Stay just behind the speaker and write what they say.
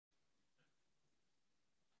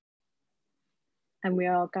and we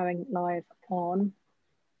are going live on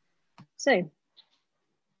soon.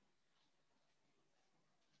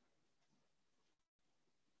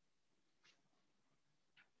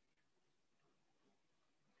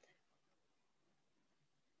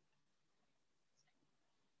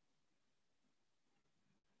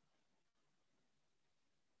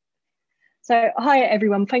 So hi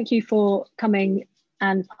everyone, thank you for coming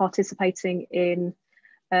and participating in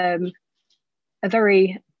a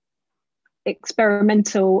very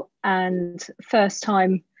experimental and first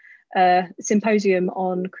time symposium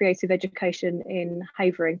on creative education in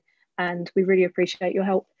Havering, and we really appreciate your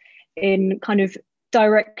help in kind of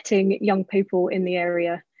directing young people in the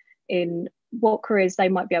area in what careers they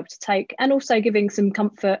might be able to take, and also giving some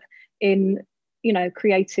comfort in, you know,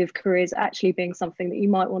 creative careers actually being something that you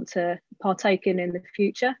might want to partake in the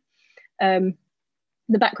future.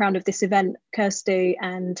 The background of this event, Kirsty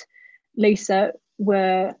and Lisa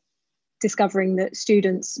were discovering that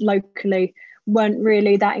students locally weren't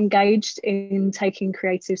really that engaged in taking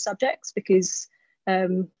creative subjects because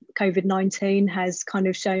COVID-19 has kind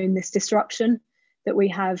of shown this disruption that we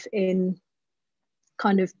have in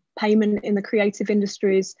kind of payment in the creative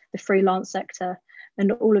industries, the freelance sector,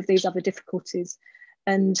 and all of these other difficulties.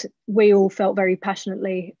 And we all felt very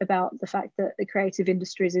passionately about the fact that the creative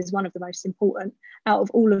industries is one of the most important out of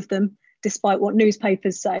all of them, despite what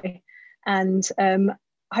newspapers say. And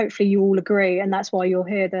hopefully you all agree, and that's why you're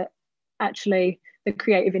here, that actually the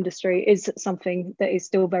creative industry is something that is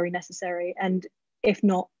still very necessary, and if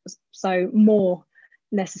not so more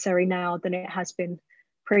necessary now than it has been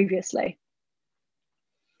previously.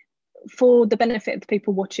 For the benefit of the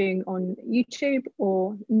people watching on YouTube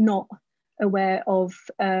or not aware of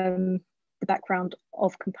the background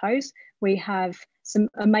of Compose, we have some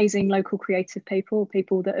amazing local creative people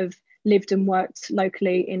that have lived and worked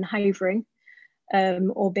locally in Havering,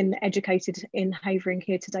 or been educated in Havering,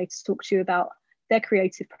 here today to talk to you about their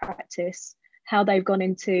creative practice, how they've gone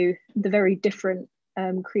into the very different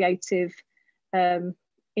creative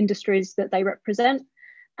industries that they represent.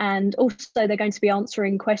 And also they're going to be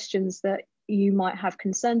answering questions that you might have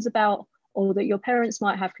concerns about, or that your parents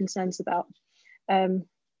might have concerns about.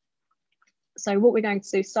 So what we're going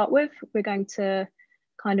to start with, we're going to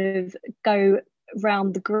kind of go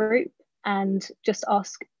around the group and just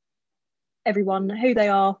ask everyone who they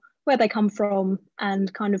are, where they come from,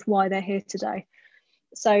 and kind of why they're here today.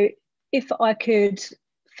 So if I could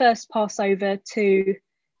first pass over to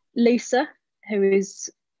Lisa, who is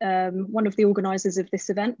one of the organisers of this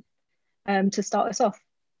event, to start us off.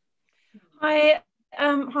 Hi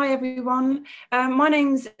everyone. My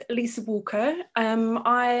name's Lisa Walker.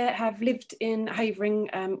 I have lived in Havering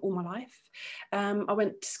all my life. I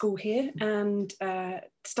went to school here and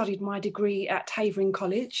studied my degree at Havering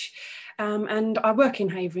College, and I work in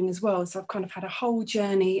Havering as well, so I've kind of had a whole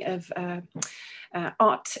journey of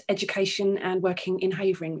art education and working in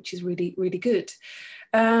Havering, which is really, really good.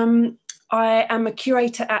 I am a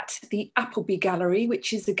curator at the Appleby Gallery,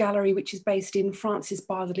 which is a gallery which is based in Francis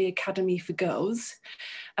Bardley Academy for Girls.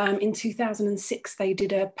 In 2006, they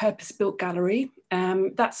did a purpose-built gallery.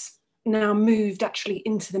 That's now moved actually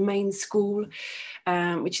into the main school,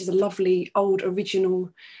 which is a lovely old original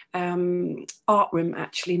art room.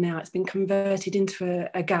 Actually now it's been converted into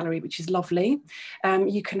a gallery, which is lovely.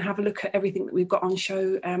 You can have a look at everything that we've got on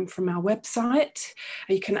show from our website.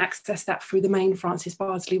 You can access that through the main Francis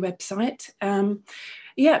Bardsley website.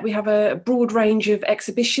 Yeah, we have a broad range of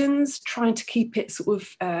exhibitions, trying to keep it sort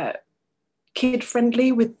of kid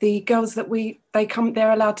friendly with the girls that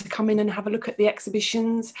they're allowed to come in and have a look at the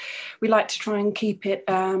exhibitions. We like to try and keep it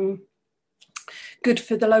good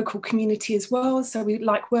for the local community as well, so we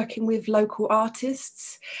like working with local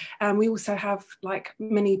artists. We also have like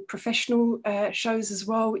many professional shows as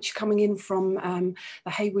well, which are coming in from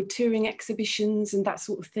the Hayward touring exhibitions and that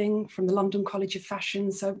sort of thing, from the London College of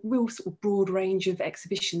Fashion. So real sort of broad range of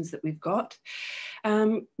exhibitions that we've got.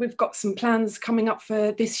 We've got some plans coming up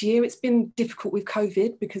for this year. It's been difficult with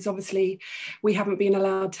COVID because obviously we haven't been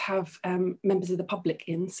allowed to have members of the public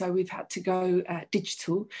in, so we've had to go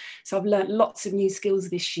digital. So I've learnt lots of new skills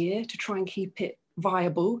this year to try and keep it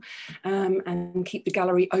viable and keep the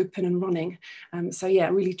gallery open and running. So yeah,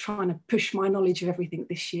 really trying to push my knowledge of everything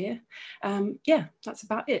this year. Yeah, that's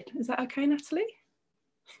about it. Is that okay, Natalie?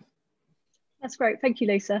 That's great, thank you,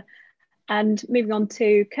 Lisa. And moving on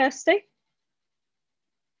to Kirsty.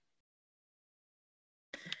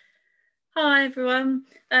 Hi everyone.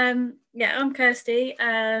 Yeah, I'm Kirsty.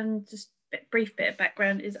 Just a brief bit of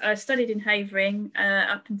background is I studied in Havering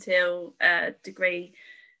up until degree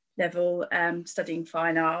level, studying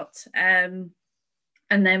fine art. And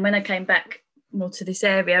then when I came back more to this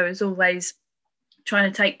area, I was always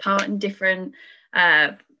trying to take part in different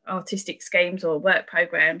artistic schemes or work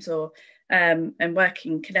programs, or and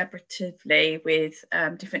working collaboratively with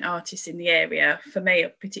different artists in the area. For me, I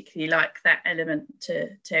particularly like that element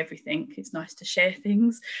to everything. It's nice to share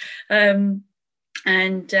things. And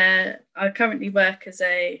I currently work as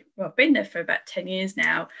I've been there for about 10 years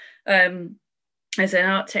now, as an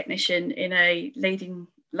art technician in a leading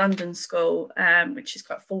London school, which is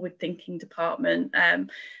quite a forward-thinking department. And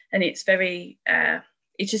it's very,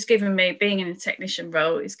 it's just given me, being in a technician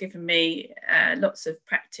role, it's given me lots of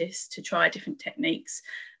practice to try different techniques,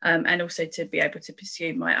 and also to be able to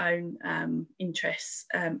pursue my own interests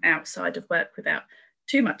outside of work without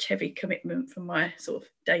too much heavy commitment from my sort of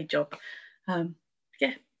day job.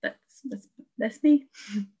 Yeah, that's me.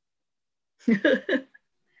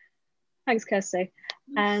 Thanks, Kirsty.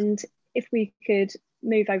 And if we could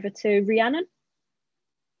move over to Rhiannon.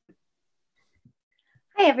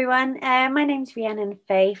 Hi everyone, my name's Rhiannon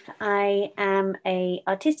Faith. I am a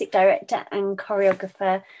artistic director and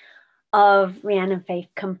choreographer of Rhiannon Faith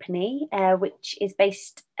Company, which is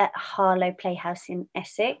based at Harlow Playhouse in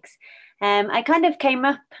Essex. I kind of came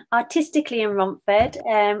up artistically in Romford.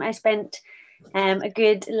 I spent a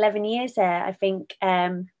good 11 years there, I think,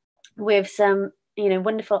 with some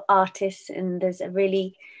wonderful artists, and there's a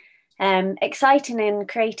really exciting and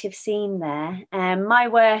creative scene there. My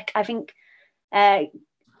work, I think, a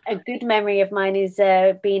good memory of mine is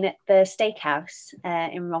being at the steakhouse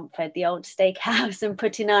in Romford, the old steakhouse, and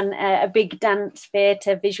putting on a big dance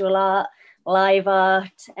theatre, visual art, live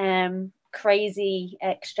art, crazy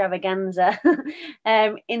extravaganza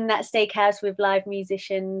in that steakhouse with live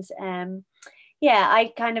musicians. I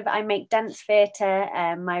make dance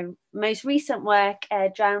theatre. My most recent work,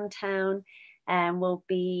 Drown Town, will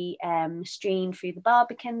be streamed through the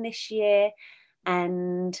Barbican this year.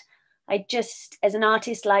 And I just, as an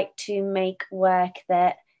artist, like to make work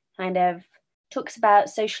that kind of talks about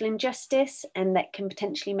social injustice and that can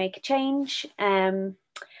potentially make a change. Has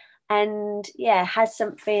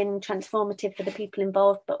something transformative for the people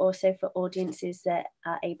involved, but also for audiences that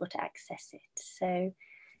are able to access it. So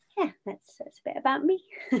yeah, that's a bit about me.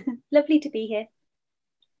 Lovely to be here.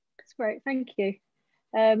 That's great, thank you.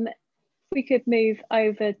 We could move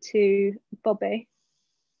over to Bobby.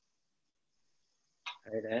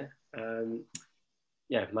 Hey there.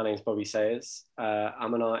 My name's Bobby Sayers.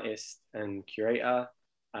 I'm an artist and curator.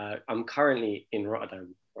 I'm currently in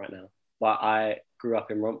Rotterdam right now, but I grew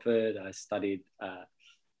up in Romford. I studied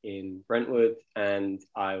in Brentwood, and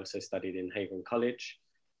I also studied in Havering College.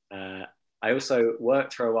 I also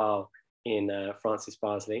worked for a while in Francis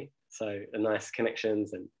Barnsley, so a nice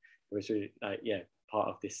connections, and it was really part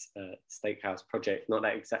of this steakhouse project. Not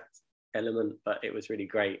that exact element, but it was really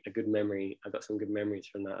great. A good memory. I got some good memories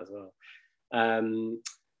from that as well.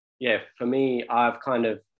 For me, I've kind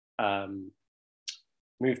of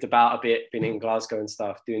moved about a bit, been in Glasgow and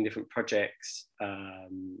stuff, doing different projects,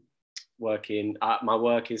 working. My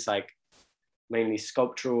work is like mainly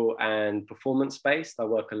sculptural and performance based. I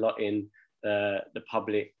work a lot in the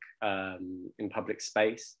public, in public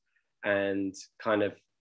space, and kind of,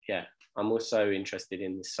 I'm also interested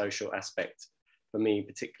in the social aspect, for me,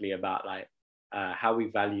 particularly about like how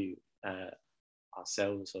we value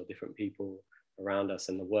ourselves or different people around us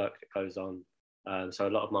and the work that goes on. So a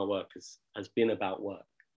lot of my work has been about work.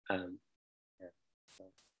 I'd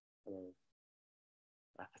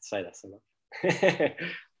say that's enough.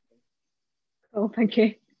 Oh, thank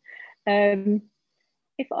you.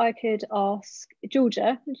 If I could ask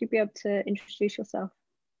Georgia, would you be able to introduce yourself?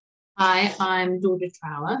 Hi, I'm Georgia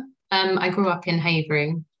Trower. I grew up in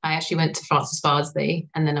Havering. I actually went to Francis Barnsley,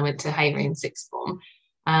 and then I went to Havering sixth form.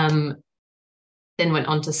 Then went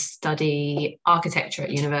on to study architecture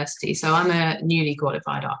at university. So I'm a newly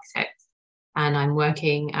qualified architect, and I'm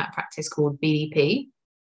working at a practice called BDP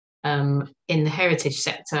in the heritage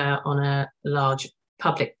sector on a large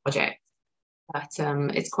public project. But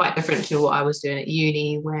it's quite different to what I was doing at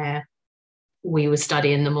uni, where we were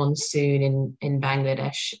studying the monsoon in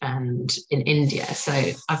Bangladesh and in India. So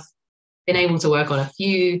I've been able to work on a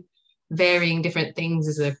few varying different things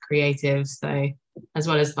as a creative. So as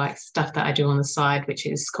well as like stuff that I do on the side, which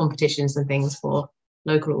is competitions and things for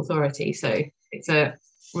local authority. So it's a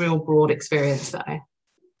real broad experience that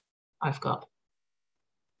I've got.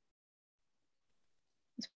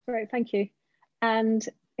 That's great, thank you. And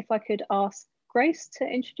if I could ask Grace to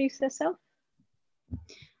introduce herself.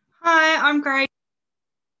 Hi, I'm Grace.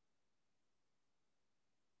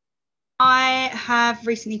 I have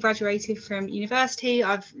recently graduated from university.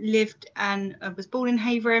 I've lived and was born in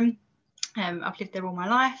Havering. I've lived there all my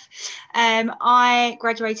life. I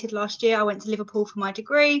graduated last year. I went to Liverpool for my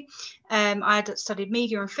degree. I had studied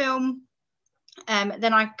media and film.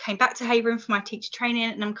 Then I came back to Havering for my teacher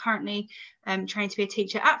training, and I'm currently trained to be a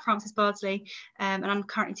teacher at Francis Bardsley, and I'm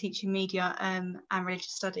currently teaching media and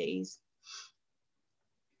religious studies.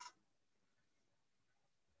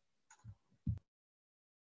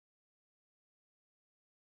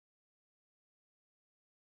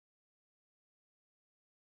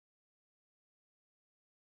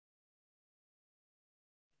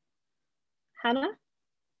 Hannah?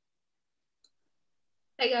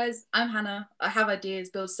 Hey guys, I'm Hannah. I have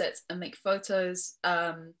ideas, build sets and make photos.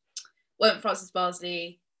 Went Francis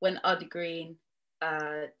Bardsley, went Ardley Green,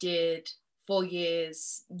 did 4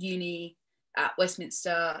 years uni at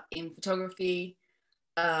Westminster in photography.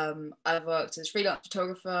 I've worked as freelance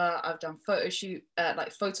photographer. I've done photo shoot,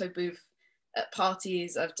 like photo booth at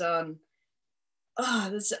parties. I've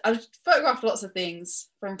photographed lots of things,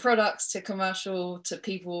 from products to commercial to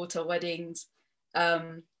people to weddings.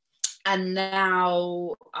 And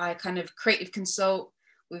now I kind of creative consult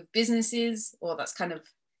with businesses, or that's kind of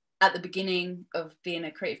at the beginning of being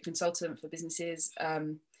a creative consultant for businesses.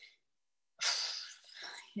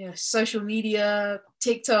 Social media,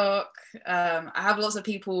 TikTok. I have lots of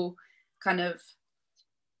people kind of,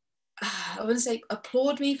 I wouldn't say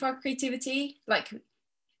applaud me for creativity. Like,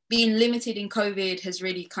 being limited in COVID has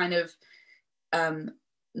really kind of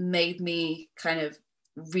made me kind of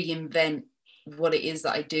reinvent what it is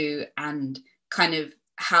that I do, and kind of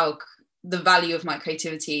how the value of my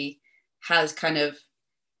creativity has kind of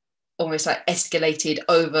almost like escalated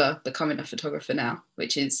over becoming a photographer now,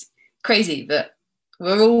 which is crazy, but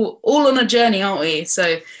we're all on a journey, aren't we?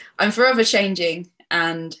 So I'm forever changing,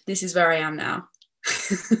 and this is where I am now.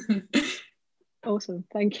 Awesome,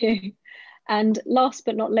 thank you. And last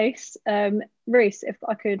but not least, Reese, if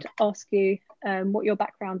I could ask you what your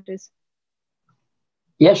background is.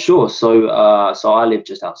 Yeah, sure. So I live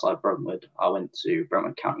just outside Brentwood. I went to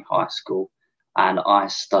Brentwood County High School, and I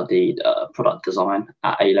studied product design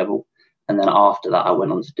at A level. And then after that, I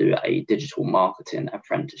went on to do a digital marketing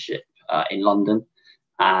apprenticeship in London.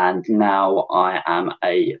 And now I am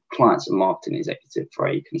a clients and marketing executive for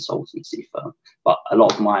a consultancy firm. But a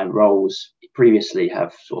lot of my roles previously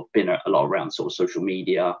have sort of been a lot around sort of social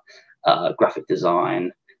media, graphic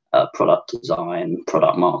design, product design,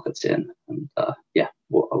 product marketing, and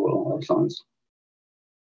along those lines.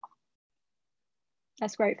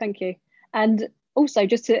 That's great, thank you. And also,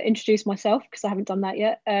 just to introduce myself, because I haven't done that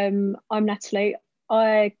yet, I'm Natalie.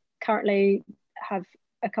 I currently have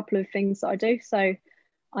a couple of things that I do. So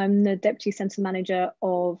I'm the Deputy Centre Manager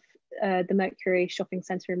of the Mercury Shopping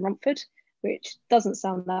Centre in Romford, which doesn't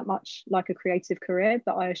sound that much like a creative career,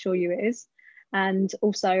 but I assure you it is. And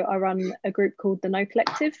also I run a group called the No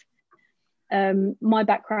Collective. My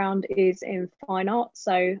background is in fine art.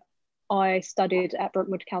 So I studied at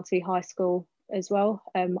Brentwood County High School as well.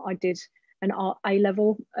 I did an art A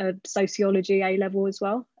level, sociology A level as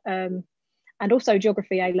well, and also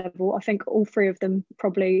geography A level. I think all three of them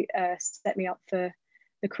probably set me up for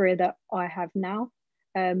the career that I have now.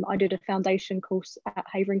 I did a foundation course at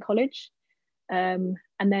Havering College, and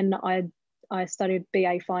then I studied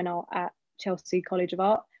BA Fine Art at Chelsea College of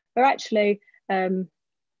Art, where actually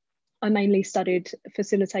I mainly studied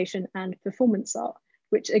facilitation and performance art,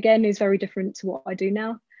 which again is very different to what I do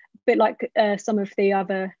now. A bit like some of the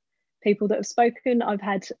other people that have spoken, I've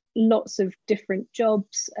had lots of different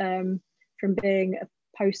jobs, from being a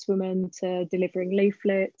postwoman to delivering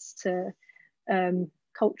leaflets to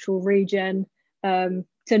cultural regen, to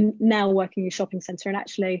now working in a shopping centre. And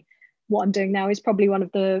actually what I'm doing now is probably one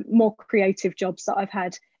of the more creative jobs that I've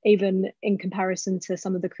had, even in comparison to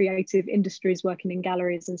some of the creative industries working in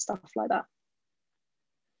galleries and stuff like that.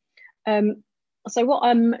 So what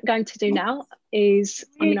I'm going to do now is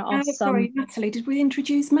I'm going to ask Sorry, Natalie, did we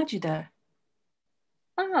introduce Majida?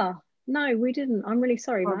 No, we didn't. I'm really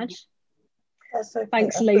sorry, Madge. That's okay.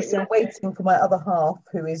 Thanks, Lisa. Waiting for my other half,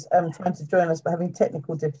 who is trying to join us but having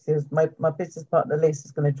technical difficulties. My business partner Lisa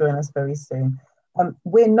is going to join us very soon.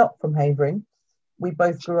 We're not from Havering. We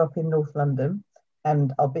both grew up in North London,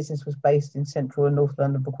 and our business was based in Central and North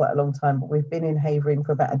London for quite a long time. But we've been in Havering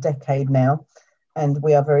for about a decade now, and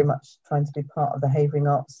we are very much trying to be part of the Havering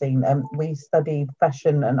art scene. We studied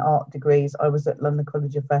fashion and art degrees. I was at London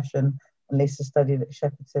College of Fashion, and Lisa studied at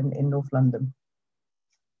Shepperton in North London.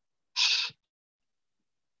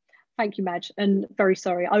 Thank you, Madge, and very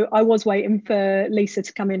sorry. I was waiting for Lisa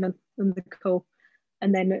to come in on the call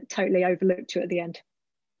and then totally overlooked you at the end.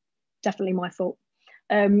 Definitely my fault.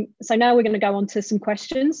 So now we're going to go on to some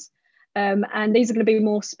questions, and these are going to be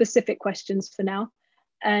more specific questions for now.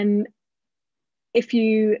 And if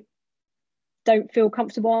you don't feel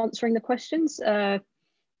comfortable answering the questions,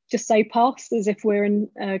 just say pass as if we're in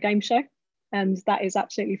a game show, and that is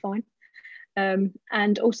absolutely fine.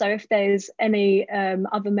 And also, if there's any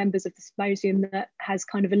other members of the Symposium that has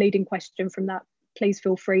kind of a leading question from that, please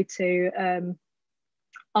feel free to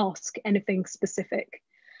ask anything specific.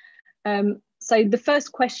 So the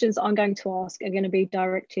first questions I'm going to ask are going to be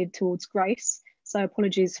directed towards Grace. So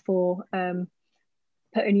apologies for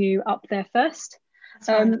putting you up there first.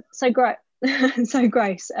 So great. So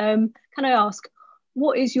Grace, can I ask,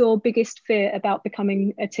 what is your biggest fear about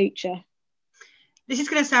becoming a teacher? This is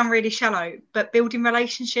going to sound really shallow, but building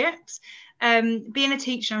relationships. Being a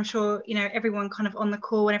teacher, I'm sure, you know, everyone kind of on the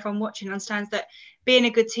call and everyone watching understands that being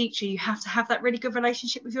a good teacher, you have to have that really good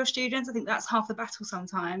relationship with your students. I think that's half the battle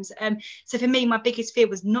sometimes. So for me, my biggest fear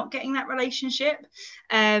was not getting that relationship.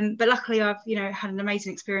 But luckily I've, you know, had an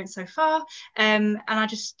amazing experience so far. And I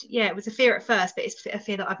just, yeah, it was a fear at first, but it's a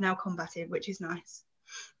fear that I've now combated, which is nice.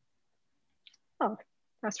 Oh,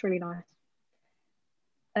 that's really nice.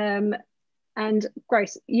 And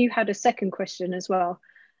Grace, you had a second question as well.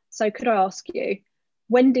 So could I ask you,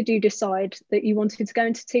 when did you decide that you wanted to go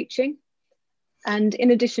into teaching? And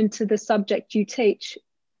in addition to the subject you teach,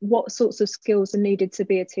 what sorts of skills are needed to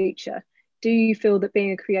be a teacher? Do you feel that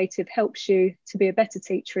being a creative helps you to be a better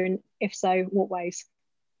teacher? And if so, what ways?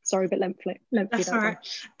 Sorry, but lengthy. That's all right.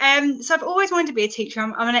 So I've always wanted to be a teacher.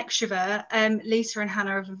 I'm an extrovert. Lisa and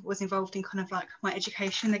Hannah was involved in kind of like my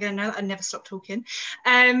education. They're going to know that I never stopped talking.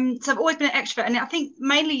 So I've always been an extrovert. And I think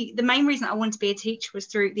mainly the main reason I wanted to be a teacher was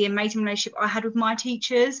through the amazing relationship I had with my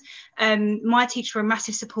teachers. My teachers were a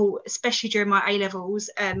massive support, especially during my A-levels.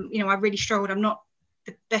 You know, I really struggled. I'm not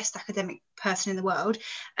the best academic person in the world.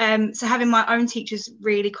 So having my own teachers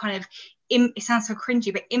really kind of, it sounds so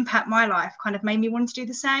cringy, but impact my life kind of made me want to do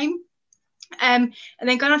the same. And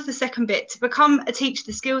then going on to the second bit, to become a teacher,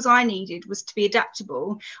 the skills I needed was to be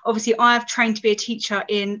adaptable. Obviously, I've trained to be a teacher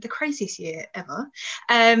in the craziest year ever.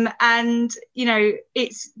 And, you know,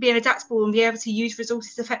 it's being adaptable and be able to use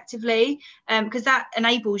resources effectively, because that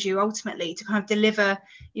enables you ultimately to kind of deliver,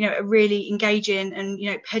 you know, a really engaging and,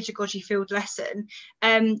 you know, pedagogy-filled lesson.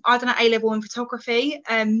 I've done an A-level in photography,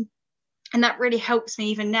 and that really helps me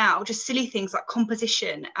even now. Just silly things like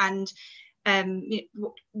composition and you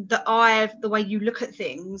know, the way you look at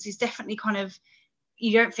things is definitely kind of,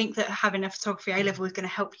 you don't think that having a photography A-level is going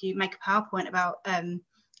to help you make a PowerPoint about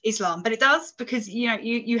Islam, but it does, because you know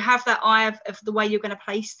you have that eye of the way you're going to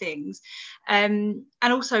place things, and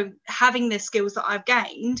also having the skills that I've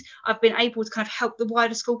gained, I've been able to kind of help the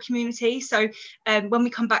wider school community. So when we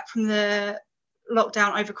come back from the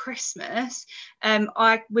lockdown over Christmas,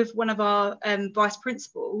 I, with one of our vice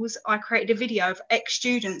principals, I created a video of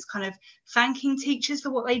ex-students kind of thanking teachers for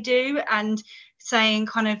what they do and saying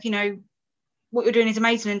kind of, you know, what you're doing is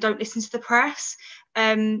amazing and don't listen to the press.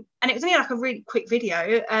 And it was only like a really quick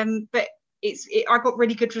video, but I got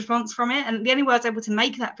really good response from it. And the only way I was able to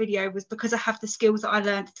make that video was because I have the skills that I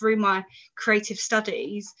learned through my creative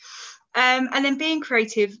studies. And then being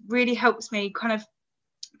creative really helps me kind of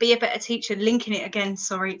be a better teacher, linking it again,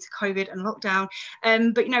 sorry, to COVID and lockdown.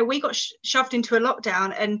 But, you know, we got shoved into a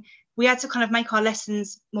lockdown and we had to kind of make our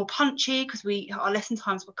lessons more punchy because our lesson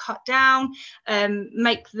times were cut down,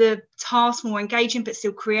 make the task more engaging but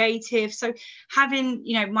still creative. So having,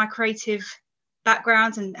 you know, my creative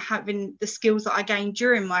background and having the skills that I gained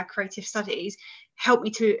during my creative studies helped me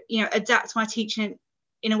to, you know, adapt my teaching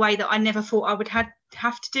in a way that I never thought I would have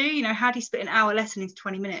to do. You know, how do you split an hour lesson into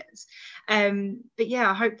 20 minutes? But yeah,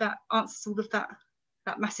 I hope that answers all of that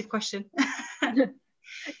massive question.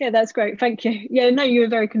 Yeah, that's great, thank you. Yeah, no, you were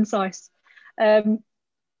very concise. So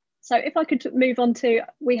if I could move on to,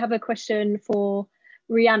 we have a question for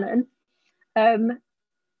Rhiannon,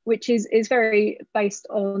 which is very based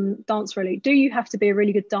on dance really. Do you have to be a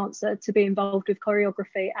really good dancer to be involved with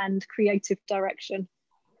choreography and creative direction?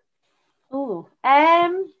 Oh,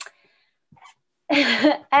 I'd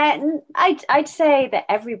say that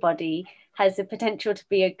everybody has the potential to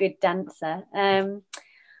be a good dancer,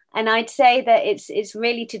 and I'd say that it's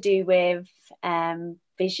really to do with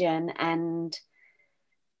vision and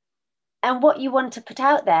what you want to put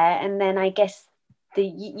out there, and then I guess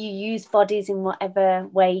you use bodies in whatever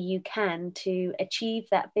way you can to achieve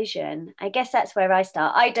that vision. I guess that's where I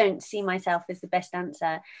start. I don't see myself as the best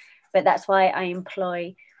dancer, but that's why I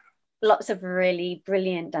employ lots of really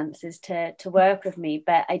brilliant dancers to work with me.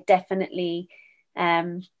 But I definitely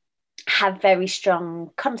have very strong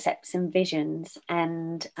concepts and visions,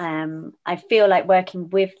 and I feel like working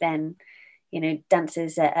with them, you know,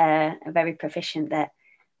 dancers that are very proficient, that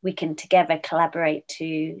we can together collaborate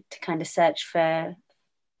to kind of search for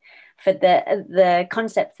for the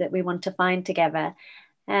concepts that we want to find together.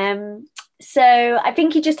 So I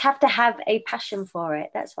think you just have to have a passion for it.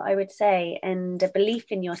 That's what I would say, and a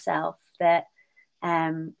belief in yourself that,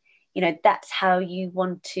 you know, that's how you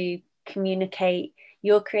want to communicate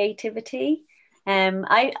your creativity.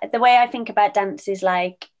 The way I think about dance is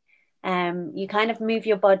like, you kind of move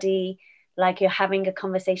your body like you're having a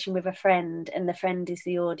conversation with a friend, and the friend is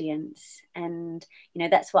the audience. And, you know,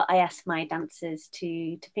 that's what I ask my dancers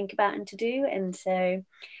to think about and to do. And so,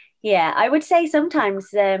 yeah, I would say sometimes,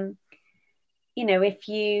 you know, if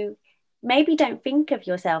you maybe don't think of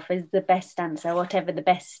yourself as the best dancer, whatever the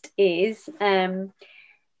best is,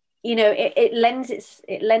 you know,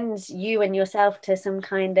 it lends you and yourself to some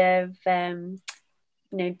kind of, you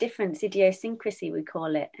know, difference, idiosyncrasy, we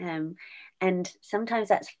call it. And sometimes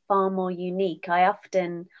that's far more unique. I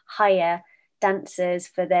often hire dancers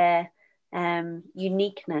for their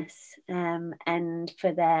uniqueness, and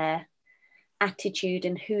for their attitude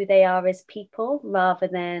and who they are as people, rather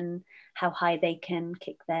than how high they can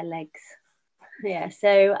kick their legs. Yeah,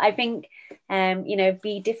 so I think, you know,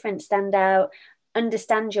 be different, stand out,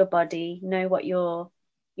 understand your body, know what your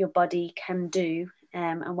body can do,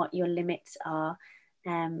 and what your limits are,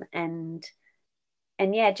 and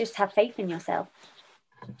yeah, just have faith in yourself.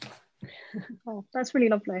 Oh, that's really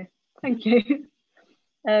lovely. Thank you.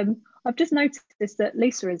 I've just noticed that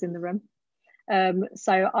Lisa is in the room.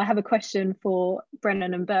 So I have a question for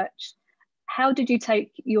Brennan and Birch. How did you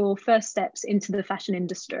take your first steps into the fashion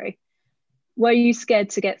industry? Were you scared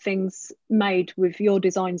to get things made with your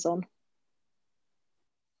designs on?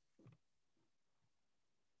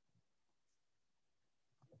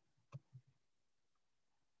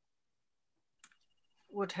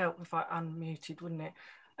 Would help if I unmuted, wouldn't it?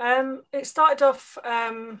 It started off,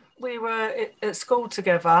 we were at school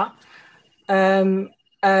together.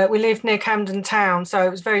 We lived near Camden Town, so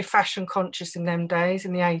it was very fashion conscious in them days,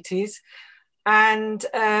 in the 80s. And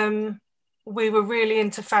we were really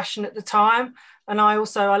into fashion at the time. And I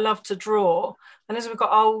love to draw. And as we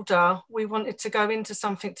got older, we wanted to go into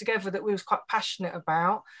something together that we was quite passionate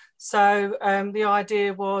about. So the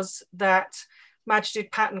idea was that Madge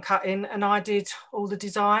did pattern cutting and I did all the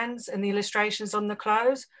designs and the illustrations on the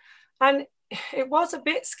clothes. And it was a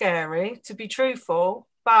bit scary, to be truthful,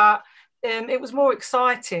 but it was more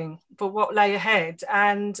exciting for what lay ahead.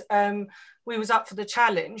 And we was up for the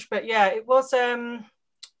challenge. But yeah, it was,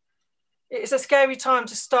 it's a scary time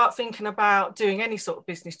to start thinking about doing any sort of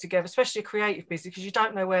business together, especially a creative business, because you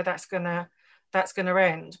don't know where that's gonna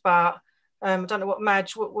end. But I don't know what,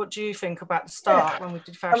 Madge, what do you think about the start when we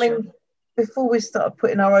did fashion? I mean, before we started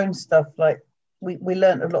putting our own stuff, like we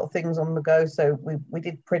learned a lot of things on the go. So we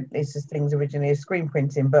did print these things originally as screen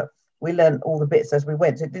printing, but we learned all the bits as we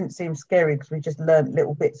went. So it didn't seem scary because we just learned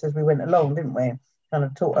little bits as we went along, didn't we? Kind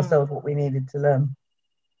of taught ourselves what we needed to learn.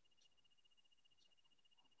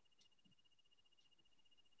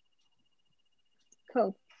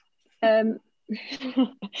 Cool.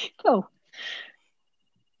 Cool.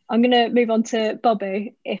 I'm going to move on to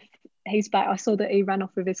Bobby if he's back. I saw that he ran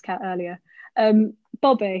off with his cat earlier.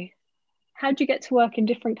 Bobby, how do you get to work in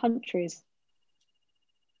different countries?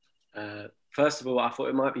 First of all, I thought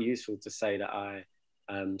it might be useful to say that I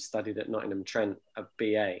studied at Nottingham Trent, a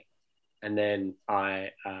BA, and then I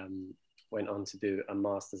went on to do a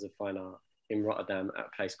Masters of Fine Art in Rotterdam at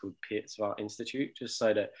a place called Piet's Art Institute, just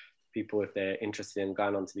so that people, if they're interested in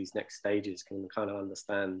going on to these next stages, can kind of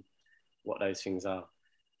understand what those things are.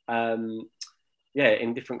 Yeah,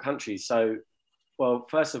 in different countries. So, well,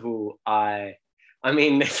 first of all, I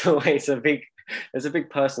mean, there's always a big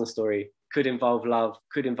personal story. Could involve love,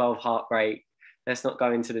 could involve heartbreak. Let's not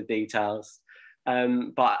go into the details.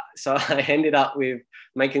 But so I ended up with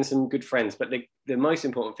making some good friends. But the most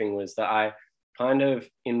important thing was that I kind of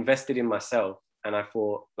invested in myself, and I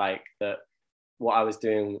thought like that what I was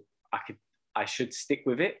doing, I should stick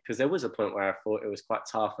with it, because there was a point where I thought it was quite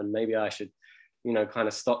tough and maybe I should, you know, kind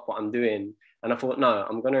of stop what I'm doing. And I thought, no,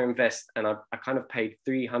 I'm going to invest. And I kind of paid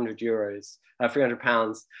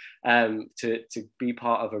 £300 to be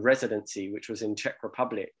part of a residency, which was in Czech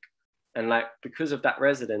Republic. And like, because of that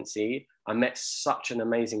residency, I met such an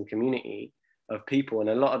amazing community of people.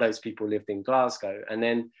 And a lot of those people lived in Glasgow. And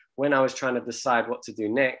then when I was trying to decide what to do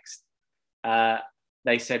next,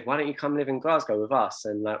 they said, why don't you come live in Glasgow with us?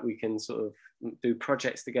 And like, we can sort of do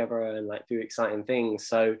projects together and like do exciting things.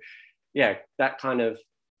 So yeah, that kind of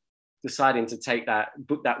deciding to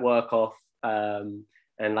book that work off,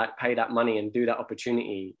 and like pay that money and do that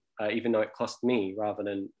opportunity, even though it cost me rather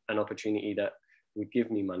than an opportunity that would give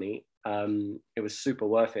me money, it was super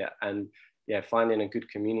worth it. And yeah, finding a good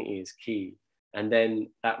community is key. And then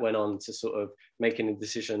that went on to sort of making a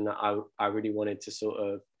decision that I really wanted to sort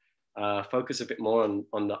of focus a bit more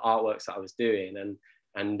on the artworks that I was doing.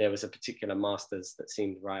 And there was a particular master's that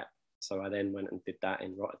seemed right. So I then went and did that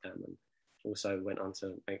in Rotterdam, and also went on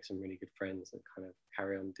to make some really good friends and kind of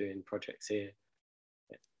carry on doing projects here.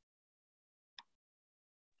 Yeah.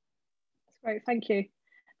 That's great, thank you.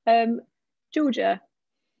 Georgia,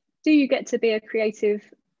 do you get to be a creative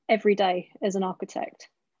every day as an architect?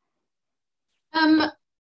 It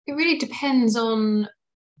really depends on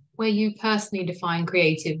where you personally define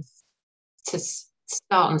creative to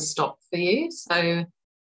start and stop for you. So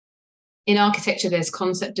in architecture, there's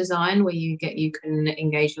concept design where you can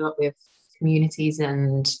engage a lot with communities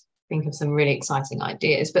and think of some really exciting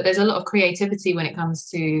ideas. But there's a lot of creativity when it comes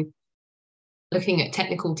to looking at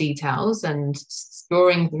technical details and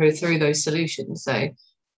drawing through those solutions. So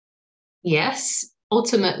yes,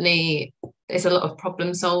 ultimately, there's a lot of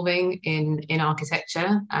problem solving in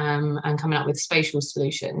architecture and coming up with spatial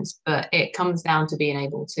solutions, but it comes down to being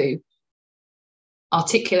able to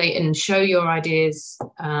articulate and show your ideas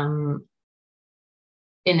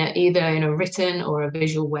either in a written or a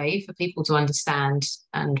visual way for people to understand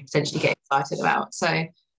and potentially get excited about. So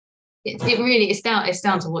it really it's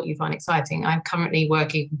down to what you find exciting. I'm currently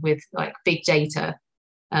working with like big data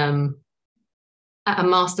at a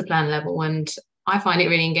master plan level, and I find it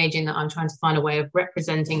really engaging that I'm trying to find a way of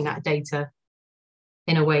representing that data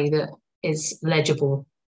in a way that is legible.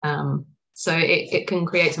 So it can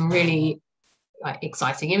create some really like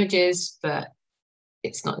exciting images, but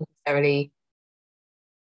it's not necessarily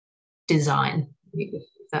design, if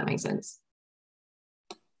that makes sense.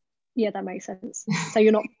 Yeah, that makes sense. So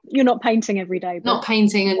you're not painting every day. Not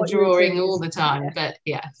painting and drawing all the time, but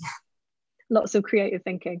yeah. Lots of creative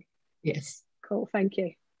thinking. Yes. Cool, thank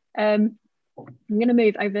you. I'm going to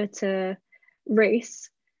move over to Reese.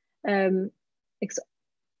 You're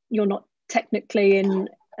not technically in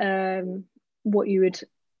what you would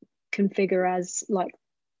configure as like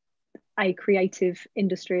a creative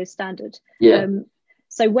industry as standard. Yeah.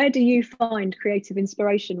 So where do you find creative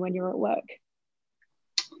inspiration when you're at work?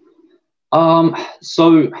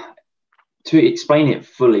 So to explain it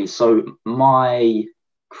fully, so my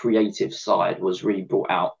creative side was really brought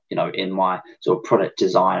out, in my sort of product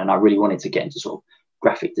design, and I really wanted to get into sort of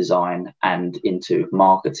graphic design and into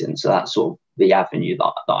marketing. So that's sort of the avenue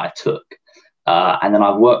that I took. And then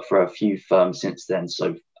I've worked for a few firms since then.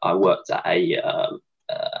 So I worked at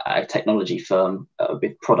a technology firm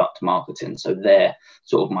with product marketing. So there,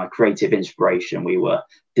 sort of my creative inspiration, we were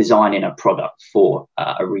designing a product for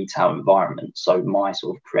a retail environment. So my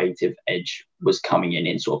sort of creative edge was coming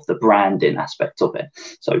in sort of the branding aspect of it.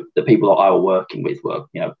 So the people that I was working with were,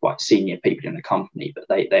 quite senior people in the company, but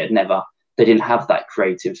they didn't have that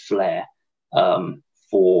creative flair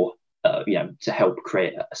for, to help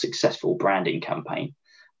create a successful branding campaign.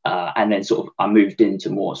 And then sort of I moved into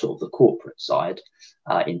more sort of the corporate side,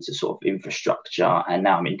 into sort of infrastructure, and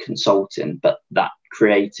now I'm in consulting. But that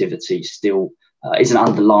creativity still is an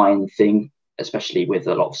underlying thing, especially with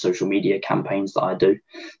a lot of social media campaigns that I do.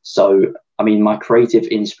 So, I mean, my creative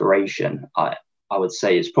inspiration, I would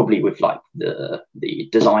say, is probably with like the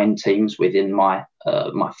design teams within my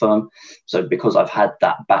firm. So because I've had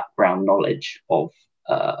that background knowledge of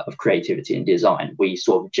creativity and design, we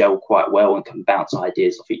sort of gel quite well and can bounce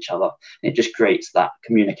ideas off each other. And it just creates that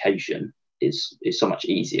communication is so much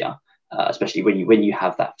easier, especially when you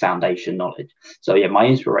have that foundation knowledge. So yeah, my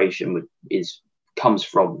inspiration comes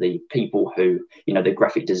from the people who, the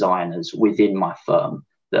graphic designers within my firm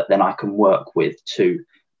that then I can work with to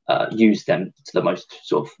use them to the most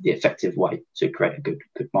sort of the effective way to create a good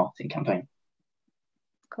marketing campaign.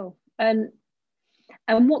 Cool. And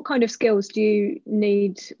what kind of skills do you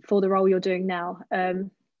need for the role you're doing now?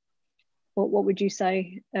 What would you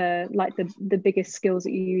say, like the biggest skills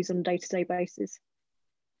that you use on a day-to-day basis?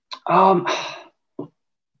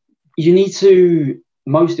 You need to,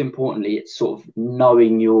 most importantly, it's sort of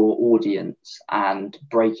knowing your audience and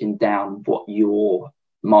breaking down what your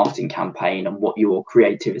marketing campaign and what your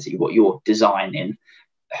creativity, what you're designing,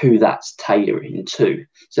 who that's tailoring to,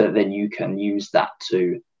 so that then you can use that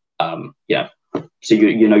to, so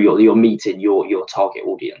you're meeting your target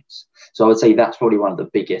audience. So I would say that's probably one of the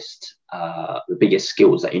biggest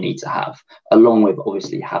skills that you need to have, along with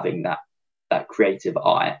obviously having that creative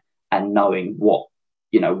eye and knowing what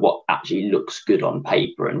actually looks good on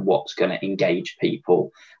paper and what's going to engage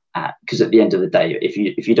people. Because at the end of the day,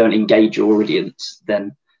 if you don't engage your audience,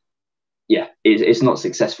 then yeah, it's not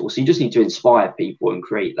successful. So you just need to inspire people and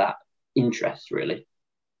create that interest, really.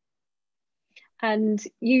 And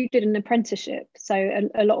you did an apprenticeship, so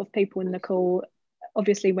a lot of people in the call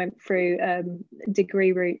obviously went through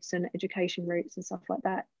degree routes and education routes and stuff like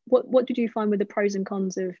that. What did you find were the pros and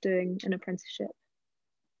cons of doing an apprenticeship?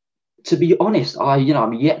 To be honest,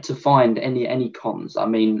 I'm yet to find any cons. I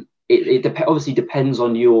mean, it obviously depends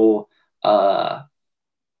on your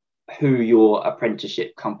who your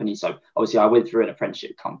apprenticeship company. So obviously I went through an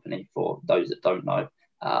apprenticeship company, for those that don't know.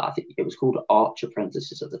 I think it was called Arch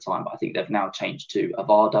Apprentices at the time, but I think they've now changed to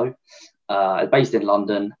Avado, based in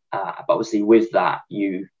London. But obviously with that,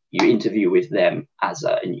 you interview with them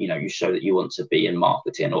and you show that you want to be in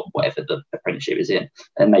marketing or whatever the apprenticeship is in,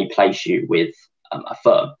 and they place you with a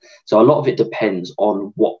firm. So a lot of it depends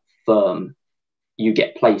on what firm you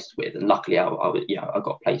get placed with, and luckily I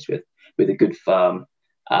got placed with a good firm,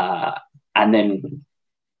 and then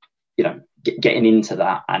getting into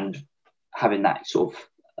that and having that sort of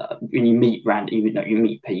when you meet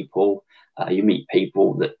people, you meet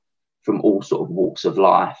people that from all sort of walks of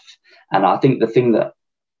life. And I think the thing that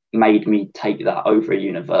made me take that over a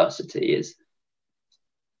university is,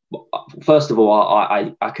 first of all,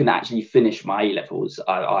 I couldn't actually finish my A levels.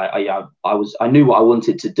 I knew what I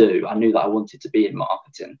wanted to do. I knew that I wanted to be in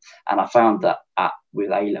marketing, and I found that with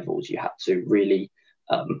A levels you had to really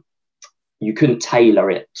you couldn't tailor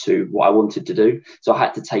it to what I wanted to do. So I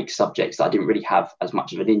had to take subjects that I didn't really have as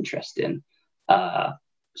much of an interest in. I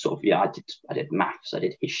did maths, I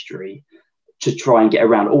did history, to try and get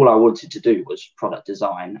around. All I wanted to do was product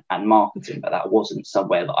design and marketing, but that wasn't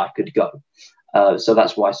somewhere that I could go. So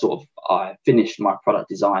that's why I finished my product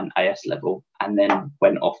design AS level and then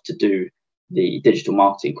went off to do the digital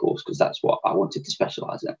marketing course, because that's what I wanted to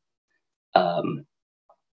specialize in. And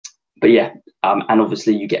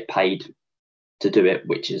obviously you get paid to do it,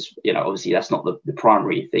 which is, obviously that's not the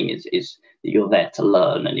primary thing, is that you're there to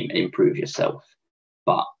learn and improve yourself.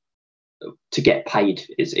 But to get paid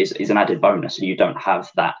is an added bonus, and you don't have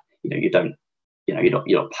that, you're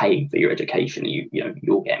not paying for your education,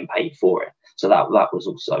 you're getting paid for it. So that was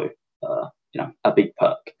also a big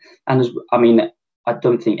perk. And I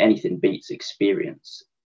don't think anything beats experience.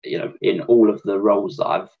 In all of the roles that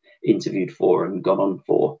I've interviewed for and gone on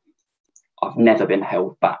for, I've never been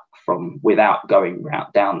held back without going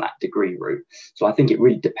down that degree route. So I think it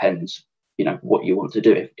really depends, what you want to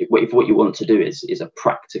do. If what you want to do is a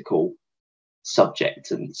practical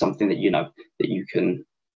subject and something that that you can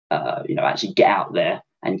actually get out there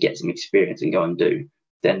and get some experience and go and do,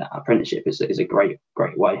 then apprenticeship is a great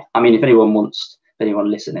way. I mean, if anyone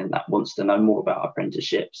listening that wants to know more about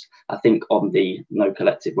apprenticeships, I think on the No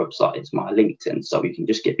Collective website is my LinkedIn, so you can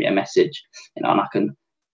just give me a message, and I can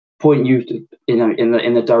point you to,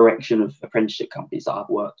 in the direction of apprenticeship companies that I've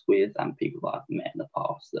worked with and people that I've met in the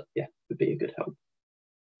past that would be a good help.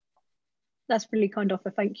 That's really kind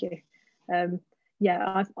offer, thank you.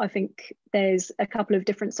 I think there's a couple of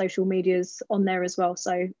different social medias on there as well,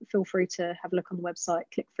 so feel free to have a look on the website,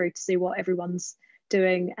 click through to see what everyone's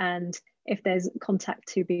doing, and if there's contact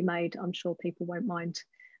to be made, I'm sure people won't mind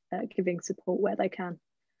giving support where they can.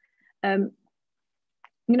 I'm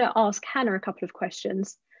going to ask Hannah a couple of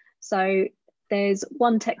questions. So there's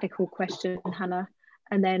one technical question, Hannah,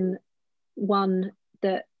 and then one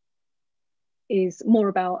that is more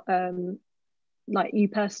about like you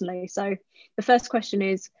personally. So the first question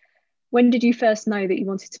is, when did you first know that you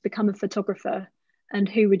wanted to become a photographer, and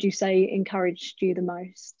who would you say encouraged you the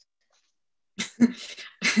most?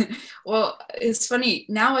 Well, it's funny,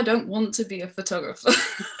 now I don't want to be a photographer.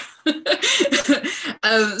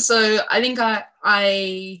 So I think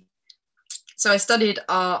I studied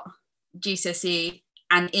art GCSE,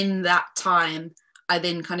 and in that time I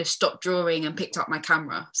then kind of stopped drawing and picked up my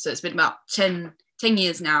camera. So it's been about 10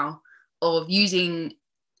 years now of using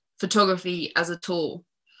photography as a tool,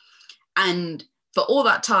 and for all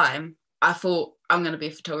that time I thought, I'm going to be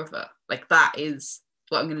a photographer, like that is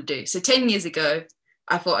what I'm going to do. So 10 years ago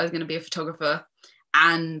I thought I was going to be a photographer,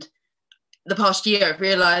 and the past year I've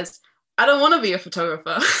realized I don't want to be a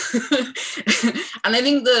photographer. And I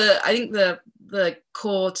think the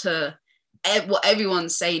core to what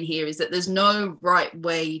everyone's saying here is that there's no right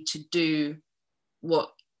way to do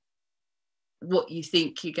what you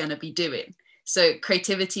think you're going to be doing. So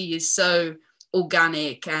creativity is so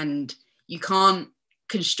organic and you can't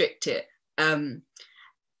constrict it.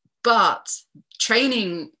 But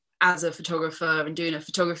training as a photographer and doing a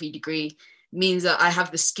photography degree means that I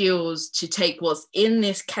have the skills to take what's in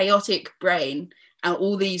this chaotic brain and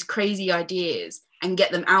all these crazy ideas and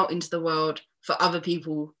get them out into the world for other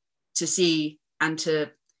people to see and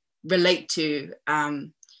to relate to.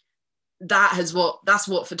 That's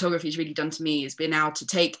what photography has really done to me, is being able to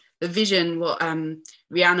take the vision, what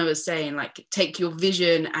Rihanna was saying, like take your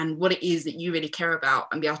vision and what it is that you really care about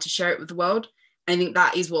and be able to share it with the world I think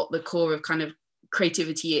that is what the core of kind of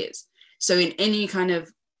creativity is. So in any kind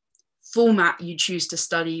of format you choose to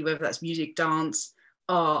study, whether that's music, dance,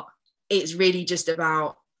 art, it's really just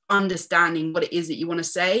about understanding what it is that you want to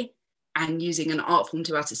say and using an art form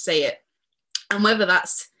to be able to say it. And whether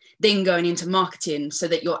that's then going into marketing so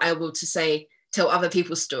that you're able to tell other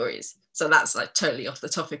people's stories. So that's like totally off the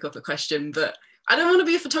topic of the question, but I don't want to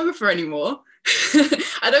be a photographer anymore.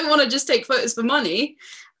 I don't want to just take photos for money.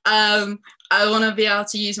 I want to be able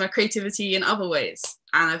to use my creativity in other ways.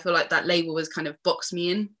 And I feel like that label has kind of boxed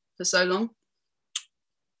me in for so long.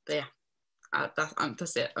 But yeah,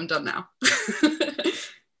 that's it. I'm done now.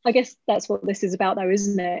 I guess that's what this is about though,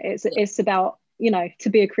 isn't it? It's about, you know, to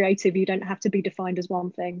be a creative, you don't have to be defined as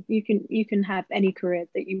one thing. You can have any career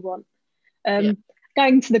that you want.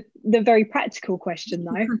 Going to the very practical question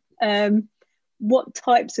though, what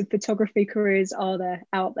types of photography careers are there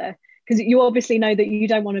out there? Because you obviously know that you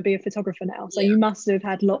don't want to be a photographer now, so you must have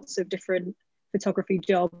had lots of different photography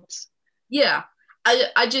jobs. Yeah,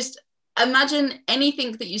 I just imagine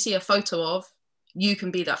anything that you see a photo of, you can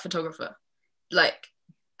be that photographer. Like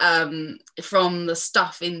from the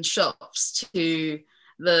stuff in shops to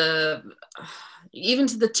even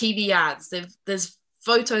to the TV ads, there's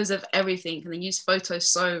photos of everything, and they use photos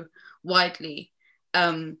so widely.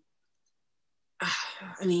 I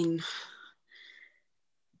mean,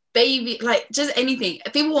 baby, like just anything.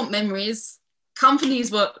 People want memories. Companies,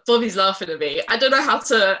 what Bobby's laughing at me. I don't know how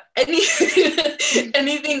to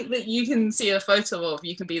anything that you can see a photo of,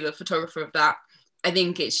 you can be the photographer of that. I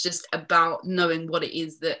think it's just about knowing what it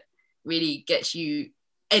is that really gets you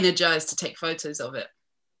energized to take photos of it.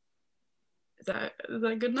 Is that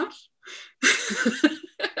good enough?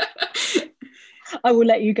 I will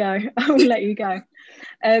let you go.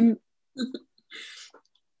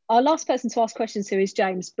 Our last person to ask questions to is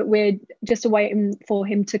James, but we're just waiting for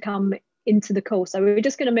him to come into the call. So we're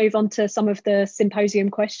just going to move on to some of the symposium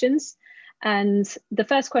questions. And the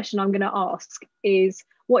first question I'm going to ask is,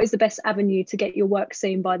 what is the best avenue to get your work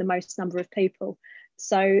seen by the most number of people?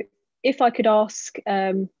 So if I could ask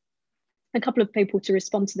a couple of people to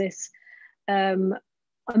respond to this, I'm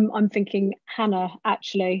thinking Hannah,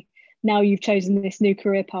 actually, now you've chosen this new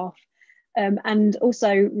career path. And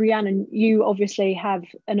also Rhiannon, you obviously have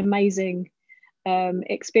an amazing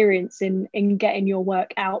experience in getting your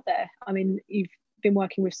work out there. I mean, you've been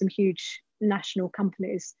working with some huge national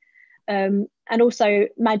companies. And also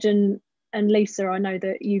Madgen and Lisa, I know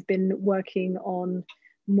that you've been working on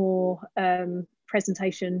more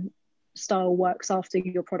presentation style works after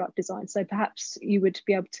your product design. So perhaps you would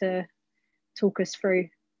be able to talk us through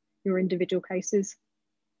your individual cases.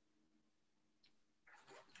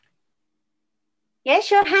 Yeah,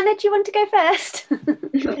 sure. Hannah, do you want to go first?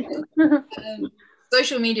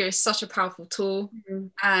 Social media is such a powerful tool.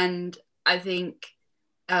 And I think,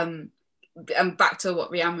 and back to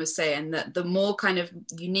what Rhiannon was saying, that the more kind of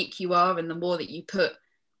unique you are and the more that you put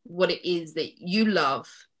what it is that you love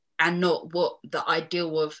and not what the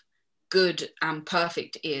ideal of good and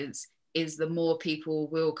perfect is the more people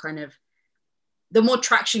will kind of, the more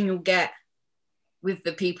traction you'll get with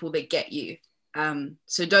the people that get you.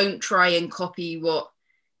 So don't try and copy what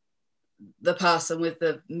the person with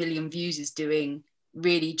the million views is doing.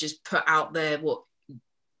 Really just put out there what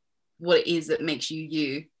it is that makes you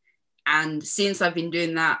you. And since I've been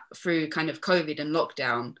doing that through kind of COVID and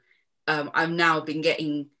lockdown, I've now been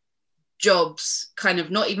getting jobs, kind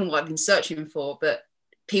of not even what I've been searching for, but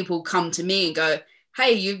people come to me and go,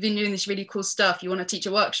 hey, you've been doing this really cool stuff, you want to teach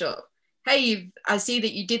a workshop? Hey, I see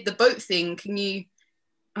that you did the boat thing, can you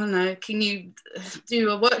do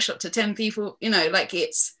a workshop to 10 people? You know, like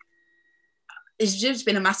it's just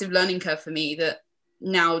been a massive learning curve for me, that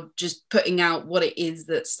now just putting out what it is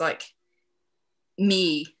that's like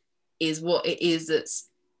me is what it is that's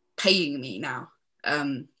paying me now,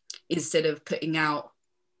 instead of putting out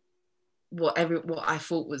what I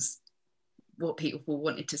thought was what people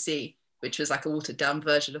wanted to see, which was like a watered down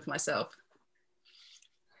version of myself.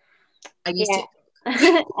 I used to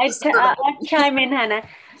I'll chime in, Hannah.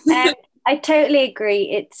 I totally agree.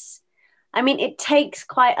 It takes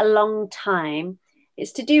quite a long time.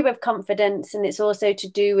 It's to do with confidence, and it's also to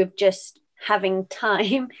do with just having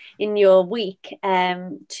time in your week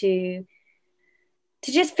to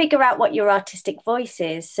just figure out what your artistic voice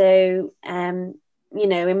is. So, you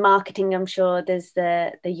know, in marketing, I'm sure there's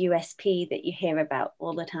the USP that you hear about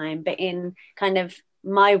all the time, but in kind of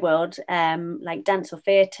my world, like dance or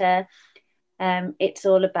theatre, it's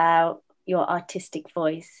all about your artistic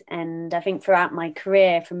voice. And I think throughout my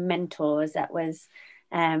career, from mentors, that was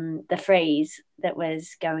the phrase that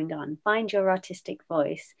was going on: find your artistic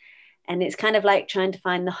voice. And it's kind of like trying to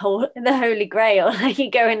find the holy grail. Like you're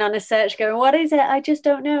going on a search going, what is it? I just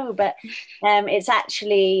don't know. But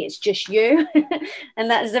it's just you. And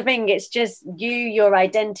that's the thing. It's just you, your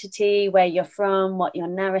identity, where you're from, what your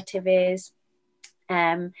narrative is.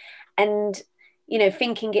 And, you know,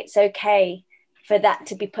 thinking it's okay for that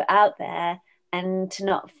to be put out there, and to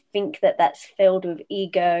not think that that's filled with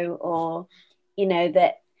ego, or, you know,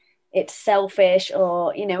 that it's selfish,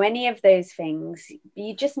 or, you know, any of those things.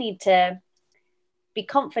 You just need to be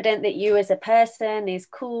confident that you as a person is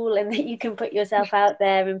cool, and that you can put yourself out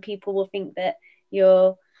there, and people will think that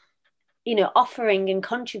you're, you know, offering and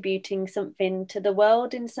contributing something to the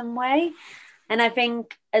world in some way. And I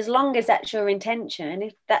think as long as that's your intention,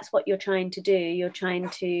 if that's what you're trying to do, you're trying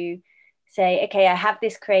to say, okay, I have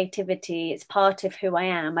this creativity, it's part of who I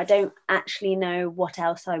am, I don't actually know what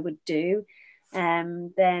else I would do,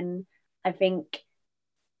 then I think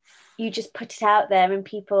you just put it out there, and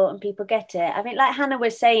people get it. I think, like Hannah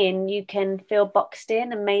was saying, you can feel boxed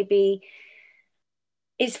in, and maybe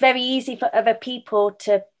it's very easy for other people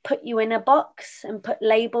to put you in a box and put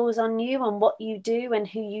labels on you, on what you do and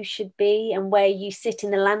who you should be, and where you sit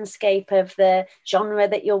in the landscape of the genre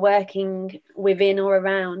that you're working within or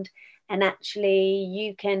around. And actually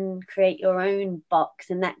you can create your own box,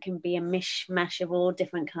 and that can be a mishmash of all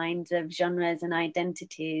different kinds of genres and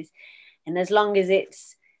identities. And as long as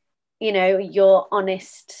it's, you know, your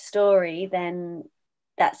honest story, then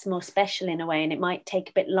that's more special in a way. And it might take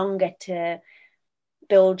a bit longer to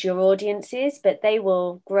build your audiences, but they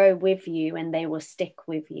will grow with you and they will stick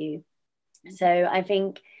with you. So I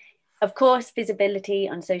think, of course, visibility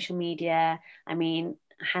on social media. I mean,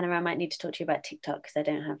 Hannah, I might need to talk to you about TikTok, because I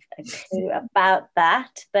don't have a clue about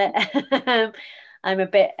that. But I'm a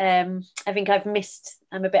bit, I think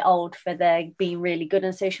I'm a bit old for being really good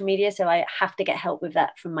on social media. So I have to get help with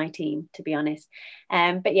that from my team, to be honest.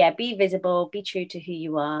 But yeah, be visible, be true to who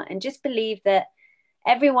you are, and just believe that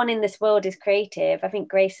everyone in this world is creative. I think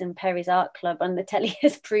Grace and Perry's Art Club on the telly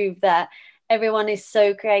has proved that everyone is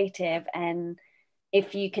so creative. And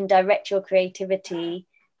if you can direct your creativity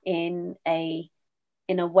in a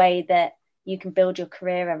way that you can build your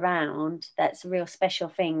career around, that's a real special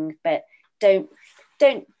thing. But don't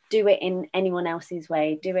do it in anyone else's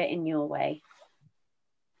way, do it in your way.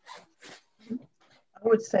 I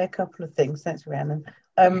would say a couple of things. Thanks, Rhiannon.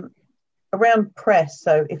 Around press,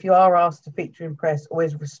 so if you are asked to feature in press,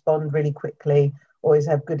 always respond really quickly, always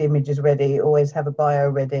have good images ready, always have a bio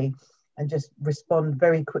ready, and just respond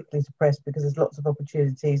very quickly to press, because there's lots of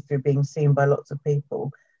opportunities through being seen by lots of people.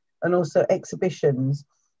 And also exhibitions.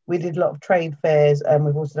 We did a lot of trade fairs, and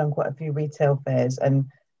we've also done quite a few retail fairs, and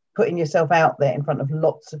putting yourself out there in front of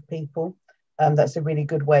lots of people, that's a really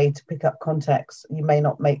good way to pick up contacts. You may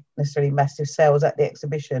not make necessarily massive sales at the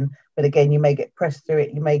exhibition, but again, you may get press through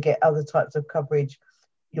it, you may get other types of coverage,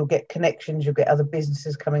 you'll get connections, you'll get other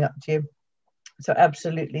businesses coming up to you. So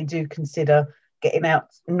absolutely do consider getting out,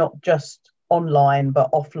 not just online,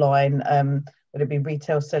 but offline, whether it be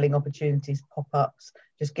retail selling opportunities, pop-ups,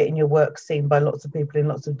 just getting your work seen by lots of people in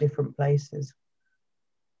lots of different places.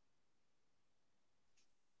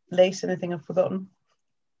 Lace, anything I've forgotten?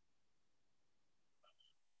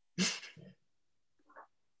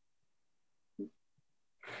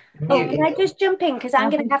 Oh, can I just jump in, because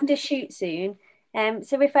I'm going to have to shoot soon.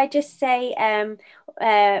 So if I just say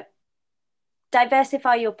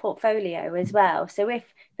diversify your portfolio as well. So if,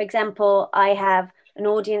 for example, I have an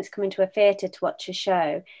audience coming to a theatre to watch a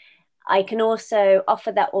show, I can also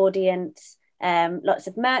offer that audience lots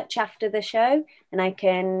of merch after the show, and I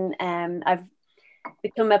can, I've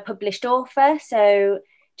become a published author. So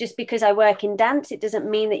just because I work in dance, it doesn't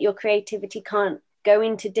mean that your creativity can't go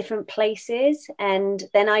into different places. And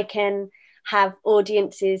then I can have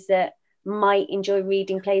audiences that might enjoy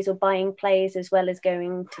reading plays or buying plays, as well as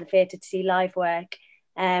going to the theatre to see live work.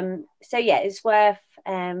 So yeah, it's worth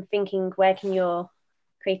thinking, where can your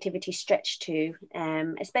creativity stretch to,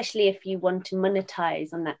 especially if you want to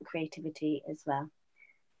monetize on that creativity as well.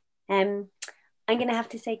 I'm going to have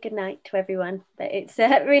to say goodnight to everyone, but it's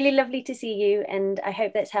really lovely to see you, and I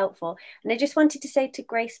hope that's helpful. And I just wanted to say to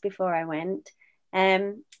Grace before I went,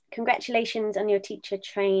 congratulations on your teacher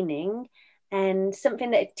training. And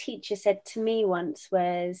something that a teacher said to me once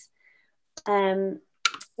was, in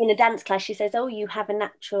a dance class, she says, "Oh, you have a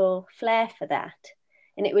natural flair for that."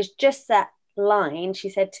 And it was just that line she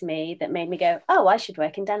said to me that made me go, "Oh, I should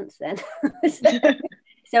work in dance then."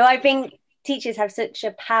 So I think teachers have such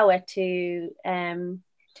a power to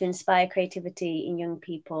inspire creativity in young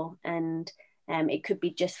people, and it could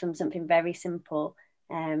be just from something very simple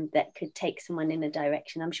that could take someone in a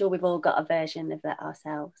direction. I'm sure we've all got a version of that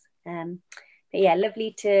ourselves. But yeah,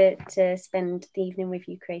 lovely to spend the evening with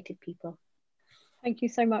you creative people. Thank you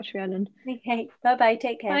so much, Rhiannon. Okay, bye-bye,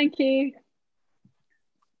 take care. Thank you.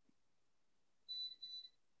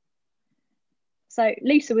 So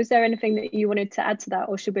Lisa, was there anything that you wanted to add to that,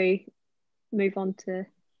 or should we move on to?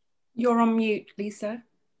 You're on mute, Lisa.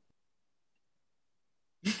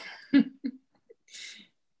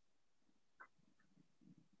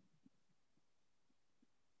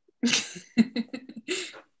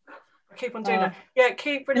 Keep on doing that. Yeah,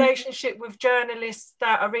 keep relationship with journalists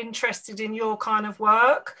that are interested in your kind of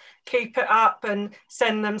work. Keep it up and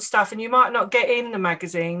send them stuff. And you might not get in the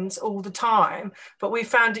magazines all the time, but we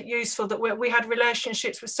found it useful that we had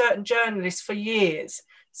relationships with certain journalists for years.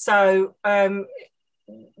 So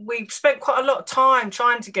we spent quite a lot of time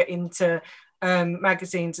trying to get into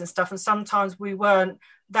magazines and stuff, and sometimes we weren't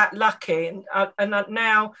that lucky, and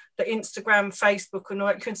now the Instagram, Facebook and all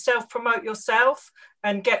that, you can self-promote yourself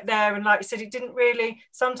and get there. And like you said, it didn't really,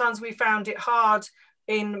 sometimes we found it hard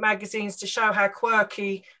in magazines to show how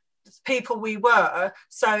quirky people we were,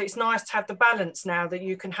 so it's nice to have the balance now that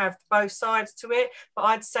you can have both sides to it. But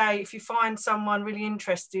I'd say if you find someone really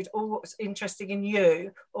interested or interested in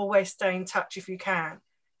you, always stay in touch if you can,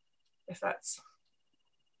 if that's...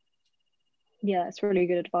 Yeah, that's really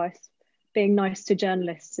good advice. Being nice to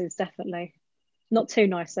journalists is definitely not too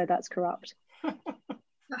nice, though. That's corrupt.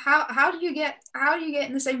 How do you get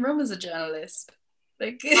in the same room as a journalist?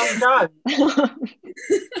 Like, oh no.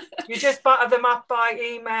 You just butter them up by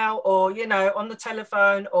email, or on the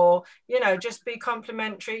telephone, or just be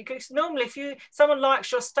complimentary. Because normally, if someone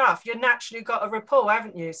likes your stuff, you naturally got a rapport,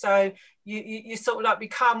 haven't you? So you sort of like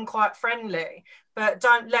become quite friendly. But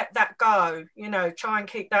don't let that go. Try and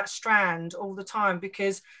keep that strand all the time,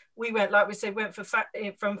 because we went, like we said,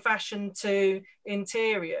 from fashion to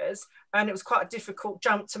interiors, and it was quite a difficult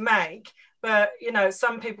jump to make. But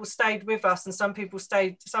some people stayed with us, and some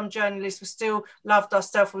journalists were still loved our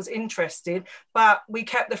stuff, was interested, but we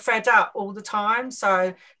kept the thread up all the time.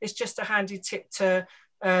 So it's just a handy tip to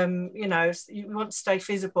you want to stay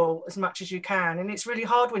visible as much as you can, and it's really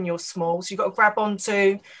hard when you're small, so you've got to grab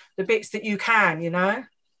onto the bits that you can.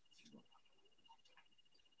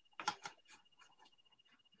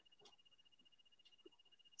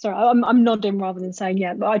 Sorry, I'm nodding rather than saying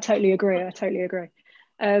yeah, but I totally agree.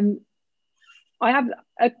 I have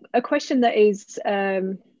a question that is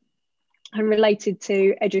related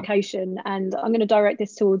to education, and I'm going to direct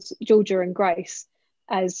this towards Georgia and Grace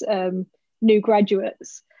as new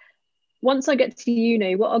graduates. Once I get to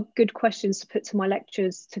uni, what are good questions to put to my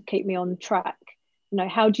lecturers to keep me on track?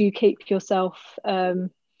 How do you keep yourself kind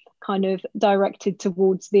of directed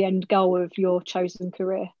towards the end goal of your chosen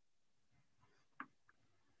career?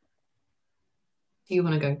 Do you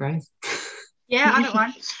want to go, Grace? Yeah, I don't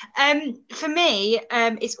mind. For me,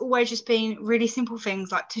 it's always just been really simple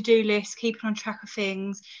things like to-do lists, keeping on track of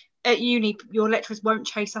things. At uni, your lecturers won't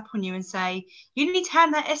chase up on you and say, you need to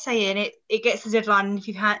hand that essay in. It gets the deadline, and if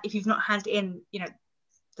you've not handed it in,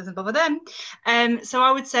 doesn't bother them. So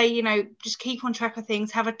I would say, just keep on track of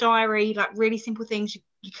things, have a diary, like really simple things,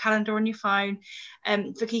 your calendar on your phone,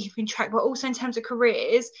 for keeping track. But also in terms of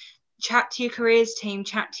careers, chat to your careers team,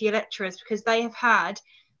 chat to your lecturers, because they have had,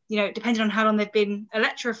 depending on how long they've been a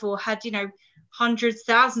lecturer for, had, hundreds,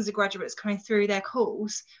 thousands of graduates coming through their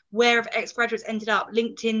course. Where have ex-graduates ended up?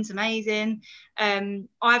 LinkedIn's amazing.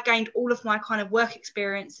 I've gained all of my kind of work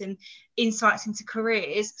experience and insights into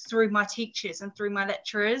careers through my teachers and through my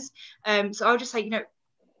lecturers. So I'll just say,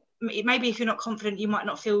 maybe if you're not confident, you might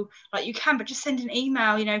not feel like you can, but just send an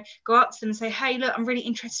email, go up to them and say, hey, look, I'm really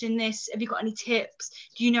interested in this. Have you got any tips?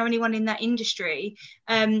 Do you know anyone in that industry?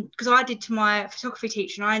 Because I did to my photography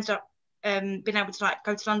teacher, and I ended up being able to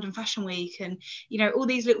go to London Fashion Week, and all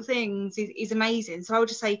these little things is amazing. So I would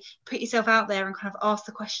just say, put yourself out there and kind of ask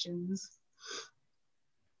the questions.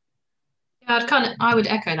 Yeah, I would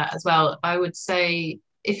echo that as well. I would say,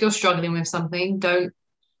 if you're struggling with something, don't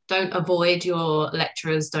avoid your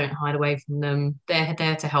lecturers, don't hide away from them. They're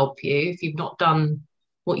there to help you. If you've not done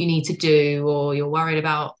what you need to do, or you're worried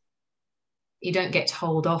about, you don't get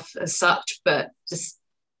told off as such, but just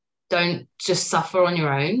don't just suffer on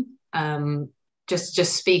your own.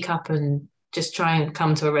 Just speak up and just try and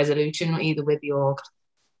come to a resolution, either with your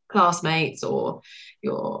classmates or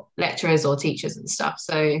your lecturers or teachers and stuff.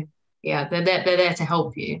 So yeah, they're there to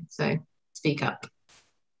help you. So speak up.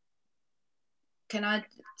 Can I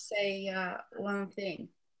say one thing?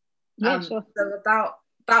 Yeah, sure. So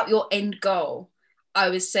about your end goal, I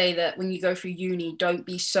would say that when you go through uni, don't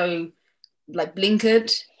be so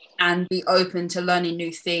blinkered, and be open to learning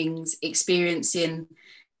new things, experiencing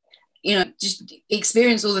you know, just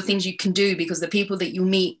experience all the things you can do, because the people that you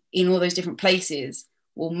meet in all those different places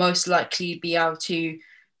will most likely be able to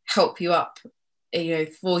help you up, you know,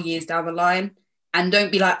 4 years down the line. And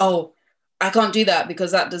don't be like, oh, I can't do that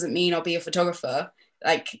because that doesn't mean I'll be a photographer.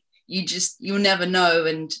 Like, you'll never know.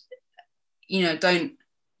 And, you know, don't,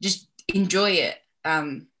 just enjoy it.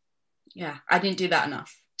 Yeah, I didn't do that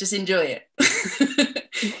enough. Just enjoy it.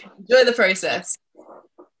 Enjoy the process.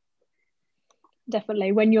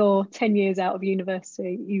 Definitely. When you're 10 years out of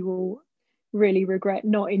university, you will really regret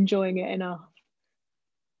not enjoying it enough.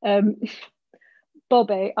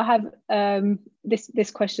 Bobby, I have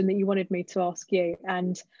this question that you wanted me to ask you,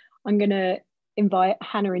 and I'm going to invite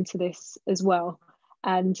Hannah into this as well.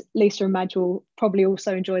 And Lisa and Madge will probably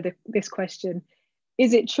also enjoy this question.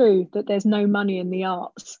 Is it true that there's no money in the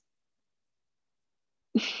arts?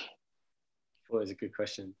 Always a good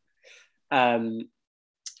question. And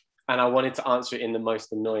I wanted to answer it in the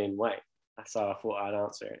most annoying way. That's how I thought I'd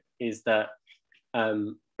answer it. Is that,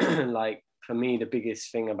 like, for me, the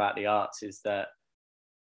biggest thing about the arts is that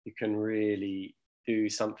you can really do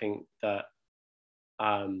something that,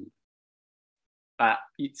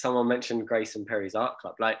 someone mentioned Grace and Perry's Art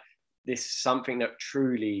Club. Like, this is something that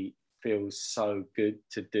truly feels so good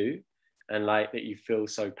to do, and like that you feel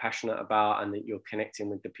so passionate about, and that you're connecting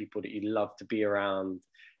with the people that you love to be around,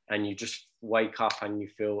 and you just wake up and you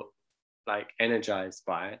feel like energized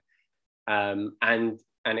by it. And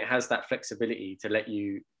it has that flexibility to let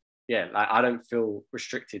you, yeah, like, I don't feel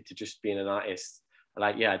restricted to just being an artist.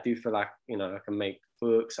 Like, yeah, I do feel like, you know, I can make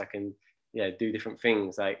books, I can, yeah, do different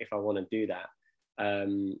things, like, if I want to do that.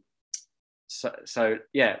 So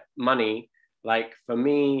yeah, money, like, for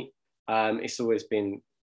me, it's always been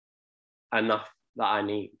enough that I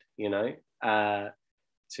need, you know, to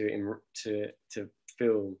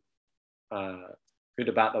feel good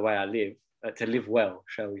about the way I live, to live well,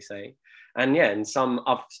 shall we say. And yeah, and some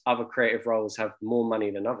other creative roles have more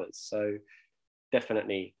money than others. So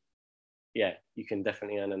definitely, yeah, you can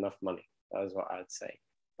definitely earn enough money. That is what I'd say.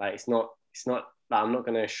 Like, it's not like, I'm not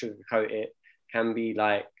going to sugarcoat it. Can be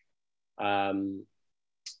like, not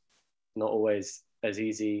always as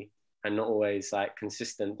easy, and not always like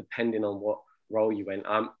consistent, depending on what role you in.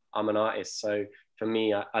 I'm an artist, so for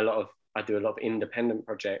me, I do a lot of independent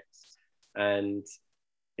projects, and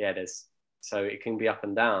yeah, so it can be up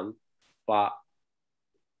and down, but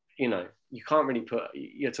you know, you can't really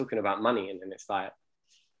you're talking about money, and then it's like,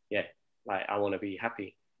 yeah, like, I want to be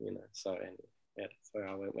happy, you know. So and yeah, that's where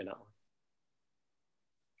I went with that one.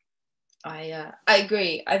 I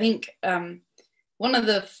agree. I think one of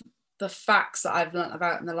the facts that I've learned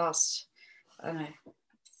about in the last, I don't know,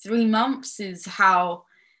 3 months is how,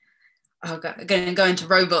 I'm going to go into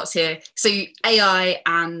robots here. So AI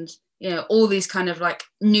and, you know, all these kind of like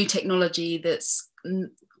new technology that's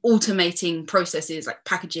automating processes like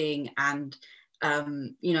packaging and,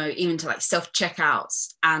 you know, even to like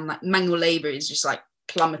self-checkouts, and like manual labor is just like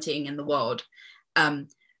plummeting in the world. But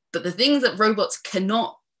the things that robots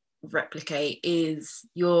cannot replicate is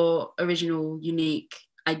your original unique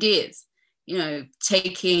ideas, you know,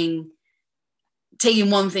 taking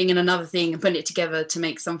one thing and another thing and putting it together to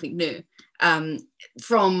make something new,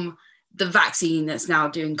 from the vaccine that's now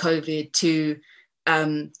doing COVID to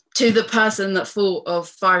the person that thought of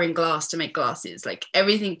firing glass to make glasses. Like,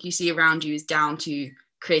 everything you see around you is down to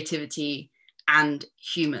creativity and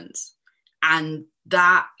humans, and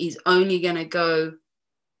that is only going to go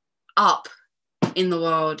up in the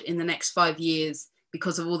world in the next 5 years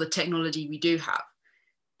because of all the technology we do have.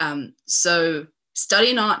 So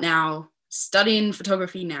studying art now, studying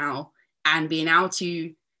photography now, and being able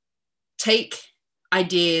to take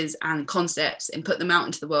ideas and concepts and put them out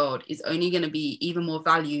into the world is only going to be even more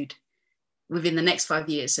valued within the next 5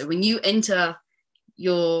 years. So when you enter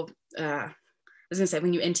your,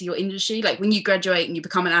 when you enter your industry, like when you graduate and you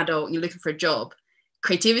become an adult and you're looking for a job,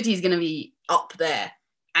 creativity is going to be up there.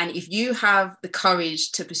 And if you have the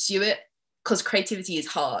courage to pursue it, because creativity is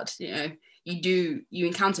hard, you know, you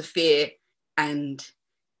encounter fear, and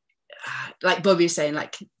like Bobby was saying,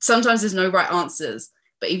 like, sometimes there's no right answers,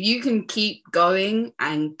 but if you can keep going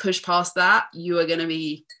and push past that, you are going to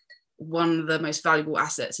be one of the most valuable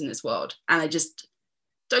assets in this world. And I just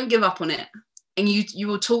don't give up on it. And you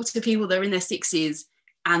will talk to people that are in their 60s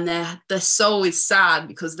and their soul is sad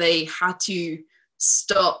because they had to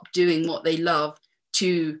stop doing what they love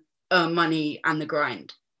to earn money and the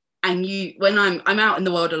grind. And when I'm out in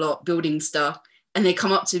the world a lot building stuff, and they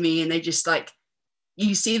come up to me and they just like,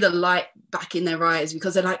 you see the light back in their eyes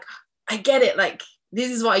because they're like, I get it, like, this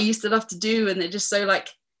is what I used to love to do. And they're just so like,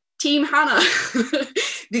 Team Hannah,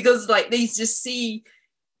 because like they just see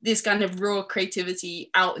this kind of raw creativity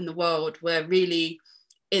out in the world, where really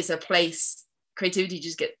is a place creativity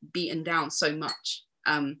just get beaten down so much.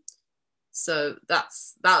 So that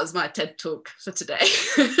was my TED talk for today.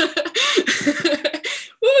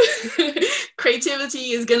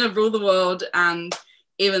 Creativity is gonna rule the world, and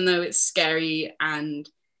even though it's scary and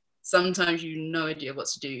sometimes you have no idea what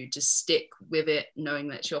to do, just stick with it, knowing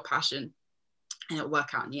that it's your passion, and it'll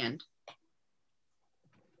work out in the end.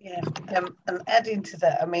 Yeah, and adding to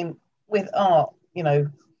that, I mean, with art, you know,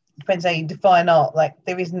 depends how you define art. Like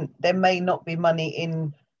there may not be money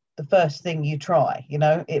in the first thing you try. You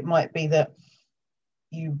know, it might be that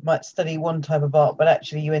you might study one type of art, but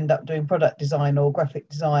actually you end up doing product design or graphic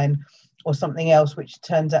design or something else, which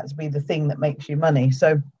turns out to be the thing that makes you money.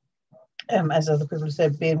 So, as other people have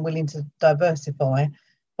said, being willing to diversify,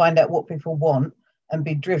 find out what people want, and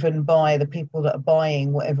be driven by the people that are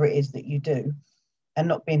buying whatever it is that you do, and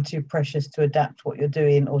not being too precious to adapt what you're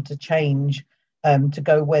doing or to change to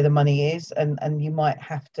go where the money is. And you might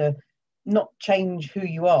have to not change who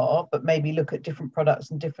you are, but maybe look at different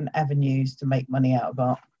products and different avenues to make money out of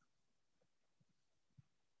art.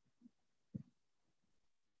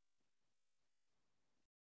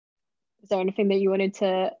 Is there anything that you wanted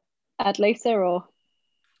to add, Lisa, or?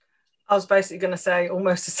 I was basically going to say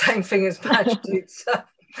almost the same thing as Madge did. So.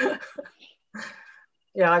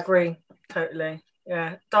 Yeah, I agree totally.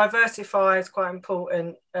 Yeah, diversify is quite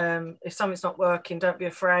important. If something's not working, don't be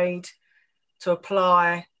afraid to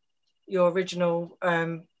apply your original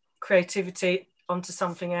creativity onto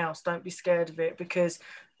something else. Don't be scared of it, because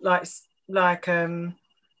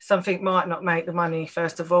something might not make the money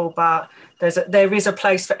first of all, but there is a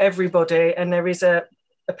place for everybody, and there is a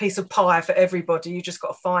piece of pie for everybody. You just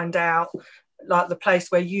got to find out like the place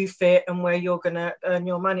where you fit and where you're going to earn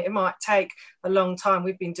your money. It might take a long time.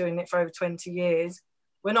 We've been doing it for over 20 years.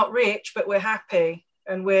 We're not rich, but we're happy,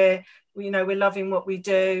 and we're loving what we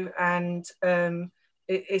do, and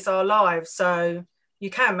it's our lives. So you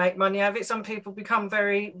can make money out of it. Some people become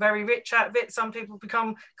very, very rich out of it. Some people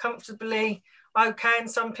become comfortably okay, and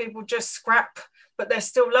some people just scrap, but they're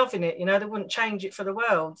still loving it. You know, they wouldn't change it for the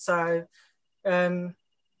world. So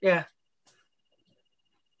yeah.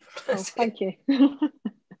 Oh, thank you.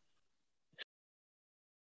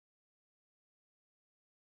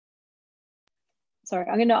 Sorry,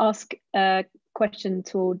 I'm going to ask a question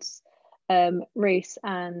towards Reese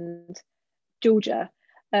and Georgia.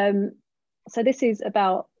 So this is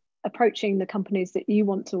about approaching the companies that you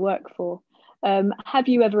want to work for. Have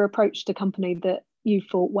you ever approached a company that you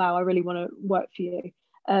thought, wow, I really want to work for you?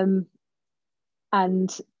 And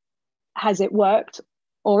has it worked?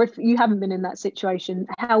 Or if you haven't been in that situation,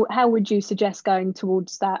 how would you suggest going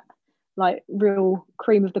towards that, like, real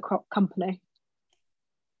cream of the crop company?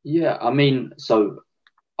 Yeah, I mean, so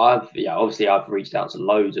obviously I've reached out to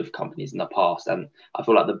loads of companies in the past, and I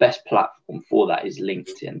feel like the best platform for that is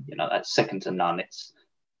LinkedIn. You know, that's second to none.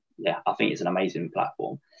 I think it's an amazing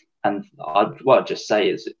platform. And what I'd just say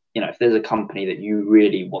is, you know, if there's a company that you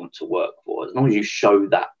really want to work for, as long as you show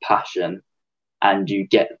that passion and you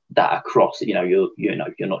get that across, you know, you're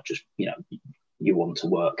not just, you know, you want to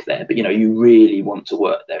work there, but, you know, you really want to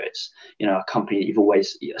work there. It's, you know, a company that you've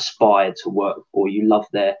always aspired to work for. You love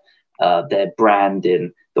their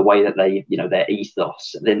branding, the way that they, you know, their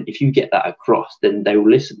ethos. Then if you get that across, then they will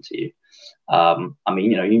listen to you. I mean,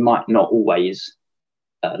 you know, you might not always,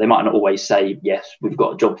 they might not always say, yes, we've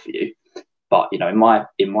got a job for you. But, you know,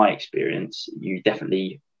 in my experience, you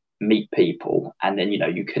definitely meet people, and then, you know,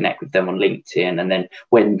 you connect with them on LinkedIn, and then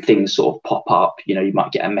when things sort of pop up, you know, you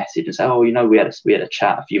might get a message and say, oh, you know, we had a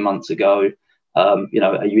chat a few months ago, you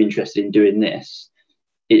know, are you interested in doing this?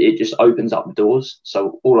 It just opens up the doors.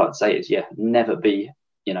 So all I'd say is, yeah, never be,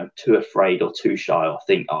 you know, too afraid or too shy, or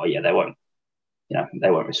think, oh yeah, they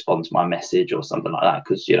won't respond to my message or something like that,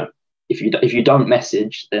 because, you know, if you don't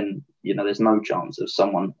message, then, you know, there's no chance of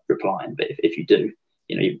someone replying. But if you do,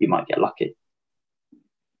 you know, you might get lucky.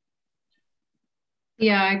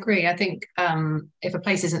 Yeah, I agree. I think if a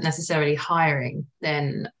place isn't necessarily hiring,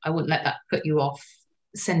 then I wouldn't let that put you off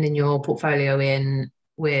sending your portfolio in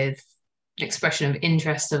with expression of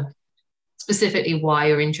interest, of specifically why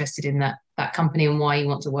you're interested in that company and why you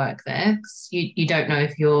want to work there. 'Cause you don't know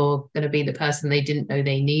if you're going to be the person they didn't know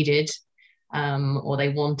they needed, or they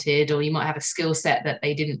wanted, or you might have a skill set that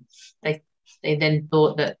they then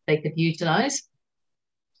thought that they could utilize.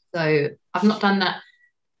 So I've not done that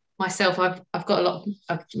myself. I've got a lot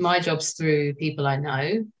of my jobs through people I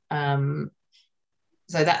know.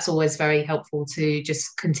 So that's always very helpful, to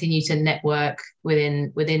just continue to network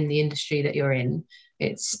within the industry that you're in.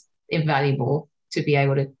 It's invaluable to be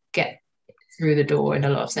able to get through the door in a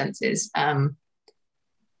lot of senses.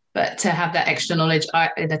 But to have that extra knowledge,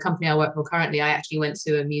 the company I work for currently, I actually went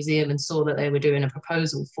to a museum and saw that they were doing a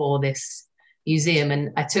proposal for this museum.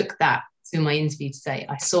 And I took that to my interview to say,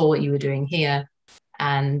 I saw what you were doing here,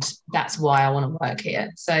 and that's why I want to work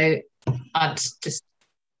here. So I'd just,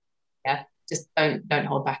 yeah, just don't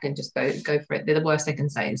hold back and just go for it. The worst they can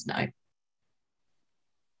say is no.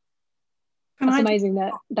 That's amazing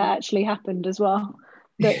that actually happened as well.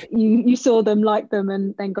 That you saw them, like them,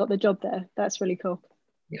 and then got the job there. That's really cool.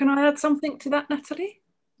 Can I add something to that, Natalie?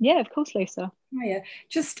 Yeah, of course, Lisa. Oh, yeah,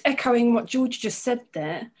 just echoing what George just said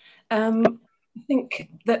there. I think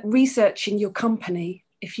that researching your company,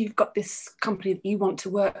 if you've got this company that you want to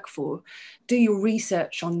work for, do your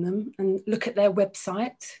research on them and look at their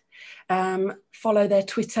website, follow their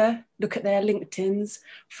Twitter, look at their LinkedIns,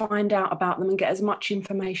 find out about them and get as much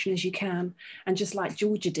information as you can. And just like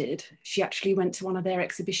Georgia did, she actually went to one of their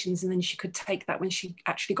exhibitions, and then she could take that when she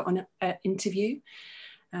actually got an interview.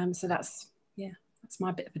 So that's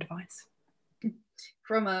my bit of advice.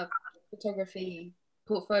 From a photography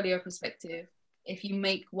portfolio perspective, if you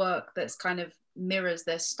make work that's kind of mirrors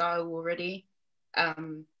their style already,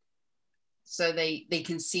 so they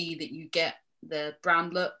can see that you get the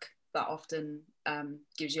brand look, that often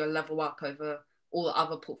gives you a level up over all the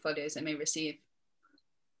other portfolios they may receive.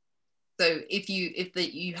 So if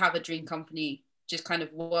you have a dream company, just kind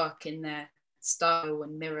of work in their style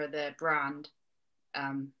and mirror their brand,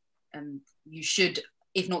 and you should,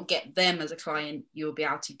 if not get them as a client, you'll be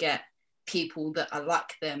able to get people that are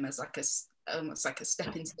like them as like almost like a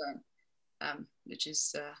stepping stone, which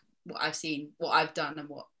is what I've seen, what I've done, and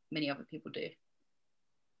what many other people do.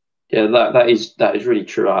 Yeah, that is really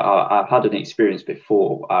true. I've had an experience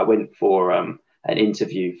before. I went for an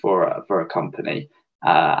interview for a company,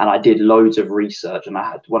 and I did loads of research. And I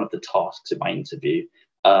had one of the tasks in my interview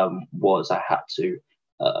was I had to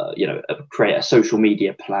create a social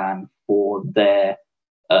media plan for their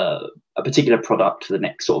a particular product for the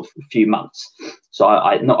next sort of few months. So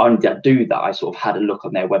I not only did I do that, I sort of had a look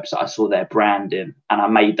on their website. I saw their branding, and I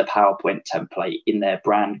made the PowerPoint template in their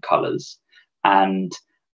brand colors. And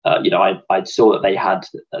I saw that they had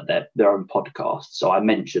their own podcast. So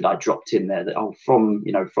I dropped in there that, from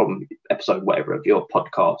episode whatever of your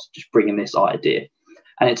podcast, just bringing this idea.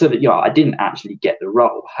 And it turned out, I didn't actually get the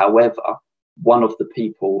role. However, one of the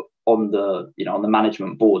people on the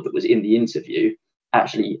management board that was in the interview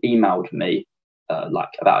actually emailed me like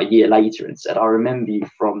about a year later and said, I remember you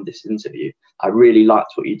from this interview. I really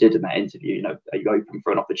liked what you did in that interview. Are you open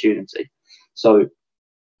for an opportunity? So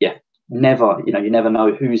yeah, you never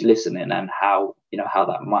know who's listening and how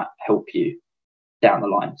that might help you down the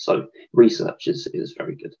line. So research is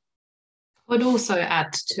very good. I'd also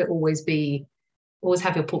add to always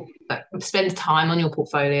have your spend time on your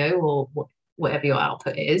portfolio or whatever your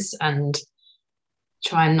output is, and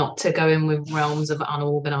try not to go in with realms of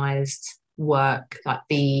unorganized work. Like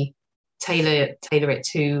tailor it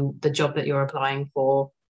to the job that you're applying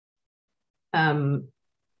for, at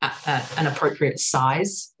an appropriate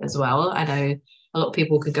size as well. I know a lot of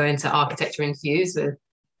people could go into architecture interviews with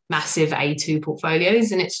massive A2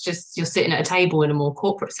 portfolios, and it's just you're sitting at a table in a more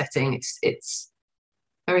corporate setting. It's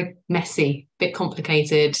very messy, a bit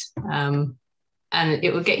complicated, and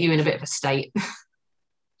it will get you in a bit of a state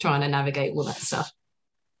trying to navigate all that stuff.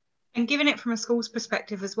 And given it from a school's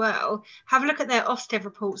perspective as well, have a look at their Ofsted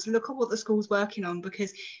reports, look at what the school's working on,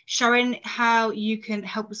 because showing how you can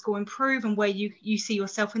help the school improve and where you see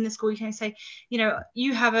yourself in the school. You can say,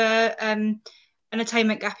 you have an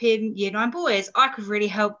attainment gap in Year 9 boys. I could really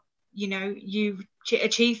help, you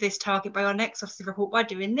achieve this target by our next Ofsted report by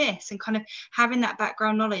doing this. And kind of having that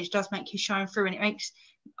background knowledge does make you shine through, and it makes,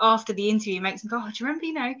 after the interview, makes them go, do you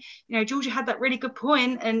remember, Georgia had that really good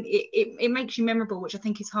point, and it makes you memorable, which I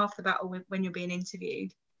think is half the battle when you're being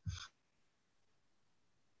interviewed.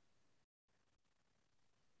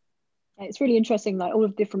 It's really interesting, like all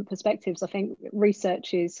of different perspectives. I think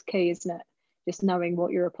research is key, isn't it? Just knowing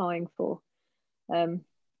what you're applying for.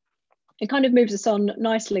 It kind of moves us on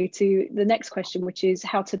nicely to the next question, which is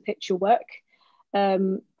how to pitch your work. I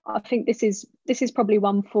think this is probably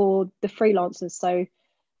one for the freelancers. So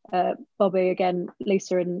Bobby, again,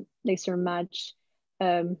 Lisa and Madge,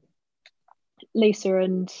 Lisa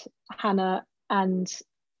and Hannah, and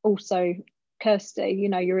also Kirsty.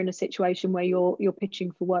 You're in a situation where you're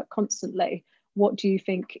pitching for work constantly. What do you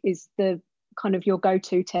think is the kind of your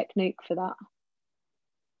go-to technique for that?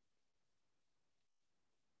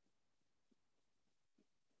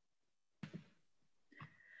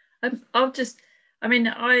 I've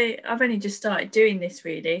only just started doing this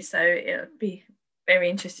really, so it'll be very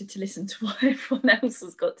interested to listen to what everyone else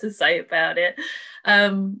has got to say about it,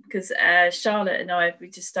 because Charlotte and we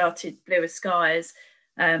just started Bluerskies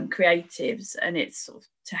creatives, and it's sort of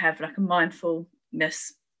to have like a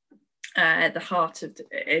mindfulness at the heart of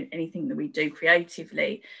anything that we do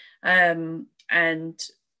creatively, and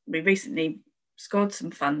we recently scored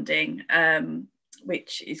some funding,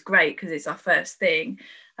 which is great because it's our first thing,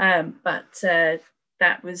 but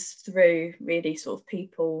that was through really sort of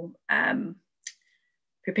people,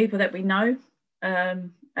 for people that we know,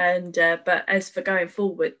 but as for going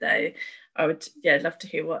forward though, I would love to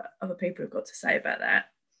hear what other people have got to say about that.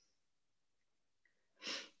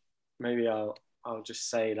 Maybe I'll just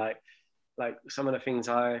say like some of the things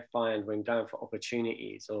I find when going for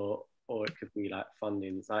opportunities, or it could be like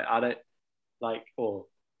fundings, like I don't like, or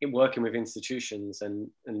in working with institutions and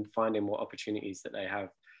finding what opportunities that they have,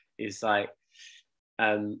 is like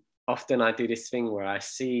often I do this thing where I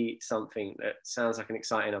see something that sounds like an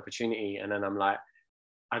exciting opportunity, and then I'm like,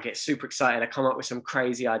 I get super excited, I come up with some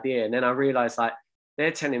crazy idea, and then I realize like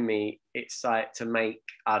they're telling me it's like to make,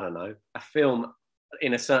 I don't know, a film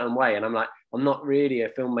in a certain way, and I'm like, I'm not really a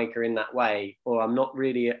filmmaker in that way, or I'm not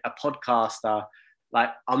really a podcaster, like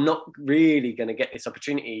I'm not really going to get this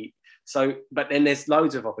opportunity. So, but then there's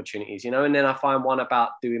loads of opportunities, you know, and then I find one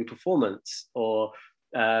about doing performance or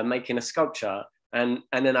making a sculpture, and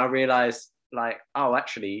then I realize like, oh,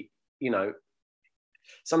 actually, you know,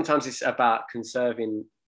 sometimes it's about conserving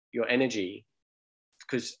your energy,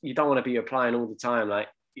 because you don't want to be applying all the time, like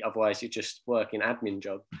otherwise you just work in admin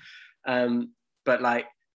job. But like,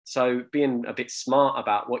 so being a bit smart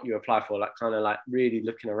about what you apply for, like kind of like really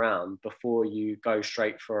looking around before you go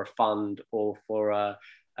straight for a fund or for a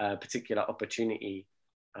particular opportunity,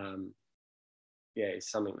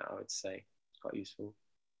 it's something that I would say is quite useful.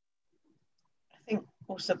 I think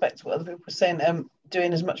also back to what other people were saying,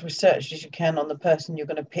 doing as much research as you can on the person you're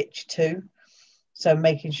going to pitch to. So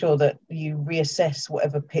making sure that you reassess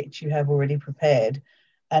whatever pitch you have already prepared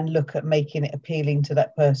and look at making it appealing to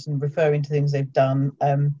that person, referring to things they've done,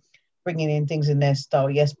 bringing in things in their style,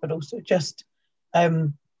 yes, but also just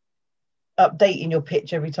updating your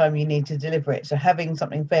pitch every time you need to deliver it. So having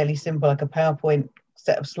something fairly simple like a PowerPoint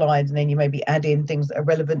set of slides, and then you maybe add in things that are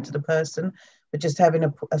relevant to the person, but just having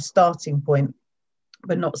a starting point,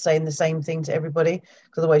 but not saying the same thing to everybody,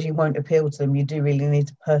 because otherwise you won't appeal to them. You do really need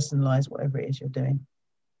to personalize whatever it is you're doing.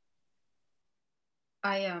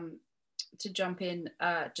 To jump in,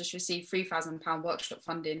 just received £3,000 workshop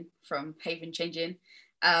funding from Havering Changing,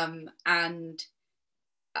 and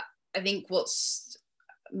I think what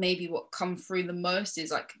come through the most is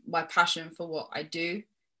like my passion for what I do,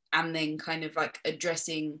 and then kind of like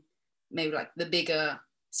addressing maybe like the bigger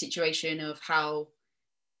situation of how,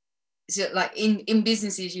 so like in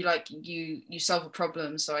businesses you solve a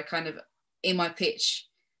problem. So I kind of, in my pitch,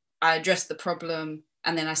 I addressed the problem,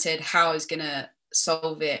 and then I said how I was gonna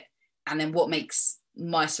solve it, and then what makes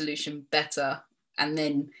my solution better, and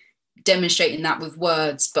then demonstrating that with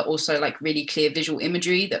words, but also like really clear visual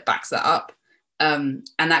imagery that backs that up. And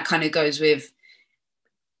that kind of goes with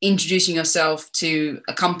introducing yourself to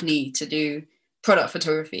a company to do product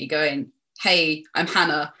photography, going, hey, I'm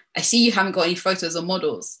Hannah. I see you haven't got any photos or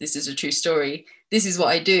models. This is a true story. This is what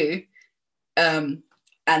I do. And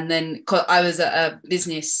then I was at a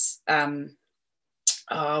business,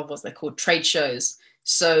 what's they called? Trade shows.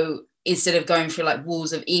 So instead of going through like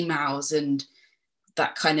walls of emails and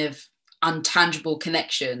that kind of untangible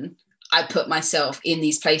connection, I put myself in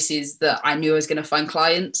these places that I knew I was going to find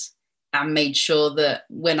clients, and made sure that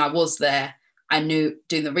when I was there, I knew,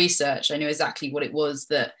 doing the research, I knew exactly what it was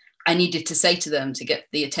that I needed to say to them to get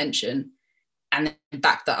the attention, and then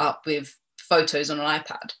back that up with photos on an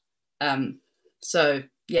iPad. So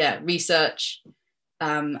yeah, research,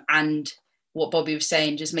 and what Bobby was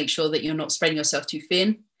saying, just make sure that you're not spreading yourself too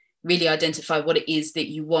thin. Really identify what it is that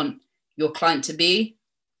you want your client to be,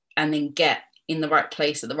 and then get in the right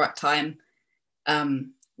place at the right time,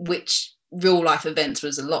 which real life events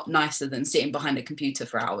was a lot nicer than sitting behind a computer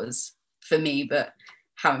for hours for me, but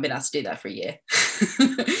haven't been able to do that for a year.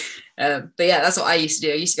 But yeah, that's what I used to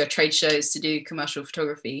do. I used to go to trade shows to do commercial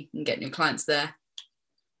photography and get new clients there.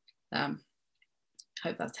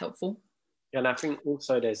 Hope that's helpful. Yeah, and I think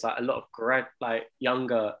also there's like a lot of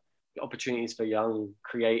younger opportunities for young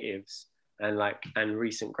creatives and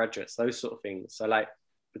recent graduates, those sort of things. So like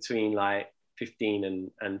between like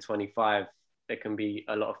 15 and 25, there can be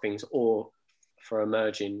a lot of things, or for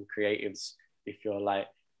emerging creatives if you're like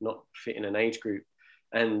not fitting an age group.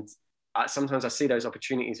 And sometimes I see those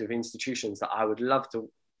opportunities with institutions that I would love to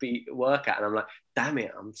work at, and I'm like, damn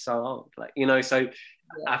it, I'm so old, like, you know. So yeah.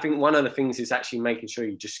 I think one of the things is actually making sure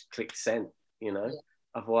you just click send, you know,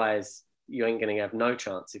 otherwise you ain't going to have no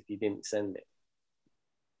chance if you didn't send it.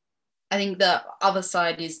 I think the other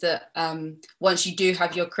side is that once you do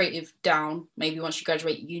have your creative down, maybe once you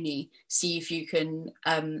graduate uni, see if you can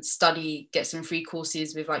study, get some free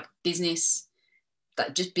courses with like business,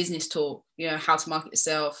 that just business talk, you know, how to market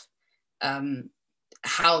yourself,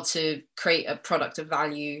 how to create a product of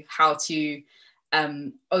value, how to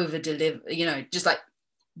over deliver, you know, just like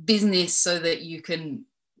business, so that you can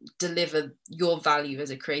deliver your value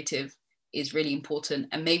as a creative is really important,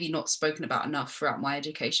 and maybe not spoken about enough throughout my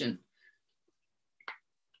education.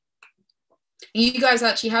 You guys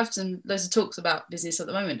actually have loads of talks about business at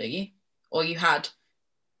the moment, don't you? Or you had,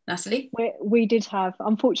 Natalie? We did have.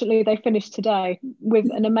 Unfortunately, they finished today with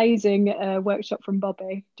an amazing workshop from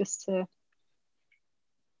Bobby, just to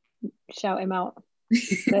shout him out.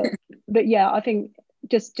 But yeah, I think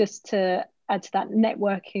just to add to that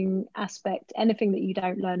networking aspect, anything that you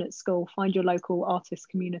don't learn at school, find your local artist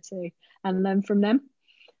community and learn from them.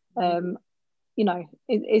 You know,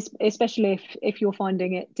 especially if you're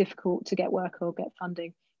finding it difficult to get work or get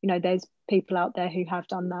funding, you know, there's people out there who have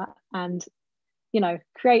done that, and you know,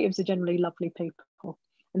 creatives are generally lovely people,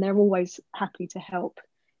 and they're always happy to help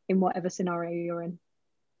in whatever scenario you're in.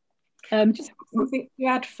 Just something to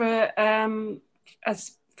add for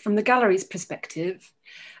as from the gallery's perspective,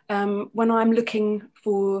 when I'm looking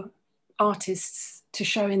for artists to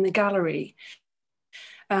show in the gallery,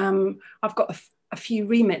 I've got a few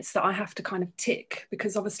remits that I have to kind of tick,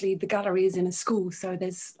 because obviously the gallery is in a school, so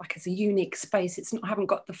it's a unique space. I haven't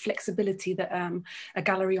got the flexibility that a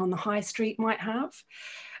gallery on the high street might have.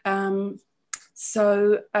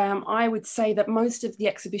 So I would say that most of the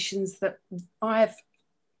exhibitions that I've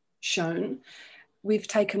shown, we've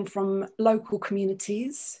taken from local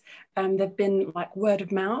communities, and they've been like word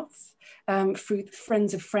of mouth, through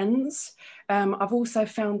friends of friends. I've also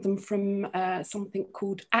found them from something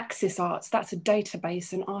called Axis Arts. That's a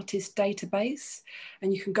database, an artist database,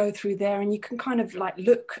 and you can go through there and you can kind of like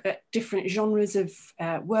look at different genres of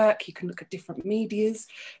work. You can look at different medias,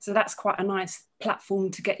 so that's quite a nice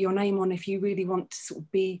platform to get your name on if you really want to sort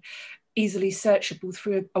of be easily searchable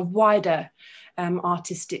through a wider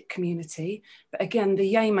artistic community. But again, the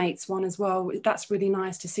Yay Mates one as well, that's really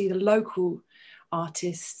nice to see the local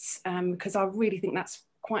artists, because I really think that's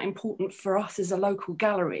quite important for us as a local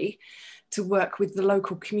gallery to work with the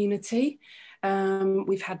local community.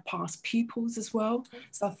 We've had past pupils as well.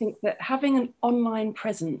 So I think that having an online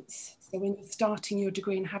presence, so when you're starting your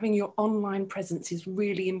degree and having your online presence is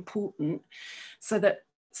really important, so that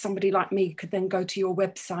somebody like me could then go to your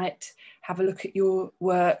website, have a look at your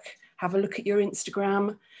work, have a look at your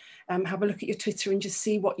Instagram, have a look at your Twitter and just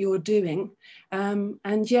see what you're doing.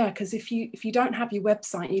 And yeah, because if you don't have your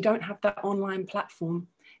website, you don't have that online platform,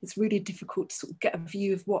 it's really difficult to sort of get a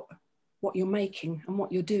view of what you're making and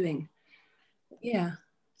what you're doing. Yeah.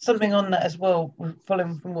 Something on that as well,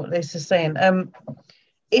 following from what Lisa's saying.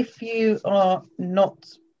 If you are not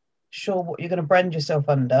sure what you're going to brand yourself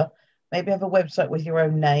under, maybe have a website with your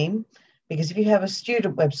own name. Because if you have a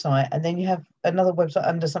student website and then you have another website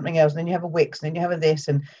under something else, and then you have a Wix, and then you have a this,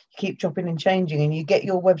 and you keep chopping and changing, and you get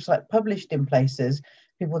your website published in places,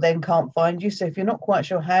 people then can't find you. So if you're not quite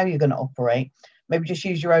sure how you're going to operate, maybe just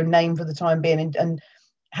use your own name for the time being, and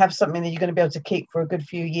have something that you're going to be able to keep for a good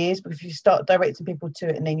few years. Because if you start directing people to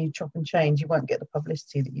it and then you chop and change, you won't get the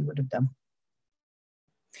publicity that you would have done.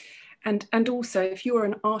 And also, if you're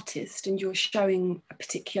an artist and you're showing a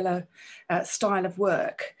particular style of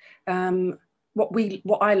work,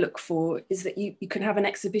 what I look for is that you can have an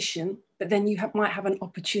exhibition, but then you might have an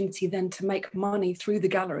opportunity then to make money through the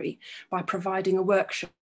gallery by providing a workshop.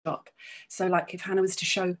 So like if Hannah was to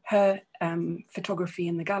show her photography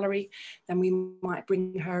in the gallery, then we might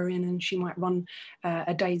bring her in and she might run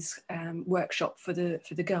a day's workshop for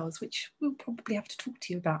the girls, which we'll probably have to talk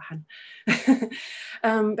to you about, Han.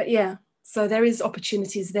 But yeah, so there is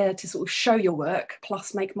opportunities there to sort of show your work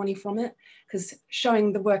plus make money from it, because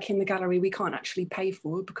showing the work in the gallery we can't actually pay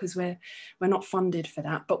for because we're not funded for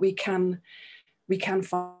that, but we can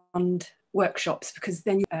fund workshops, because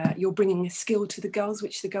then you're bringing a skill to the girls,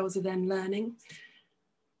 which the girls are then learning.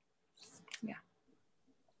 Yeah,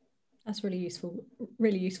 that's really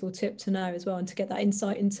useful tip to know as well, and to get that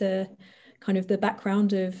insight into kind of the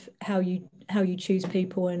background of how you choose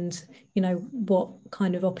people, and you know what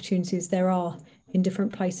kind of opportunities there are in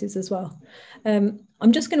different places as well.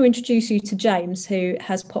 I'm just going to introduce you to James, who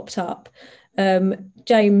has popped up.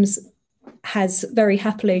 James has very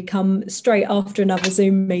happily come straight after another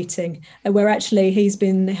Zoom meeting where actually he's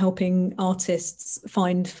been helping artists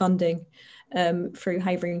find funding through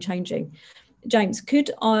Havering Changing. James,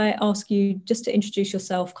 could I ask you just to introduce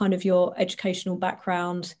yourself, kind of your educational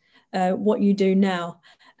background, what you do now,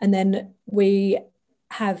 and then we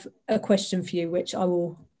have a question for you, which I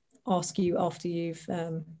will ask you after you've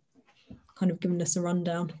kind of given us a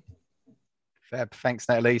rundown. Fab. Thanks,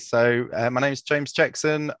 Natalie. So my name is James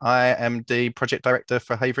Jackson. I am the project director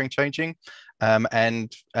for Havering Changing. Havering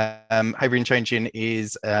Changing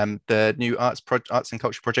is the new arts and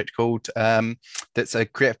culture project called that's a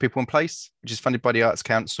Creative People in Place, which is funded by the Arts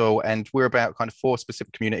Council. And we're about kind of 4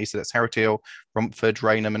 specific communities. So that's Harrowhill, Romford,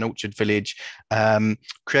 Rainham and Orchard Village,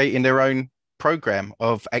 creating their own program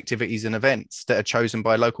of activities and events that are chosen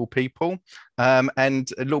by local people.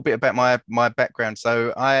 And a little bit about my background.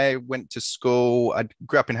 So I went to school, I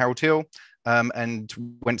grew up in Harrowhill, and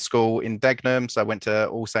went to school in Dagenham. So I went to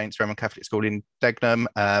All Saints Roman Catholic School in Dagenham.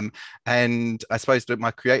 And I suppose that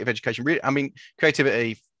my creative education, really, I mean,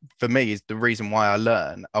 creativity for me is the reason why I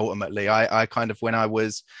learn ultimately. I kind of, when I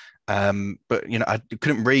was but you know, I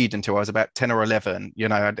couldn't read until I was about 10 or 11. You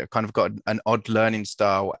know, I kind of got an odd learning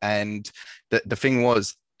style, and the thing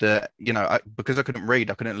was that, you know, because I couldn't read,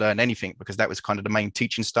 I couldn't learn anything, because that was kind of the main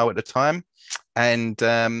teaching style at the time. And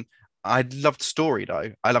I loved story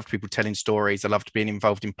though. I loved people telling stories. I loved being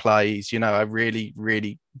involved in plays. You know, I really,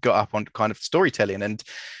 really got up on kind of storytelling, and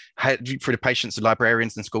had, through the patience of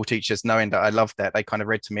librarians and school teachers, knowing that I loved that, they kind of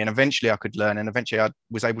read to me, and eventually I could learn, and eventually I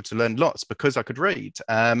was able to learn lots because I could read.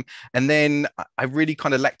 And then I really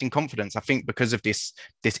kind of lacked in confidence, I think, because of this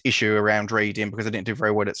issue around reading, because I didn't do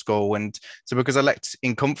very well at school. And so because I lacked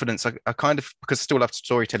in confidence, I kind of, because I still loved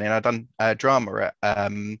storytelling, I'd done drama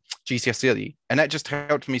at GCSE, and that just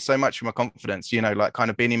helped me so much with my confidence, you know, like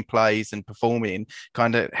kind of being in plays and performing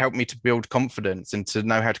kind of helped me to build confidence and to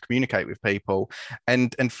know how to communicate with people.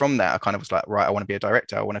 And from that, I kind of was like, right, I want to be a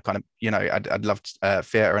director. I want to kind of, you know, I'd loved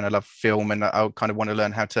theatre and I love film, and I kind of want to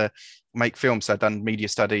learn how to make films. So I'd done media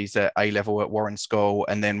studies at A level at Warren School,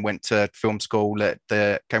 and then went to film school at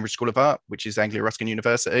the Cambridge School of Art, which is Anglia Ruskin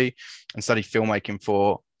University, and studied filmmaking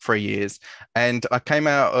for 3 years. And I came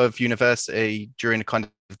out of university during a kind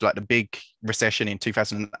of like the big recession in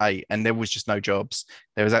 2008, and there was just no jobs.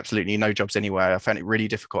 There was absolutely no jobs anywhere. I found it really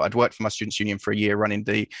difficult. I'd worked for my students union for a year, running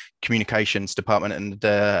the communications department and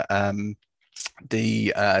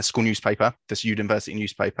the school newspaper, this university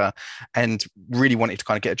newspaper, and really wanted to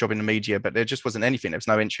kind of get a job in the media, but there just wasn't anything. There was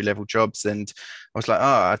no entry level jobs, and I was like,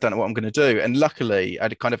 I don't know what I'm going to do. And luckily I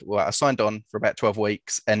signed on for about 12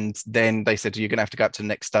 weeks, and then they said, you're going to have to go up to the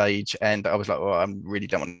next stage. And I was like, I really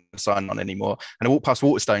don't want to sign on anymore. And I walked past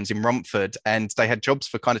Waterstones in Romford, and they had jobs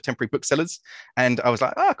for kind of temporary booksellers, and I was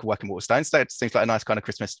like, I could work in Waterstones. That seems like a nice kind of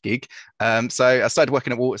Christmas gig. So I started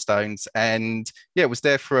working at Waterstones, and yeah, was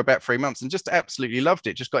there for about 3 months, and just absolutely loved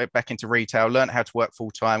it. Just got it back into retail, learned how to work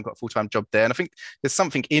full-time, got a full-time job there. And I think there's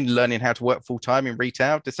something in learning how to work full-time in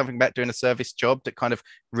retail. There's something about doing a service job that kind of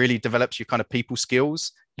really develops your kind of people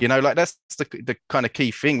skills. You know, like that's the kind of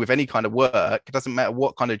key thing with any kind of work. It doesn't matter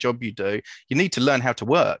what kind of job you do. You need to learn how to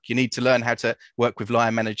work. You need to learn how to work with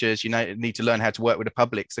line managers. You need to learn how to work with the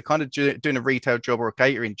public. So kind of doing a retail job or a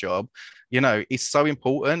catering job, you know, is so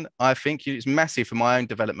important. I think it's massive for my own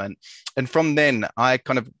development. And from then I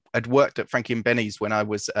kind of had worked at Frankie and Benny's when I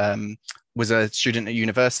was a student at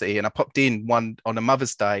university, and I popped in one on a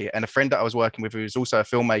Mother's Day, and a friend that I was working with, who was also a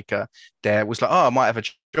filmmaker there, was like, I might have a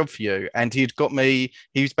job for you. And he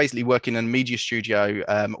was basically working in a media studio,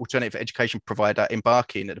 alternative education provider in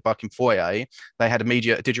Barking, at the Barking foyer. They had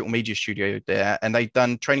a digital media studio there, and they'd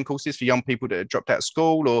done training courses for young people that had dropped out of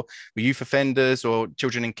school or were youth offenders or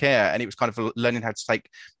children in care. And it was kind of learning how to take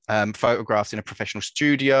photographs in a professional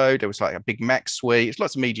studio. There was like a big Mac suite. It's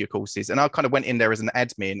lots of media courses, and I kind of went in there as an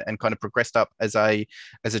admin and kind of progressed up as a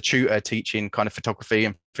tutor, teaching kind of photography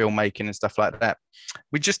and filmmaking and stuff like that.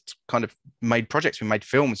 We just kind of made projects. We made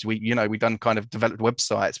films. We done kind of developed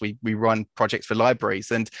websites. We run projects for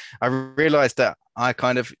libraries, and I realized that I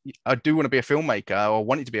do want to be a filmmaker, or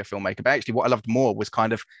wanted to be a filmmaker, but actually what I loved more was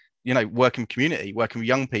kind of, you know, working with community, working with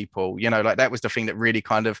young people, you know, like that was the thing that really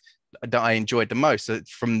kind of that I enjoyed the most. So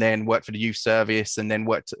from then worked for the youth service, and then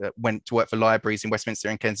went to work for libraries in Westminster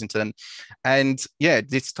and Kensington. And yeah,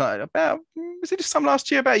 this time was it this time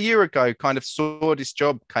last year, about a year ago, kind of saw this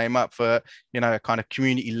job came up for, you know, a kind of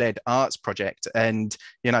community-led arts project, and,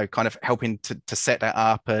 you know, kind of helping to set that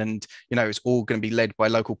up. And, you know, it's all going to be led by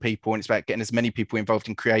local people, and it's about getting as many people involved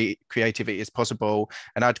in creativity as possible.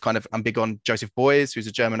 And I'm big on Joseph Beuys, who's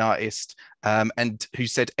a German artist, and who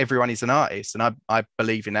said everyone is an artist. And I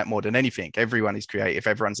believe in that more than anything. Everyone is creative.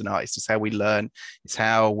 Everyone's an artist. It's how we learn. It's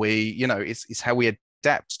how we, you know, it's how we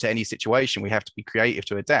adapt to any situation. We have to be creative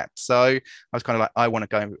to adapt. So I was kind of like, I want to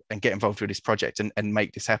go and get involved with this project and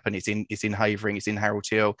make this happen. It's in Havering, it's in Harold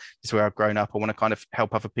Hill, it's where I've grown up. I want to kind of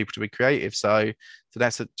help other people to be creative. So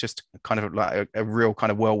that's just kind of like a real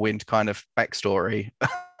kind of whirlwind kind of backstory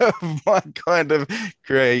of my kind of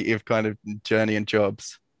creative kind of journey and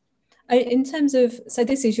jobs. In terms of, so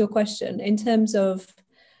this is your question, in terms of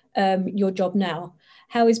your job now,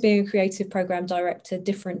 how is being a creative program director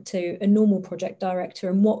different to a normal project director,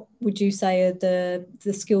 and what would you say are the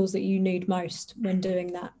skills that you need most when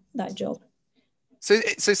doing that job? So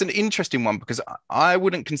it's an interesting one, because I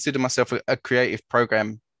wouldn't consider myself a creative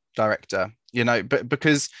program director, you know, but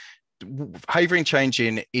because Havering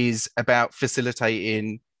Changing is about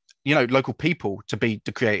facilitating, you know, local people to be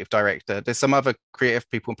the creative director. There's some other creative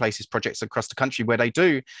people and places projects across the country where they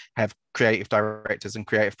do have creative directors and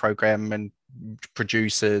creative program and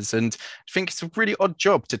producers, and I think it's a really odd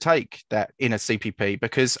job to take that in a CPP,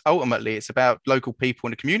 because ultimately it's about local people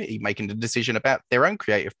in the community making the decision about their own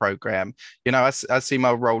creative program. You know, I see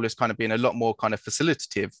my role as kind of being a lot more kind of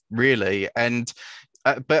facilitative, really. And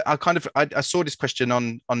but I saw this question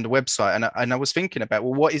on the website, and I was thinking about,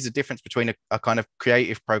 well, what is the difference between a kind of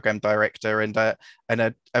creative program director and a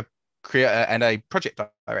creator and a project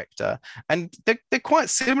director? And they're quite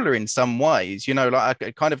similar in some ways, you know, like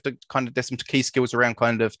there's some key skills around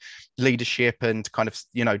kind of leadership and kind of,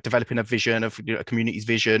 you know, developing a vision of, you know, a community's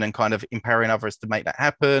vision and kind of empowering others to make that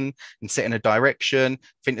happen and setting a direction. I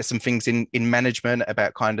think there's some things in management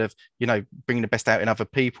about kind of, you know, bringing the best out in other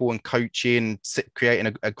people and coaching,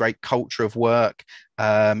 creating a great culture of work,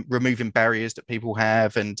 removing barriers that people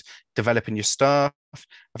have and developing your staff.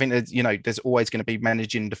 I think that, you know, there's always going to be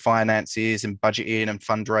managing the finances and budgeting and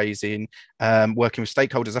fundraising, working with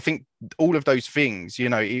stakeholders. I think all of those things, you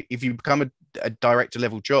know, if you become a director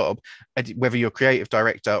level job, whether you're a creative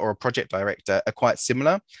director or a project director, are quite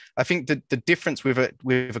similar. I think that the difference with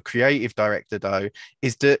a creative director, though,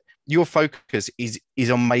 is that your focus is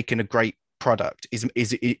on making a great product, is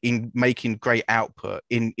in making great output,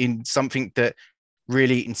 in something that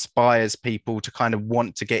really inspires people to kind of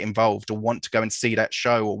want to get involved or want to go and see that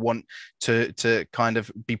show or want to kind of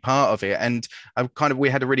be part of it. And we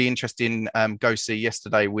had a really interesting go see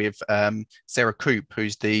yesterday with Sarah Coop,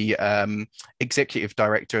 who's the executive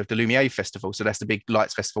director of the Lumiere Festival. So that's the big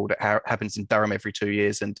lights festival that happens in Durham every 2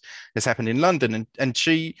 years, and has happened in London. And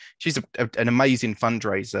she's an amazing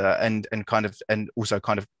fundraiser and also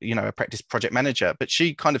kind of, you know, a practice project manager. But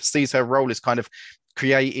she kind of sees her role as kind of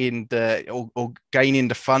creating or gaining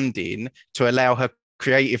the funding to allow her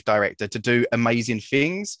creative director to do amazing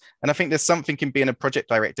things. And I think there's something in being a project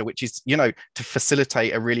director, which is, you know, to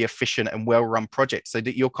facilitate a really efficient and well-run project, so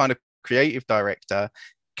that your kind of creative director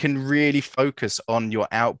can really focus on your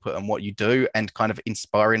output and what you do, and kind of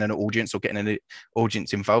inspiring an audience or getting an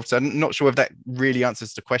audience involved. So I'm not sure if that really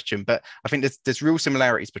answers the question, but I think there's real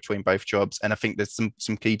similarities between both jobs, and I think there's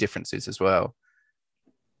some key differences as well.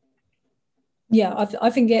 Yeah, I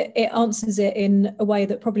think it answers it in a way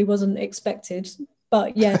that probably wasn't expected,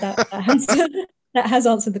 but yeah, that has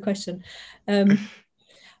answered the question.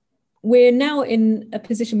 We're now in a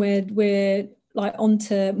position where we're like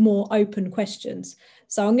onto more open questions.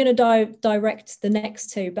 So I'm going to direct the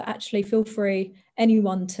next two, but actually feel free,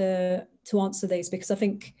 anyone, to answer these, because I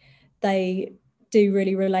think they do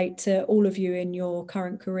really relate to all of you in your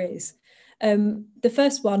current careers. The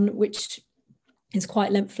first one, which is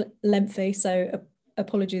quite lengthy, so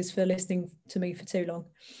apologies for listening to me for too long.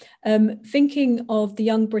 Thinking of the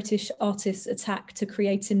young British artists' attack to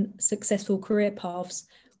creating successful career paths,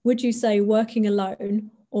 would you say working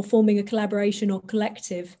alone or forming a collaboration or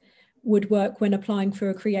collective would work when applying for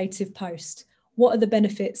a creative post? What are the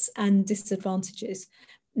benefits and disadvantages?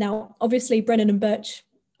 Now, obviously, Brennan and Birch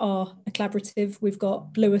are a collaborative. We've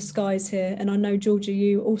got Bluerskies here, and I know, Georgia,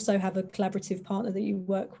 you also have a collaborative partner that you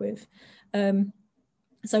work with.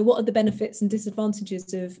 So what are the benefits and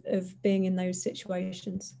disadvantages of being in those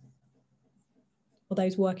situations or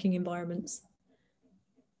those working environments?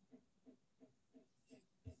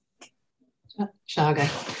 Shall I go?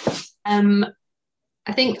 I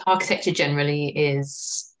think architecture generally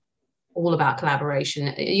is all about collaboration.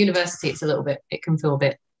 At university, it can feel a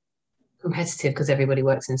bit competitive because everybody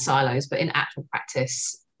works in silos, but in actual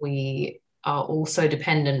practice, we are also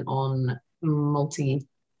dependent on multiple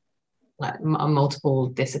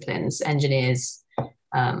disciplines, engineers,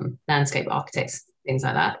 landscape architects, things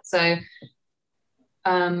like that. So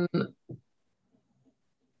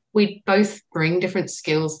we both bring different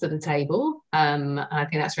skills to the table. And I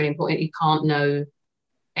think that's really important. You can't know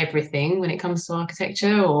everything when it comes to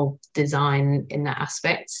architecture or design in that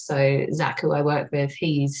aspect. So Zach, who I work with,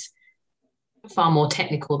 he's far more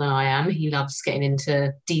technical than I am. He loves getting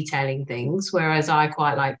into detailing things, whereas I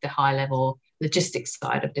quite like the high level logistics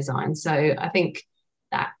side of design. So I think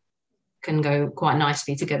that can go quite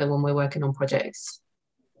nicely together when we're working on projects.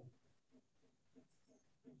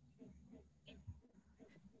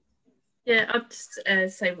 Yeah, I'd just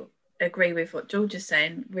agree with what George is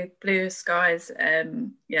saying. With Bluerskies,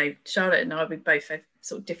 you know, Charlotte and I, we both have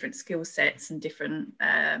sort of different skill sets and different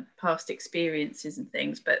past experiences and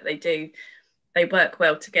things, but they work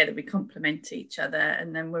well together. We complement each other,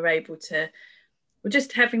 and then we're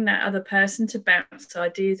just having that other person to bounce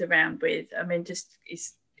ideas around with. I mean, just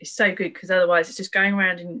it's so good, because otherwise it's just going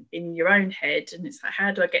around in your own head, and it's like,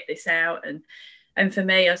 how do I get this out? And for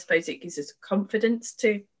me, I suppose it gives us confidence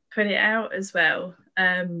to put it out as well.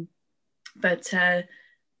 But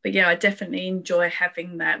yeah, I definitely enjoy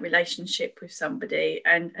having that relationship with somebody,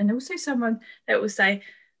 and also someone that will say,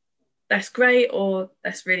 that's great, or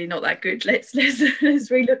that's really not that good. Let's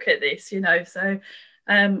relook at this, you know. So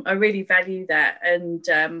I really value that, and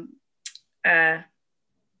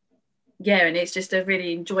yeah, and it's just a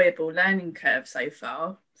really enjoyable learning curve so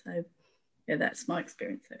far. So yeah, that's my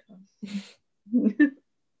experience so far.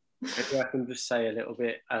 Maybe I can just say a little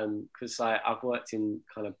bit, because I've worked in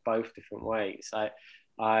kind of both different ways.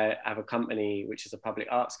 I have a company which is a public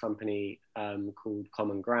arts company called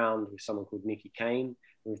Common Ground, with someone called Nikki Kane.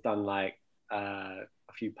 We've done like a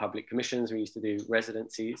few public commissions. We used to do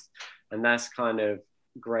residencies, and that's kind of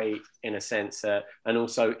great in a sense, and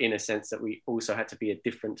also in a sense that we also had to be a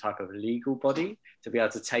different type of legal body to be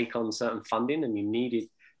able to take on certain funding, and we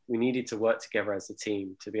needed to work together as a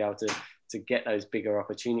team to be able to get those bigger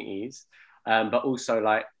opportunities, but also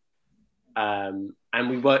like and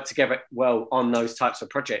we work together well on those types of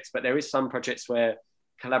projects. But there is some projects where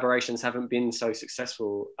collaborations haven't been so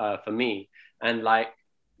successful for me, and like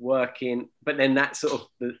working, but then that's sort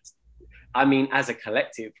of as a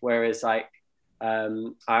collective, whereas like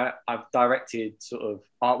I've directed sort of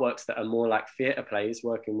artworks that are more like theatre plays,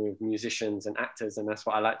 working with musicians and actors, and that's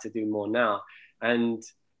what I like to do more now. And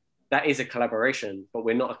that is a collaboration, but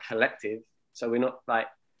we're not a collective. So we're not like,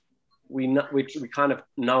 we kind of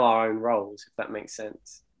know our own roles, if that makes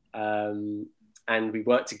sense. And we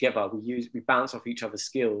work together, we bounce off each other's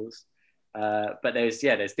skills. But there's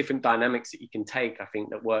different dynamics that you can take, I think,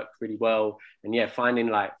 that work really well. And yeah, finding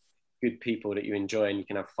like good people that you enjoy and you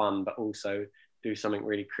can have fun, but also do something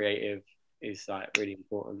really creative is like really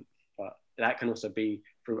important. But that can also be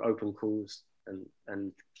through open calls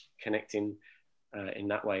and connecting in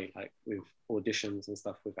that way, like with auditions and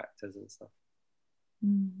stuff with actors and stuff.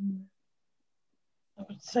 I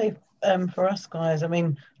would say for us guys, I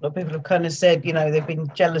mean, a lot of people have kind of said, you know, they've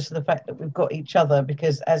been jealous of the fact that we've got each other,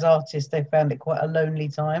 because as artists, they found it quite a lonely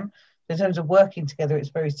time. In terms of working together, it's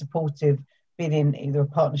very supportive, being in either a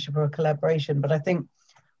partnership or a collaboration. But I think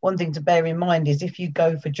one thing to bear in mind is if you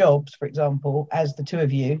go for jobs, for example, as the two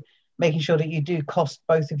of you, making sure that you do cost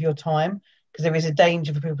both of your time, because there is a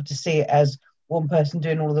danger for people to see it as one person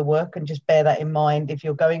doing all of the work, and just bear that in mind. If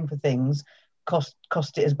you're going for things, cost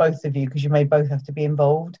it as both of you, because you may both have to be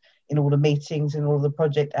involved in all the meetings and all the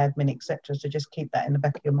project admin, etc. So just keep that in the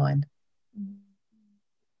back of your mind.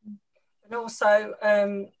 And also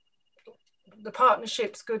the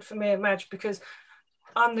partnership's good for me and Madge, because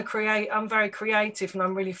I'm very creative, and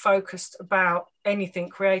I'm really focused about anything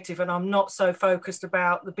creative, and I'm not so focused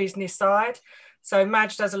about the business side. So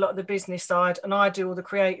Madge does a lot of the business side and I do all the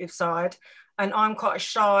creative side, and I'm quite a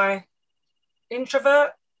shy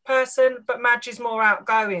introvert person, but Madge is more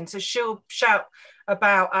outgoing, so she'll shout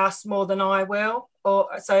about us more than I will.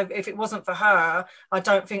 Or so if it wasn't for her, I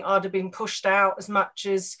don't think I'd have been pushed out as much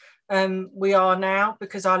as we are now,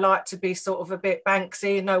 because I like to be sort of a bit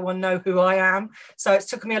Banksy and no one know who I am. So it's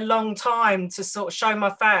took me a long time to sort of show my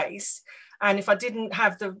face. And if I didn't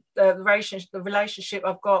have the relationship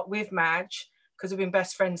I've got with Madge, because we've been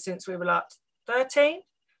best friends since we were like 13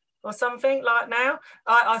 or something like now,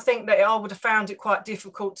 I think that I would have found it quite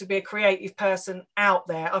difficult to be a creative person out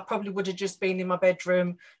there. I probably would have just been in my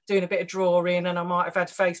bedroom doing a bit of drawing, and I might have had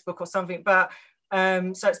Facebook or something. But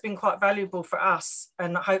so it's been quite valuable for us,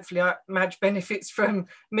 and hopefully Madge benefits from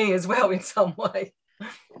me as well in some way.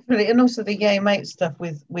 And also the Yay Mate stuff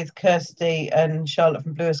with Kirsty and Charlotte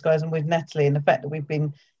from Bluerskies, and with Natalie, and the fact that we've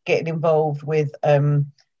been getting involved with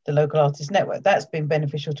the local artist network, that's been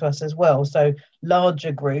beneficial to us as well. So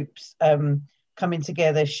larger groups coming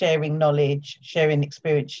together, sharing knowledge, sharing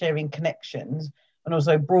experience, sharing connections, and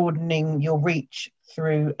also broadening your reach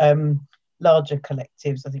through larger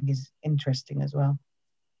collectives, I think is interesting as well.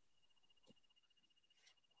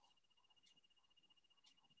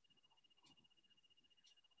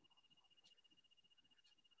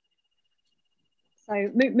 So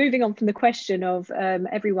moving on from the question of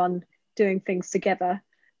everyone doing things together,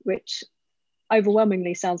 which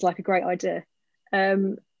overwhelmingly sounds like a great idea.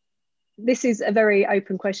 This is a very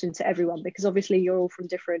open question to everyone, because obviously you're all from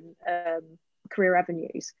different career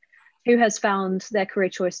avenues. Who has found their career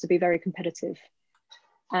choice to be very competitive?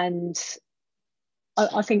 And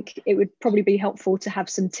I think it would probably be helpful to have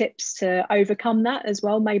some tips to overcome that as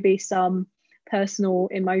well, maybe some personal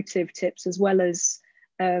emotive tips as well as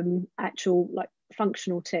actual like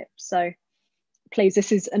functional tips. So please,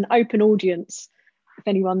 this is an open audience. If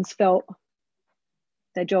anyone's felt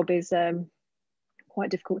their job is quite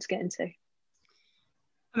difficult to get into.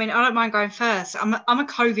 I mean, I don't mind going first. I'm a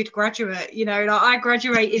COVID graduate, you know, like I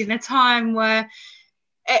graduated in a time where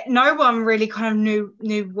no one really kind of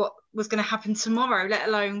knew what was going to happen tomorrow, let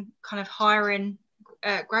alone kind of hiring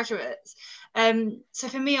graduates. So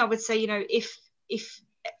for me, I would say, you know,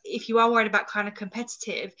 if you are worried about kind of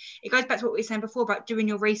competitive, it goes back to what we were saying before about doing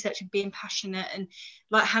your research and being passionate, and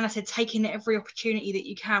like Hannah said, taking every opportunity that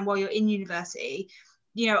you can while you're in university.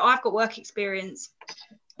 You know, I've got work experience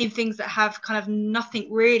in things that have kind of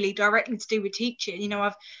nothing really directly to do with teaching. You know,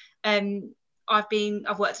 I've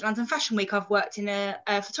worked at London Fashion Week, I've worked in a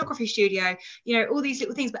photography studio, you know, all these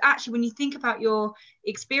little things. But actually, when you think about your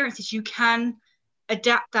experiences, you can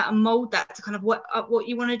adapt that and mold that to kind of what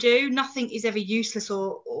you want to do. Nothing is ever useless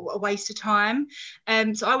or a waste of time.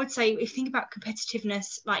 So I would say, if you think about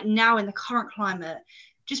competitiveness, like now in the current climate,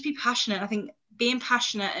 just be passionate. I think being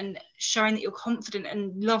passionate and showing that you're confident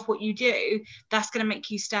and love what you do, that's going to make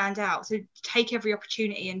you stand out. So take every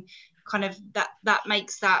opportunity, and kind of that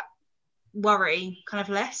makes that worry kind of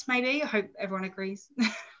less, maybe. I hope everyone agrees.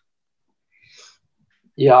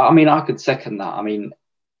 Yeah, I mean, I could second that. I mean,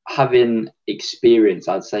 having experience,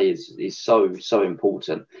 I'd say, is so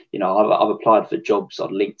important. You know, I've applied for jobs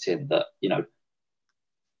on LinkedIn that, you know,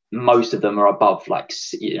 most of them are above, like,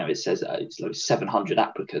 you know, it says it's like 700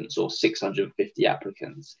 applicants or 650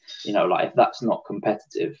 applicants. You know, like, if that's not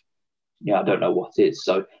competitive, you know, I don't know what is.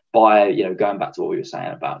 So by, you know, going back to what we were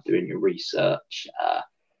saying about doing your research,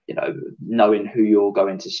 you know, knowing who you're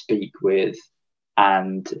going to speak with,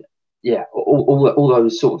 and yeah, all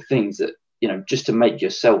those sort of things that, you know, just to make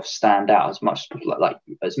yourself stand out as much as like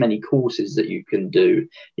as many courses that you can do.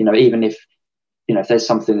 You know, even if, you know, if there's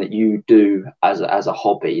something that you do as a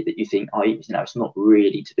hobby that you think, oh, you know, it's not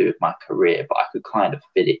really to do with my career, but I could kind of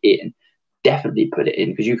fit it in, definitely put it in,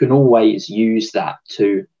 because you can always use that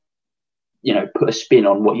to, you know, put a spin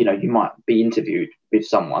on what, you know, you might be interviewed with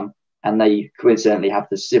someone and they coincidentally have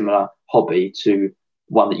the similar hobby to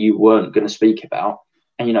one that you weren't going to speak about,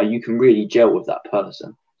 and, you know, you can really gel with that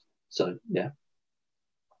person. So yeah.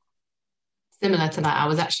 Similar to that, I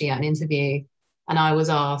was actually at an interview and I was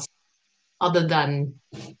asked, other than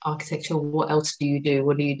architecture, what else do you do?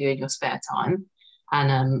 What do you do in your spare time?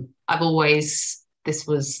 And I've always, this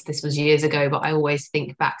was years ago, but I always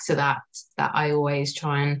think back to that I always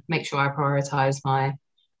try and make sure I prioritize my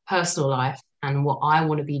personal life and what I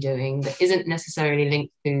want to be doing that isn't necessarily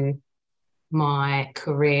linked to my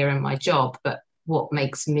career and my job, but what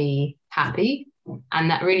makes me happy. And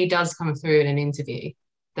that really does come through in an interview,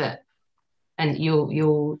 that, and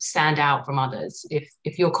you'll stand out from others.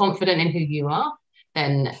 If you're confident in who you are,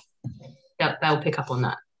 then they'll pick up on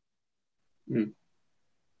that.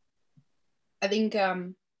 I think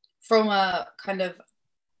from a kind of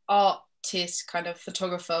artist, kind of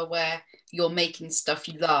photographer, where you're making stuff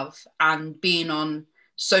you love and being on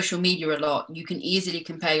social media a lot, you can easily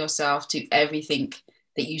compare yourself to everything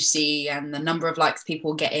that you see and the number of likes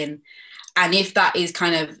people get in. And if that is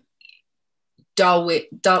kind of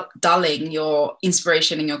dulling your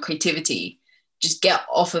inspiration and your creativity, just get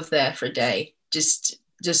off of there for a day. Just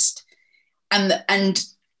and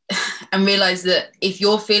realize that if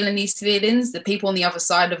you're feeling these feelings, the people on the other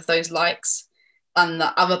side of those likes and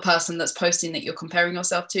the other person that's posting that you're comparing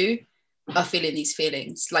yourself to are feeling these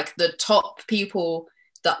feelings. Like the top people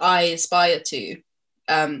that I aspire to,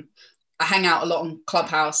 I hang out a lot on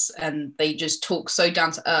Clubhouse and they just talk so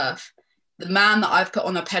down to earth. The man that I've put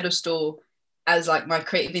on a pedestal as like my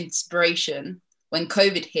creative inspiration, when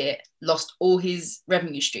COVID hit, lost all his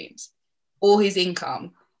revenue streams, all his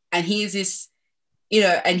income. And he is this, you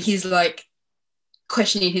know, and he's like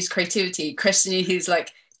questioning his creativity, questioning his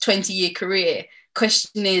like 20-year career,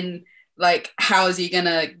 questioning like, how is he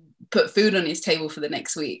gonna put food on his table for the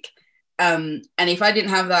next week? And if I didn't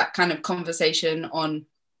have that kind of conversation on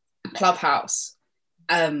Clubhouse,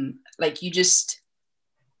 like you just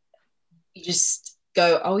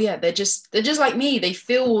go, oh yeah, they're just like me. They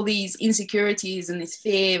feel all these insecurities and this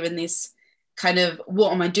fear and this kind of,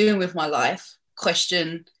 what am I doing with my life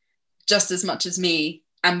question just as much as me,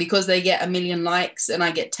 and because they get 1 million likes and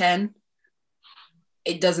I get 10,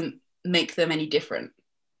 it doesn't make them any different.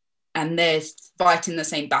 And they're fighting the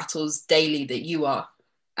same battles daily that you are.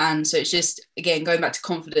 And so it's just, again, going back to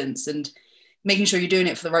confidence and making sure you're doing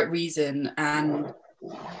it for the right reason, and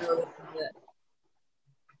that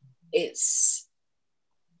it's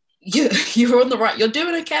you're on the right, you're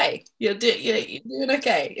doing okay. You're doing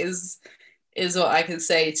okay is what I can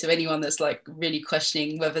say to anyone that's like really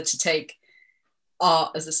questioning whether to take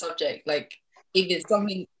art as a subject. Like, if it's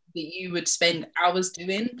something that you would spend hours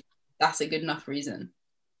doing, that's a good enough reason.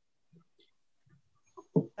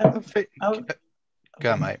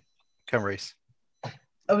 Go on, mate. Come, Reese.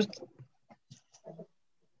 I was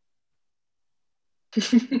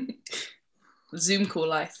Zoom call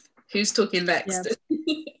life. Who's talking next?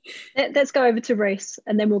 Yeah. Let's go over to Reese,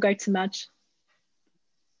 and then we'll go to Madge.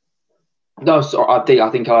 No, sorry, I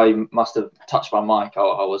think I must have touched my mic.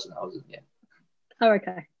 I wasn't yet. Oh,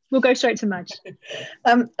 okay. We'll go straight to Madge.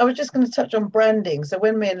 I was just going to touch on branding. So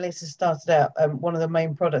when me and Lisa started out, one of the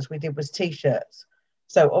main products we did was T-shirts.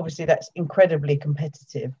 So obviously that's incredibly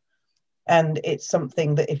competitive. And it's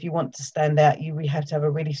something that if you want to stand out, you really have to have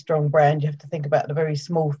a really strong brand. You have to think about the very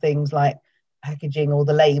small things like packaging or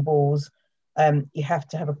the labels. You have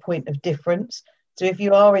to have a point of difference. So if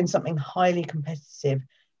you are in something highly competitive,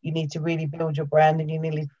 you need to really build your brand, and you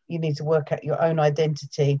need to work out your own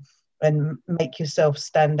identity and make yourself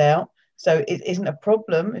stand out. So it isn't a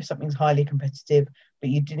problem if something's highly competitive, but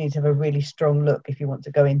you do need to have a really strong look if you want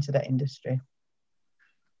to go into that industry.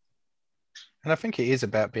 And I think it is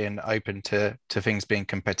about being open to things being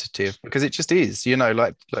competitive, because it just is, you know,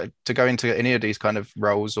 like to go into any of these kind of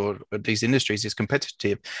roles or these industries is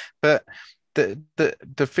competitive. But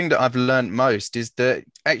the thing that I've learned most is that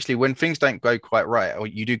actually when things don't go quite right, or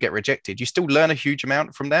you do get rejected, you still learn a huge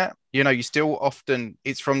amount from that. You know, you still often,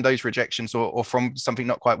 it's from those rejections or from something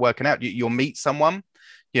not quite working out, you'll meet someone,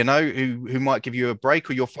 you know, who might give you a break,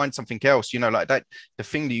 or you'll find something else, you know, like that, the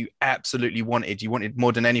thing that you absolutely wanted, you wanted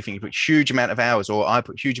more than anything, you put huge amount of hours, or I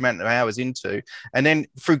put huge amount of hours into, and then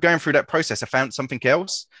through going through that process, I found something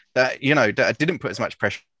else that, you know, that I didn't put as much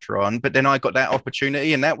pressure on, but then I got that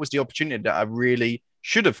opportunity, and that was the opportunity that I really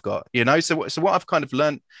should have got, you know. So what I've kind of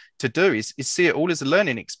learned to do is see it all as a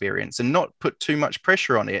learning experience and not put too much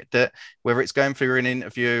pressure on it, that whether it's going through an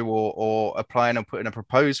interview or applying or putting a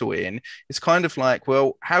proposal in, it's kind of like,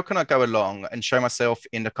 well, how can I go along and show myself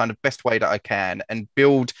in the kind of best way that I can and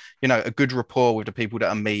build, you know, a good rapport with the people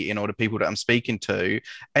that I'm meeting or the people that I'm speaking to,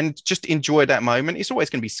 and just enjoy that moment. It's always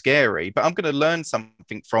going to be scary, but I'm going to learn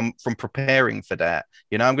something from preparing for that.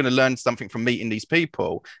 You know, I'm going to learn something from meeting these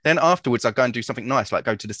people. Then afterwards I go and do something nice, like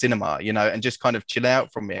go to the cinema, you know, and just kind of chill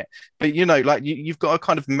out from it. But, you know, like you've got to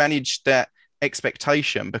kind of manage that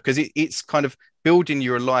expectation, because it's kind of building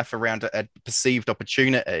your life around a perceived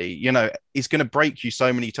opportunity, you know, is going to break you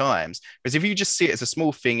so many times. Because if you just see it as a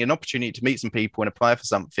small thing, an opportunity to meet some people and apply for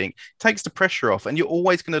something, it takes the pressure off, and you're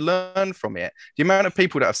always going to learn from it. The amount of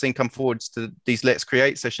people that I've seen come forward to these Let's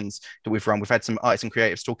Create sessions that we've run, we've had some artists and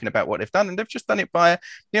creatives talking about what they've done, and they've just done it by,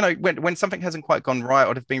 you know, when something hasn't quite gone right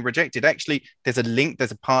or they've been rejected, actually there's a link,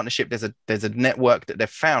 there's a partnership, there's a network that they've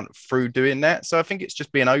found through doing that. So I think it's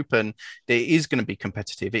just being open that it is going to be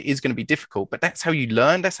competitive, it is going to be difficult, but that's how you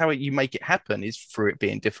learn, that's how you make it happen, is through it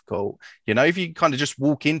being difficult. You know, if you kind of just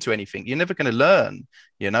walk into anything, you're never going to learn.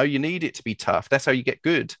 You know, you need it to be tough. That's how you get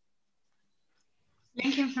good.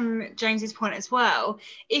 Linking from James's point as well,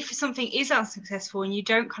 if something is unsuccessful and you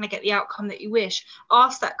don't kind of get the outcome that you wish,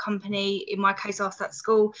 ask that company, in my case ask that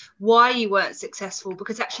school, why you weren't successful,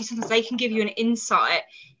 because actually sometimes they can give you an insight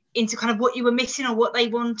into kind of what you were missing or what they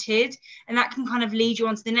wanted, and that can kind of lead you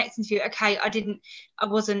on to the next interview. Okay, I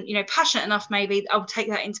wasn't, you know, passionate enough, maybe I'll take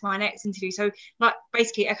that into my next interview. So like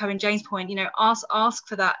basically echoing Jane's point, you know, ask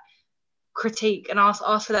for that critique and ask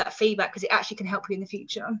for that feedback, because it actually can help you in the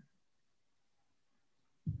future. I'm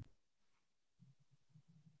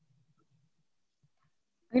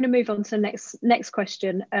going to move on to the next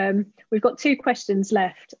question. We've got 2 questions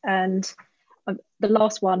left, and the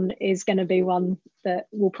last one is going to be one that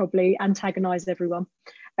will probably antagonise everyone.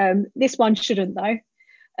 This one shouldn't, though.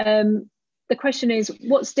 The question is,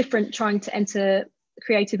 what's different trying to enter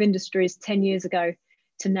creative industries 10 years ago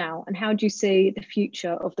to now, and how do you see the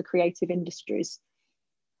future of the creative industries?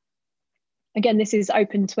 Again, this is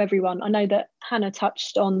open to everyone. I know that Hannah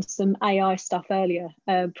touched on some AI stuff earlier.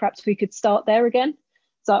 Perhaps we could start there again.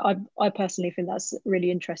 So I personally think that's a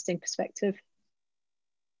really interesting perspective.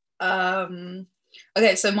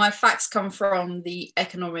 Okay, so my facts come from the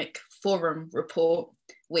Economic Forum report,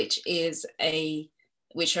 which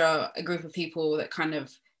are a group of people that kind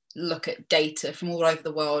of look at data from all over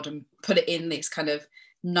the world and put it in this kind of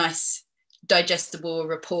nice digestible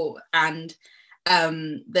report, and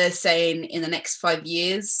they're saying in the next 5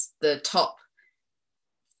 years the top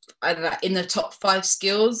in the top 5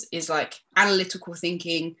 skills is like analytical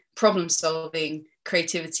thinking, problem solving,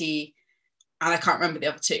 creativity, and I can't remember the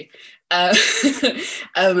other 2.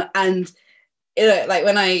 And you know, like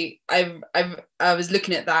when I was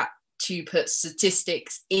looking at that to put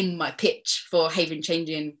statistics in my pitch for Havering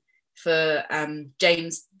Changing for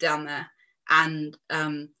James down there, and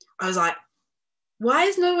I was like, why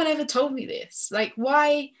has no one ever told me this? Like,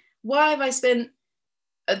 why have I spent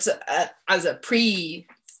as a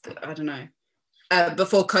I don't know,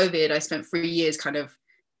 before COVID, I spent 3 years kind of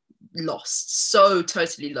lost, so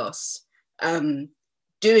totally lost,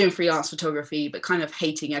 doing freelance photography, but kind of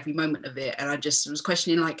hating every moment of it. And I just was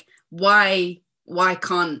questioning, like, why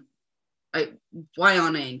aren't I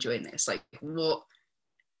enjoying this? Like, what?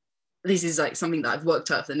 This is like something that I've worked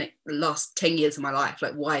out for the last 10 years of my life.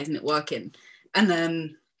 Like, why isn't it working? And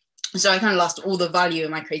then, so I kind of lost all the value in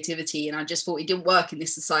my creativity, and I just thought it didn't work in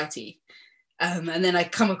this society. And then I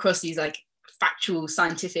come across these like factual,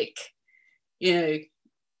 scientific, you know,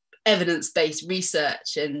 evidence-based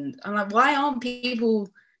research, and I'm like, why aren't people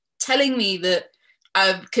telling me that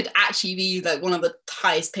I could actually be like one of the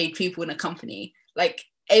highest paid people in a company? Like,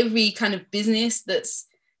 every kind of business that's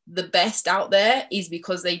the best out there is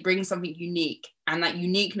because they bring something unique, and that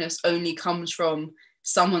uniqueness only comes from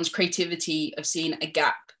someone's creativity of seeing a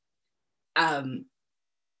gap,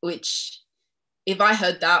 which if I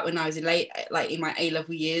heard that when I was in my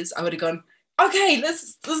A-level years, I would have gone, okay,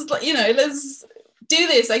 let's you know, let's do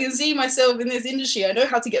this. I can see myself in this industry. I know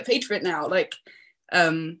how to get paid for it now. Like,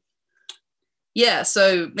 yeah,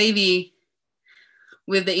 so maybe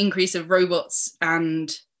with the increase of robots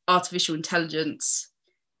and artificial intelligence,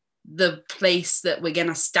 the place that we're going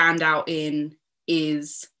to stand out in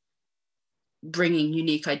is bringing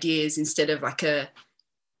unique ideas instead of like a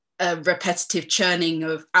repetitive churning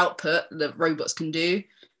of output that robots can do.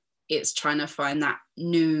 It's trying to find that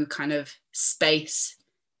new kind of space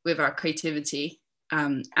with our creativity.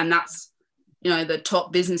 And that's, you know, the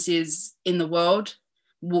top businesses in the world.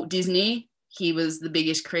 Walt Disney, he was the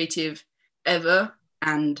biggest creative ever.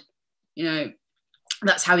 And, you know,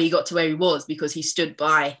 that's how he got to where he was, because he stood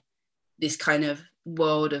by this kind of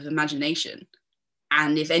world of imagination.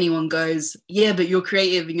 And if anyone goes, yeah, but you're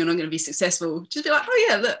creative and you're not going to be successful, just be like, oh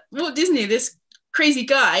yeah, look, Walt Disney, this crazy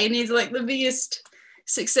guy, and he's like the biggest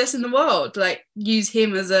success in the world. Like, use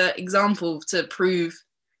him as an example to prove,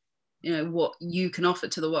 you know, what you can offer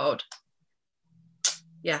to the world.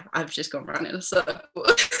 Yeah, I've just gone around in a circle.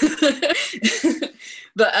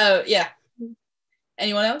 But yeah,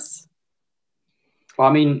 anyone else? Well,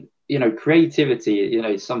 I mean, you know, creativity, you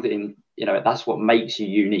know, is something, you know, that's what makes you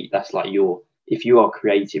unique. That's like if you are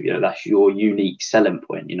creative, you know, that's your unique selling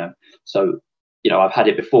point, you know. So, you know, I've had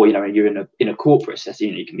it before, you know, when you're in a corporate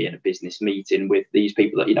setting, you can be in a business meeting with these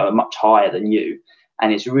people that, you know, are much higher than you.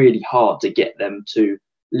 And it's really hard to get them to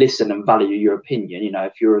listen and value your opinion. You know,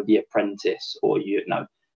 if you're the apprentice, or, you know,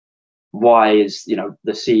 why is, you know,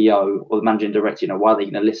 the CEO or the managing director, you know, why are they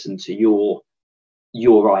going to listen to your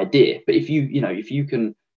idea? But if you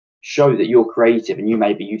can show that you're creative and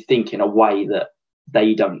you think in a way that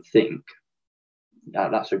they don't think,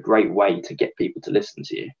 that's a great way to get people to listen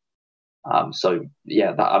to you. So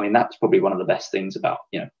yeah, that's probably one of the best things about,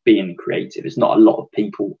 you know, being creative. It's not a lot of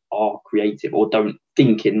people are creative or don't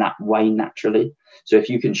think in that way naturally. So if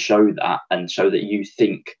you can show that and show that you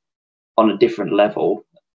think on a different level,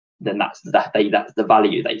 then that's the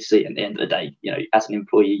value they see. At the end of the day, you know, as an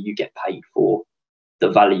employee, you get paid for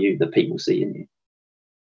the value that people see in you.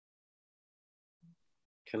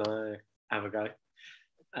 Can I have a go?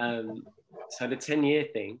 So the 10-year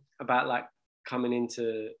thing about like coming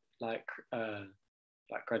into like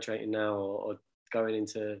graduating now or going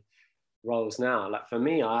into roles now, like for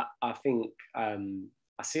me, I think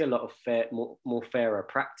I see a lot of more fairer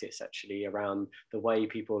practice actually around the way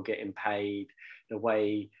people are getting paid, the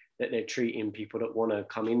way that they're treating people that want to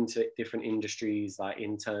come into different industries, like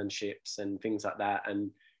internships and things like that.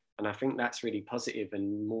 And I think that's really positive,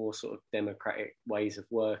 and more sort of democratic ways of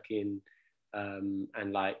working,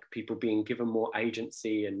 and like people being given more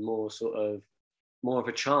agency and more of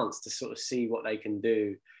a chance to sort of see what they can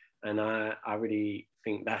do. And I really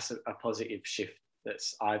think that's a positive shift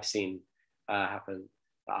I've seen happen.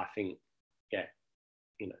 But I think, yeah,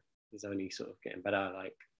 you know, it's only sort of getting better.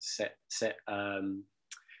 Like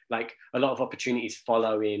like a lot of opportunities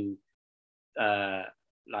following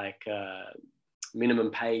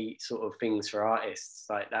minimum pay sort of things for artists,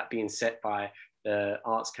 like that being set by the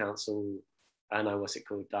Arts Council. I know what's it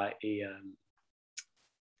called, like the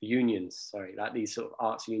unions, sorry, like these sort of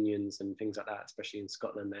arts unions and things like that, especially in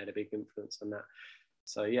Scotland, they had a big influence on that.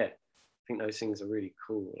 So yeah, I think those things are really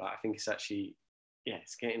cool. Like, I think it's actually, yeah,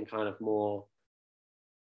 it's getting kind of more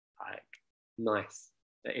like nice.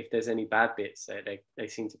 If there's any bad bits, they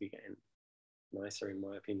seem to be getting nicer, in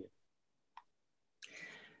my opinion.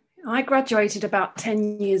 I graduated about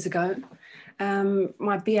 10 years ago,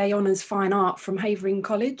 my BA Honours Fine Art from Havering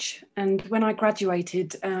College. And when I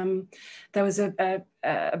graduated, there was a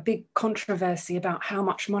big controversy about how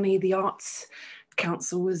much money the Arts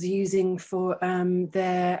Council was using for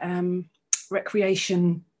their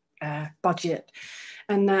recreation budget.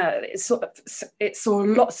 And it saw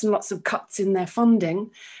lots and lots of cuts in their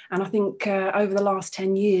funding. And I think over the last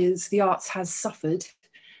 10 years, the arts has suffered.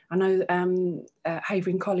 I know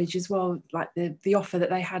Havering College as well, like the offer that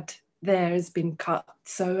they had there has been cut.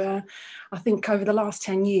 So I think over the last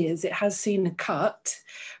 10 years, it has seen a cut.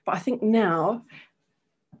 But I think now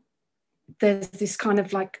there's this kind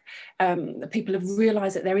of like, people have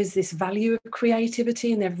realised that there is this value of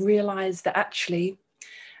creativity, and they've realised that actually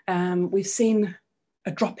we've seen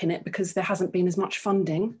a drop in it because there hasn't been as much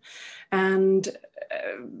funding, and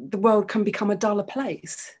the world can become a duller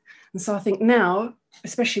place. And so I think now,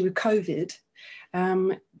 especially with COVID,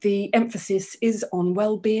 the emphasis is on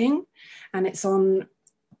well-being, and it's on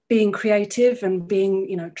being creative and being,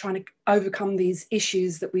 you know, trying to overcome these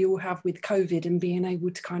issues that we all have with COVID, and being able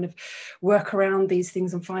to kind of work around these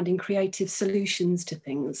things and finding creative solutions to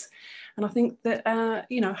things. And I think that,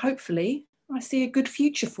 you know, hopefully I see a good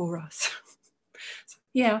future for us.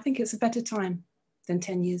 Yeah, I think it's a better time than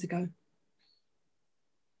 10 years ago.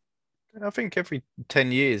 I think every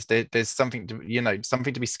 10 years there's something to, you know,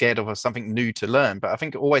 something to be scared of or something new to learn. But I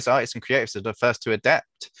think always artists and creatives are the first to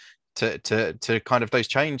adapt to kind of those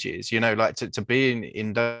changes, you know, like to be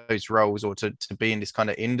in those roles, or to be in this kind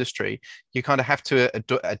of industry. You kind of have to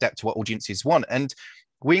adapt to what audiences want. And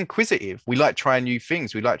we're inquisitive. We like trying new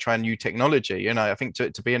things. We like trying new technology. You know, I think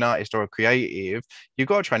to be an artist or a creative, you've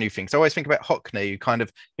got to try new things. I always think about Hockney, who kind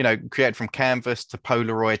of, you know, created from canvas to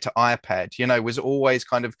Polaroid to iPad, you know, was always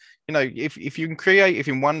kind of, you know, if you can create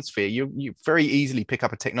in one sphere, you very easily pick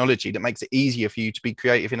up a technology that makes it easier for you to be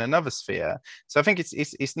creative in another sphere. So I think it's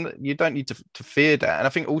you don't need to fear that. And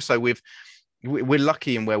I think also we're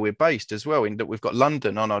lucky in where we're based as well, in that we've got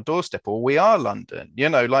London on our doorstep, or we are London, you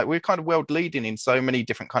know, like we're kind of world leading in so many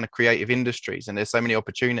different kind of creative industries, and there's so many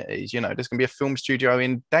opportunities. You know, there's going to be a film studio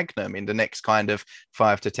in Dagenham in the next kind of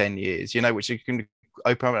 5 to 10 years, you know, which you can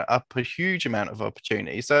open up a huge amount of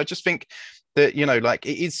opportunities. So I just think that, you know, like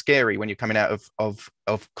it is scary when you're coming out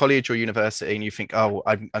of college or university and you think, oh,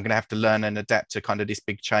 I'm going to have to learn and adapt to kind of this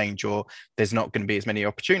big change, or there's not going to be as many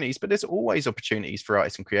opportunities. But there's always opportunities for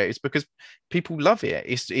artists and creators, because people love it.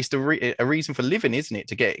 It's a reason for living, isn't it?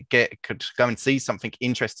 To go and see something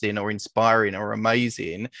interesting or inspiring or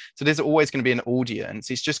amazing. So there's always going to be an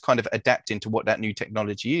audience. It's just kind of adapting to what that new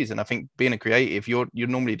technology is. And I think being a creative, you're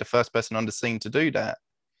normally the first person on the scene to do that.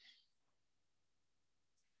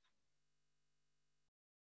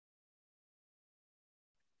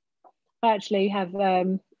 I actually have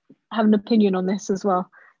an opinion on this as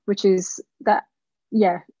well, which is that,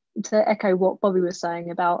 yeah, to echo what Bobby was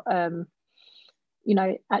saying about, you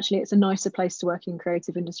know, actually it's a nicer place to work in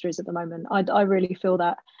creative industries at the moment. I really feel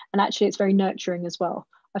that. And actually it's very nurturing as well.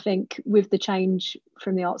 I think with the change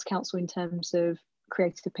from the Arts Council in terms of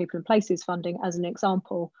creative people and places funding, as an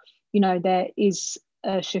example, you know, there is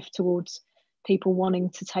a shift towards people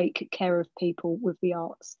wanting to take care of people with the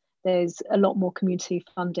arts. There's a lot more community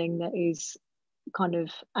funding that is kind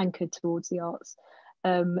of anchored towards the arts.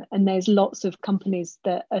 And there's lots of companies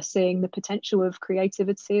that are seeing the potential of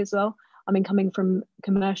creativity as well. I mean, coming from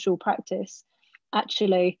commercial practice,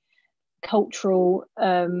 actually cultural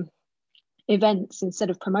events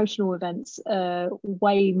instead of promotional events are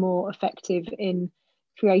way more effective in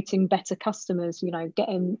creating better customers, you know,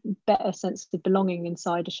 getting better sense of belonging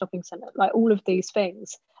inside a shopping centre. Like all of these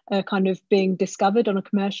things are kind of being discovered on a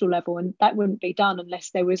commercial level, and that wouldn't be done unless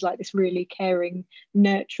there was like this really caring,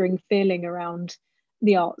 nurturing feeling around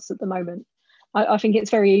the arts at the moment. I think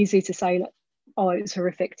it's very easy to say, like, oh, it was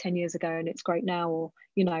horrific 10 years ago and it's great now, or,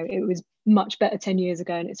 you know, it was much better 10 years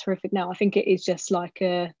ago and it's horrific now. I think it is just like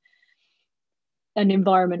an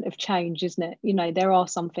environment of change, isn't it? You know, there are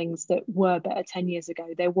some things that were better 10 years ago.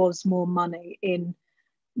 There was more money in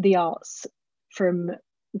the arts from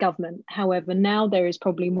government. However, now there is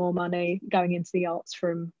probably more money going into the arts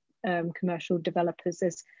from commercial developers.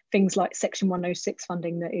 There's things like Section 106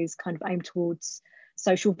 funding that is kind of aimed towards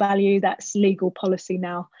social value. That's legal policy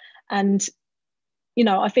now. And, you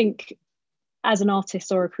know, I think as an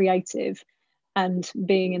artist or a creative, And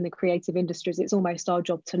being in the creative industries, it's almost our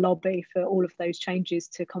job to lobby for all of those changes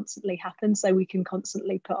to constantly happen, so we can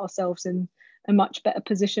constantly put ourselves in a much better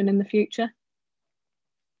position in the future.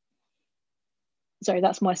 Sorry,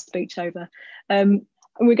 that's my speech over. And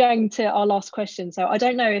we're going to our last question. So I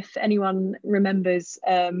don't know if anyone remembers,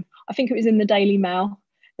 I think it was in the Daily Mail,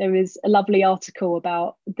 there was a lovely article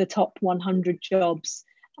about the top 100 jobs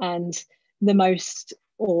and the most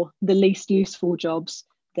or the least useful jobs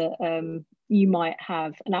that you might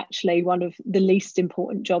have. And actually one of the least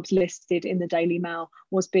important jobs listed in the Daily Mail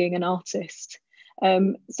was being an artist.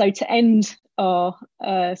 So to end our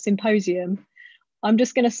symposium, I'm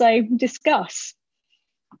just going to say discuss.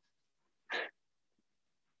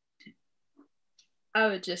 I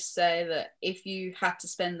would just say that if you had to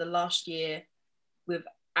spend the last year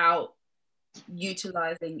without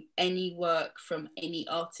utilising any work from any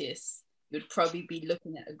artist, you'd probably be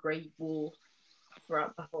looking at a grey wall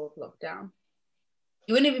throughout the whole lockdown.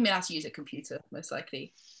 You wouldn't even be able to use a computer, most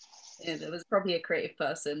likely. Yeah, there was probably a creative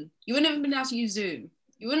person. You wouldn't have been able to use Zoom.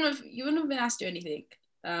 You wouldn't have been asked to do anything.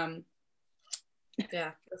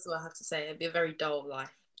 Yeah, that's what I have to say. It'd be a very dull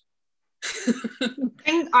life.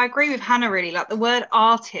 I agree with Hannah, really. Like the word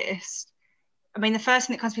artist, I mean, the first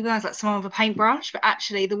thing that comes to people's mind is like someone with a paintbrush, but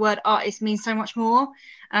actually the word artist means so much more.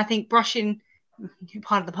 And I think brushing,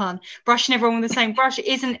 pardon the pun, brushing everyone with the same brush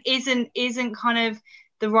isn't kind of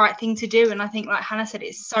the right thing to do. And I think, like Hannah said,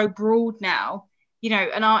 it's so broad now. You know,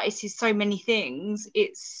 an artist is so many things.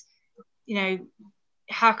 It's, you know,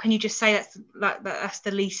 how can you just say that's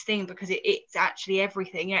the least thing, because it's actually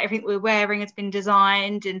everything. You know, everything we're wearing has been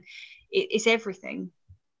designed, and it's everything.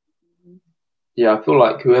 Yeah, I feel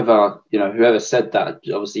like whoever said that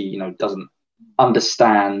obviously, doesn't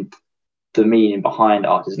understand the meaning behind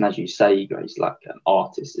artists. And as you say, Grace, like an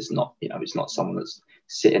artist is not, it's not someone that's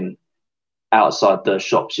sitting outside the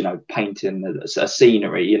shops, painting a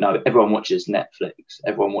scenery. Everyone watches Netflix,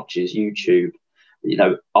 everyone watches YouTube.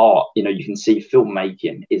 Art, you can see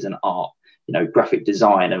filmmaking is an art, graphic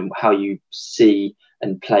design and how you see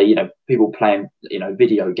and play, people playing,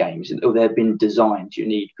 video games, and they've been designed. You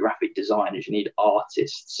need graphic designers, you need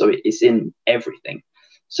artists. So it's in everything.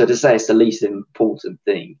 So to say it's the least important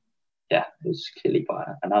thing, yeah, it was clearly by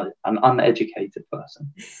an uneducated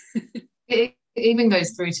person. It even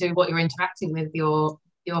goes through to what you're interacting with your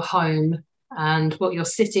home and what you're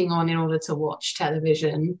sitting on in order to watch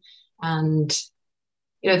television, and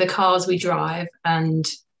the cars we drive, and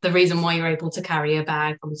the reason why you're able to carry a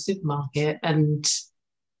bag from the supermarket, and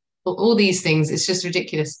all these things. It's just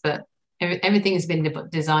ridiculous, but everything has been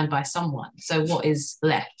designed by someone. So what is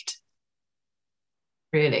left,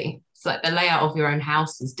 really? It's like the layout of your own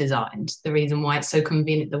house is designed. The reason why it's so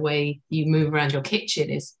convenient, the way you move around your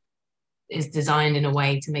kitchen is designed in a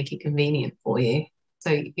way to make it convenient for you.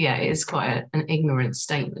 So yeah, it is quite an ignorant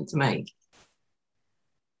statement to make.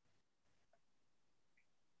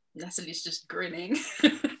 Natalie's just grinning.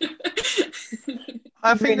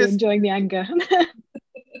 I'm really enjoying the anger.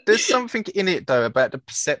 There's something in it though about the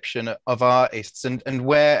perception of artists and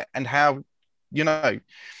where and how,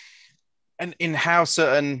 and in how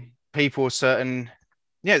certain people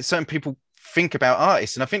think about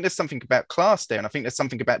artists. And I think there's something about class there, and I think there's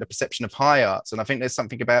something about the perception of high arts, and I think there's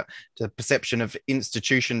something about the perception of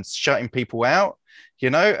institutions shutting people out,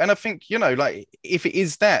 and I think, like, if it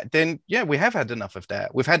is that, then yeah, we have had enough of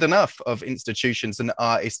that. We've had enough of institutions and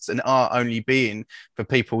artists and art only being for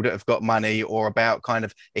people that have got money, or about kind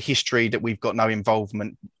of a history that we've got no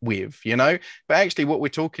involvement with, but actually what we're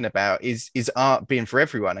talking about is art being for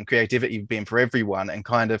everyone, and creativity being for everyone, and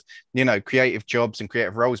kind of, creative jobs and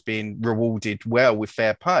creative roles being rewarded well with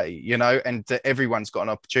fair pay, and that everyone's got an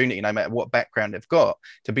opportunity, no matter what background they've got,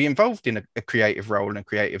 to be involved in a creative role and a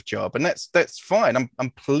creative job. And that's fine. I'm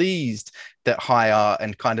pleased that high art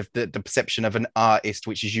and kind of the perception of an artist,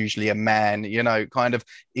 which is usually a man, kind of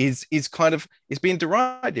is being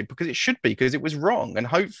derided, because it should be, because it was wrong. And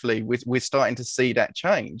hopefully we're starting to see that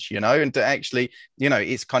change, and to actually,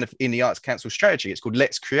 it's kind of in the Arts Council strategy. It's called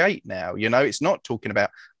Let's Create now. It's not talking about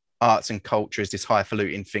arts and culture as this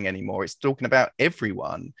highfalutin thing anymore. It's talking about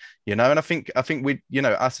everyone, and I think we,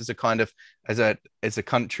 us as a kind of as a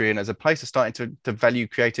country and as a place are starting to value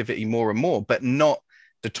creativity more and more, but not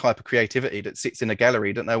the type of creativity that sits in a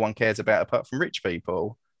gallery that no one cares about apart from rich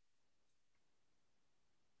people.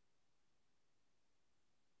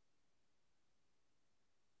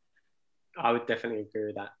 I would definitely agree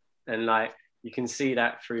with that. And like, you can see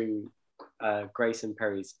that through Grace and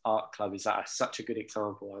Perry's art club is like such a good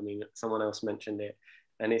example. I mean, someone else mentioned it,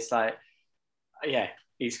 and it's like, yeah,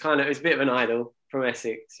 it's a bit of an idol from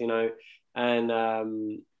Essex,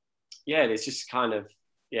 and yeah, there's just kind of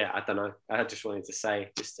yeah, I don't know. I just wanted to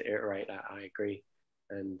say, just to iterate that I agree,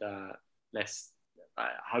 and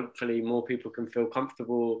hopefully more people can feel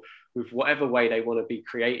comfortable with whatever way they want to be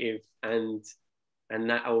creative, and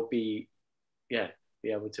that will be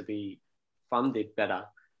able to be funded better,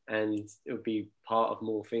 and it will be part of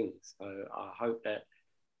more things. So I hope that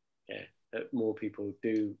more people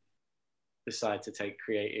do decide to take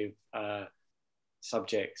creative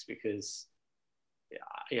subjects, because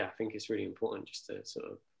I think it's really important just to sort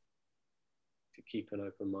of to keep an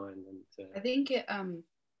open mind. And I think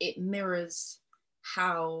it mirrors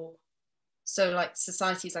how, so like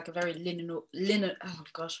society is like a very linear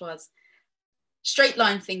straight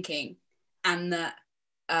line thinking, and that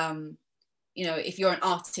if you're an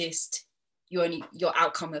artist, your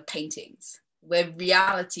outcome are paintings, where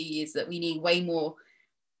reality is that we need way more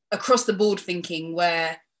across the board thinking,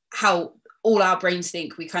 where how all our brains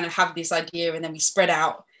think. We kind of have this idea and then we spread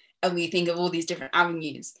out and we think of all these different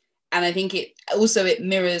avenues. And I think it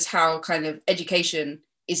mirrors how kind of education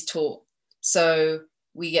is taught. So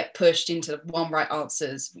we get pushed into one right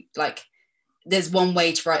answers. Like there's one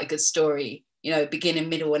way to write a good story, beginning,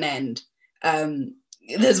 middle and end.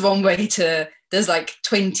 There's one way there's like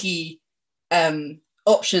 20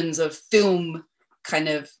 options of film kind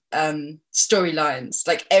of storylines.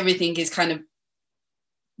 Like everything is kind of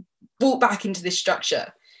brought back into this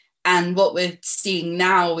structure. And what we're seeing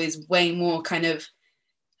now is way more kind of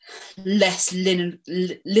less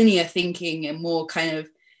linear thinking, and more kind of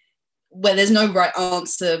where there's no right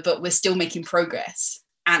answer, but we're still making progress.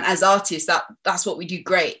 And as artists, that's what we do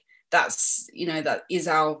great. That's, that is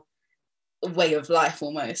our way of life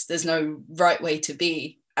almost. There's no right way to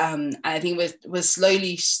be. And I think we're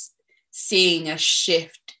slowly seeing a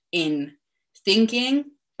shift in thinking,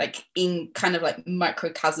 like in kind of like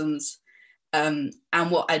microcosms. And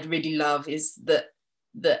what I'd really love is that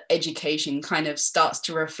the education kind of starts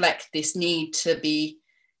to reflect this need to be,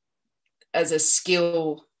 as a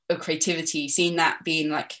skill of creativity, seeing that being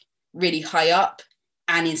like really high up,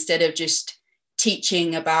 and instead of just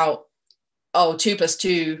teaching about 2 +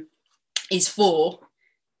 2 is 4,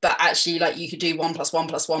 but actually like you could do 1 + 1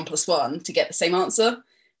 + 1 + 1 to get the same answer.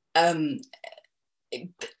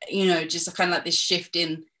 Just kind of like this shift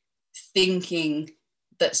in thinking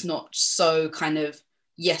that's not so kind of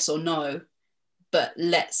yes or no, but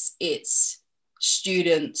lets its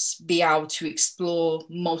students be able to explore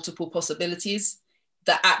multiple possibilities,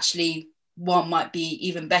 that actually one might be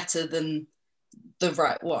even better than the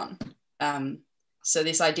right one. So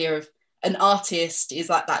this idea of an artist is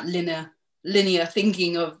like that linear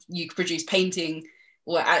thinking of you produce painting,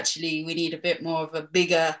 where actually we need a bit more of a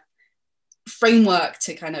bigger framework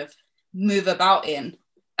to kind of move about in.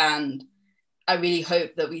 And I really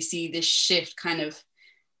hope that we see this shift kind of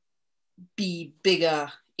be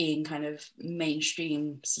bigger in kind of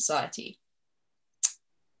mainstream society.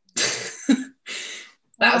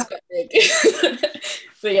 That was quite big.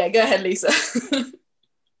 But yeah, go ahead, Lisa.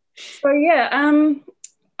 So yeah,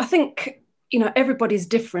 I think everybody's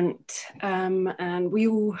different, and we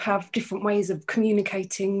all have different ways of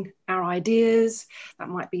communicating our ideas. That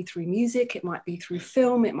might be through music, it might be through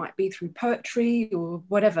film, it might be through poetry or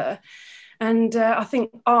whatever. And I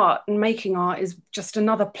think art and making art is just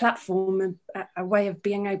another platform, a way of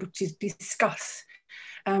being able to discuss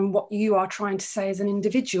what you are trying to say as an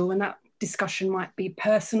individual. And that discussion might be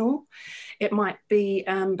personal. It might be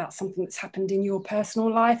about something that's happened in your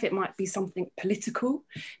personal life. It might be something political.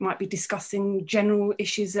 It might be discussing general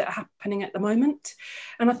issues that are happening at the moment.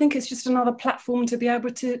 And I think it's just another platform to be able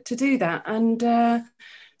to do that. And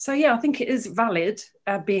so, yeah, I think it is valid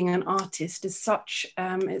being an artist as such.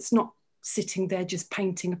 It's not sitting there just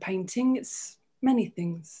painting a painting. It's many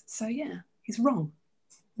things. So, yeah, he's wrong.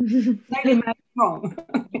 Daily Man's wrong.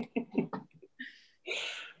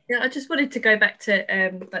 Yeah, I just wanted to go back to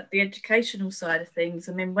like the educational side of things.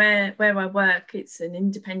 I mean, where I work, it's an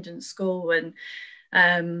independent school, and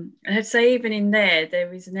I'd say even in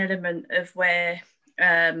there is an element of where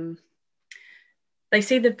they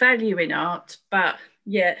see the value in art, but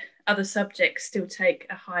yet other subjects still take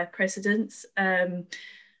a higher precedence.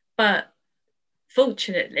 But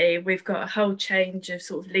fortunately, we've got a whole change of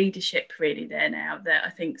sort of leadership really there now, that I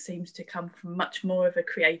think seems to come from much more of a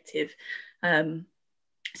creative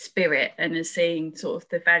spirit, and is seeing sort of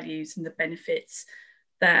the values and the benefits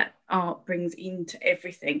that art brings into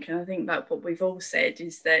everything. And I think like what we've all said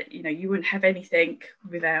is that, you wouldn't have anything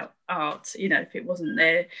without art. If it wasn't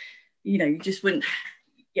there, you just wouldn't,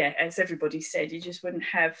 as everybody said, you just wouldn't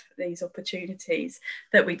have these opportunities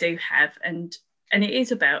that we do have. And it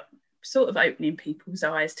is about sort of opening people's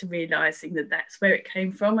eyes to realising that that's where it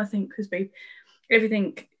came from. I think because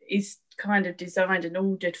everything is kind of designed and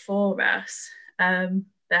ordered for us,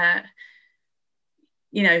 that,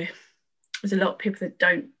 you know, there's a lot of people that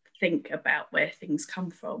don't think about where things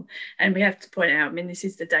come from. And we have to point out, I mean, this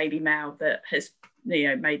is the Daily Mail that has, you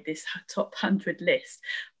know, made this top 100 list,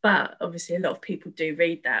 but obviously a lot of people do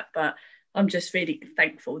read that. But I'm just really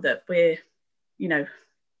thankful that we're, you know,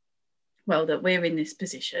 well, that we're in this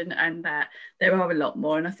position, and that there are a lot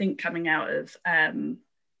more. And I think coming out of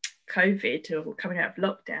COVID, or coming out of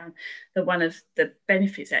lockdown, that one of the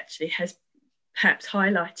benefits actually has perhaps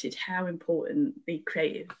highlighted how important the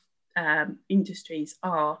creative industries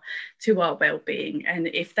are to our well-being. And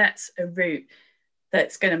if that's a route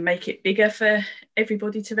that's going to make it bigger for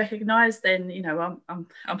everybody to recognise, then, you know,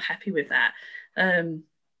 I'm happy with that. And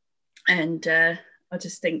I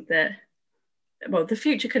just think that, well, the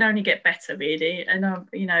future can only get better, really. And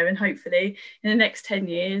you know, and hopefully in the next 10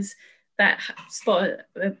 years, that spot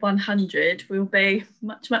at 100 will be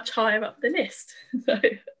much, much higher up the list. So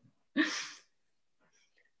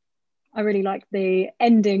I really like the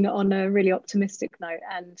ending on a really optimistic note.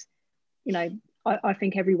 And, you know, I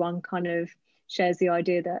think everyone kind of shares the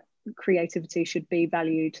idea that creativity should be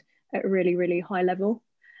valued at a really, really high level.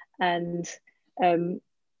 And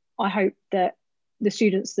I hope that the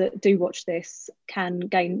students that do watch this can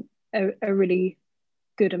gain a really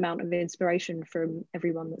good amount of inspiration from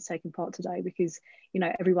everyone that's taken part today, because, you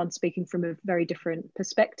know, everyone's speaking from a very different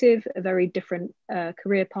perspective, a very different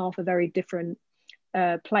career path, a very different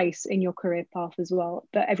place in your career path as well.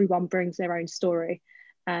 But everyone brings their own story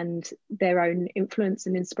and their own influence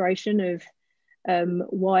and inspiration of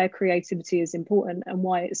why creativity is important and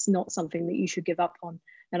why it's not something that you should give up on.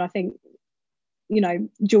 And I think, you know,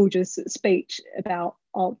 George's speech about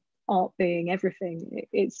art being everything,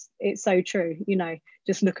 it's so true. You know,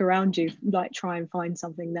 just look around you, like try and find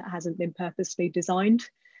something that hasn't been purposely designed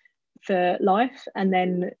for life, and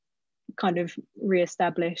then kind of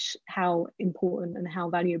re-establish how important and how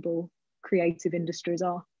valuable creative industries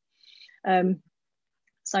are.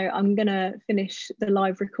 So I'm going to finish the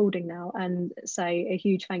live recording now and say a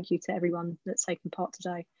huge thank you to everyone that's taken part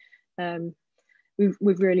today.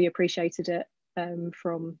 We've really appreciated it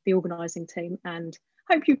from the organising team, and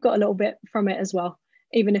hope you've got a little bit from it as well,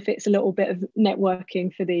 even if it's a little bit of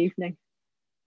networking for the evening.